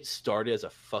 it started as a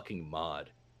fucking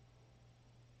mod.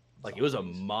 Like it was a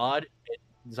mod.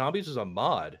 Zombies was a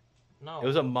mod. No, it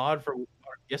was a mod for.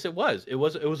 Yes, it was. It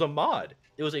was a mod.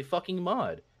 It was a fucking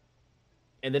mod.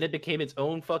 And then it became its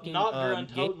own fucking. Not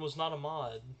Toten was not a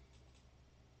mod.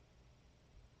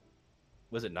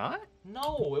 Was it not?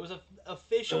 No, it was an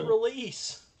official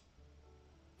release.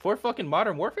 For fucking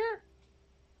Modern Warfare?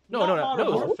 No.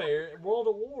 Modern Warfare. World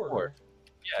of War.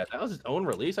 Yeah, that was its own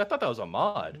release. I thought that was a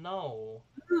mod. No.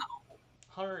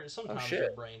 Hunter, sometimes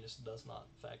your brain just does not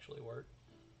factually work.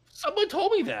 Someone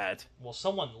told me that. Well,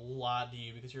 someone lied to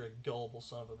you because you're a gullible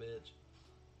son of a bitch.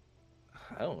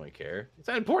 I don't really care. It's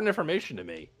that important information to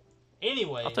me.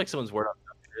 Anyway. I'll take someone's word on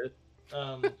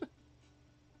that shit.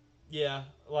 Yeah,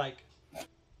 like,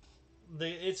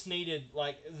 it's needed,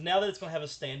 like, now that it's going to have a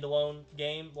standalone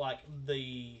game, like,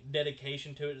 the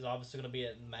dedication to it is obviously going to be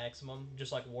at maximum,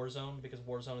 just like Warzone, because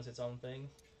Warzone is its own thing.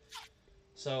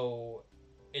 So,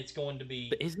 it's going to be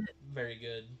very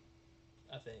good.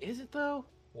 I think. Is it though?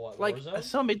 What, Like, Warzone?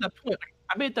 someone made that point.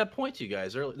 I made that point to you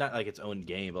guys earlier. Not like its own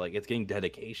game, but like it's getting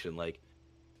dedication. Like,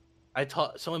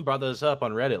 someone brought this up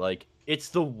on Reddit. Like, it's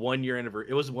the 1 year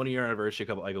anniversary. It was 1 year anniversary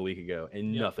a week ago,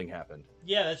 and Yep. nothing happened.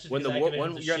 Yeah, that's just When because the Activision's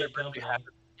one a year shit anniversary company.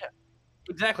 happened, yeah,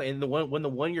 exactly. And when the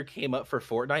 1 year came up for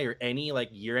Fortnite or any like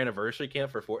year anniversary came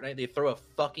up for Fortnite, they throw a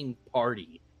fucking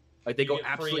party. Like they You go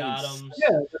get free absolutely items. Yeah,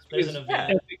 that's There's because an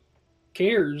event. Epic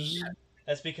cares.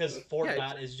 That's because Fortnite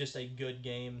Yeah, is just a good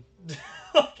game.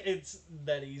 Like, it's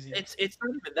that easy. It's not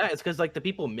even that. It's because like the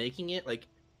people making it, like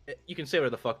you can say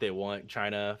whatever the fuck they want,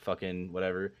 China, fucking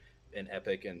whatever, and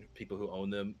Epic and people who own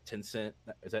them. Tencent,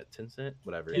 is that Tencent?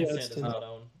 Whatever. Yeah, Tencent it's does not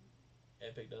own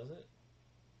Epic, does it?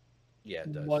 Yeah,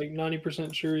 it does. Like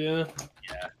 90% sure, yeah.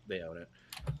 Yeah, they own it.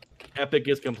 Epic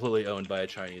is completely owned by a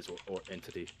Chinese or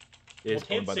entity. It is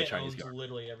owned by the Tencent Chinese owns government.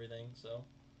 literally everything. So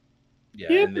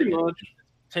Yeah, and pretty much.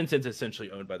 Tencent's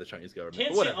essentially owned by the Chinese government.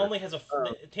 But Tencent whatever. only has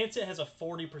Tencent has a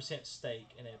 40% stake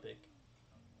in Epic.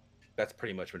 That's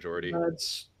pretty much majority.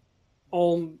 That's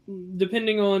all,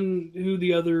 depending on who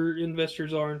the other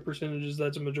investors are in percentages,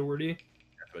 that's a majority.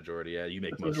 That's majority. Yeah, you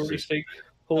make That's most majority of stake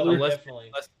Oh, holder. Unless-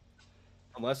 definitely.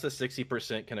 unless the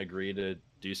 60% can agree to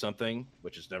do something,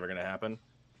 which is never going to happen,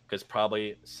 because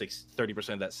probably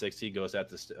 30% of that 60 goes at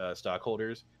the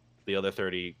stockholders. The other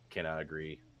 30 cannot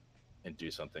agree and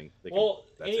do something. Well,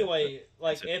 that's anyway, it.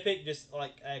 like That's it. Epic just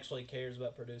like actually cares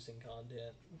about producing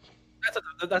content.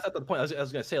 That's not the point. I was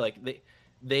going to say, like,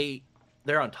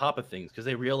 they're on top of things because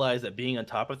they realize that being on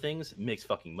top of things makes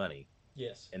fucking money,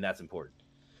 Yes. and that's important.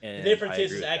 And The difference I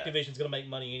is agree with that. Activision's going to make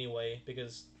money anyway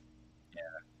because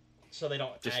so they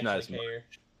don't Just not actually as care.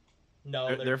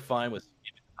 No, They're fine with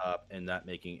top and not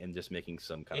making and just making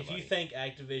some kind of if money. you think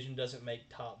Activision doesn't make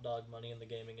top dog money in the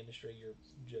gaming industry, you're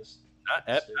just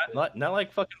not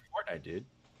like fucking Fortnite, dude.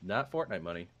 Not Fortnite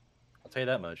money. I'll tell you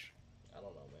that much. I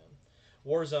don't know, man.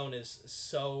 Warzone is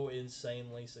so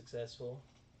insanely successful,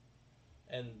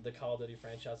 and the Call of Duty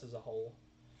franchise as a whole.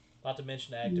 Not to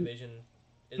mention Activision.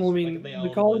 Is, Well, I mean, like, they the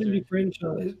own Call of Blizzard. Duty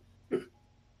franchise.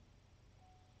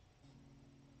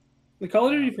 The Call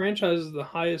of Duty franchise is the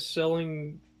highest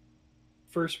selling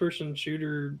first person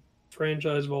shooter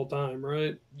franchise of all time,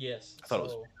 right? Yes. I thought it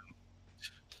was- so,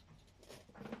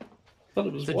 I thought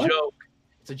it was It's a what? joke.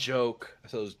 It's a joke. I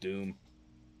thought it was Doom.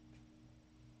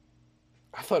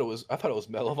 I thought it was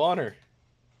Medal of Honor.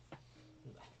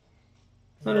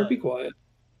 Hunter, but- be quiet.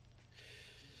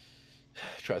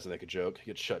 Tries to make a joke,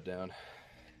 gets shut down.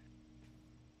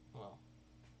 well,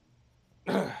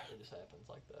 it just happens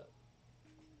like that.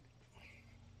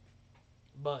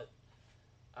 But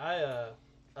I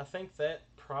think that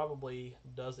probably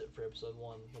does it for episode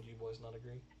 1. Would you boys not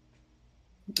agree?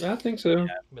 I think so.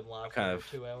 Been live Kind for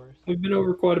of. 2 hours. We've been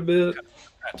over quite a bit.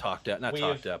 Not talked out, but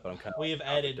I'm kind of. We have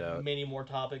added many more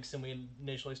topics than we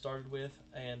initially started with,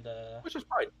 and which is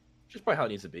probably how it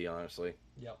needs to be, honestly.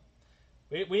 yep.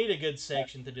 We need a good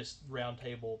section to just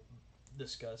roundtable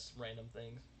discuss random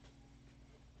things.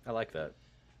 I like that.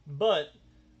 But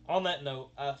on that note,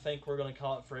 I think we're going to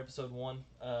call it for episode 1.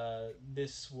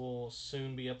 This will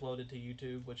soon be uploaded to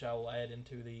YouTube, which I will add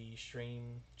into the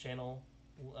stream channel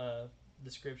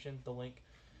description, the link.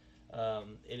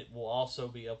 It will also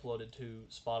be uploaded to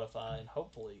Spotify and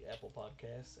hopefully Apple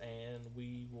Podcasts. And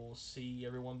we will see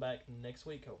everyone back next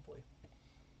week, hopefully.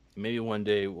 Maybe one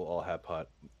day we'll all have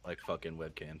fucking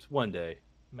webcams. One day.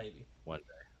 Maybe. One day.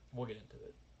 We'll get into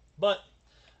it. But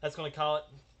that's going to call it.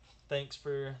 Thanks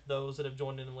for those that have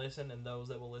joined in and listened and those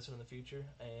that will listen in the future.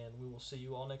 And we will see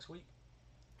you all next week.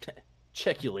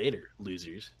 Check you later,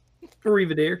 losers.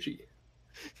 Arrivederci.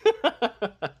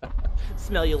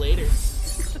 Smell you later.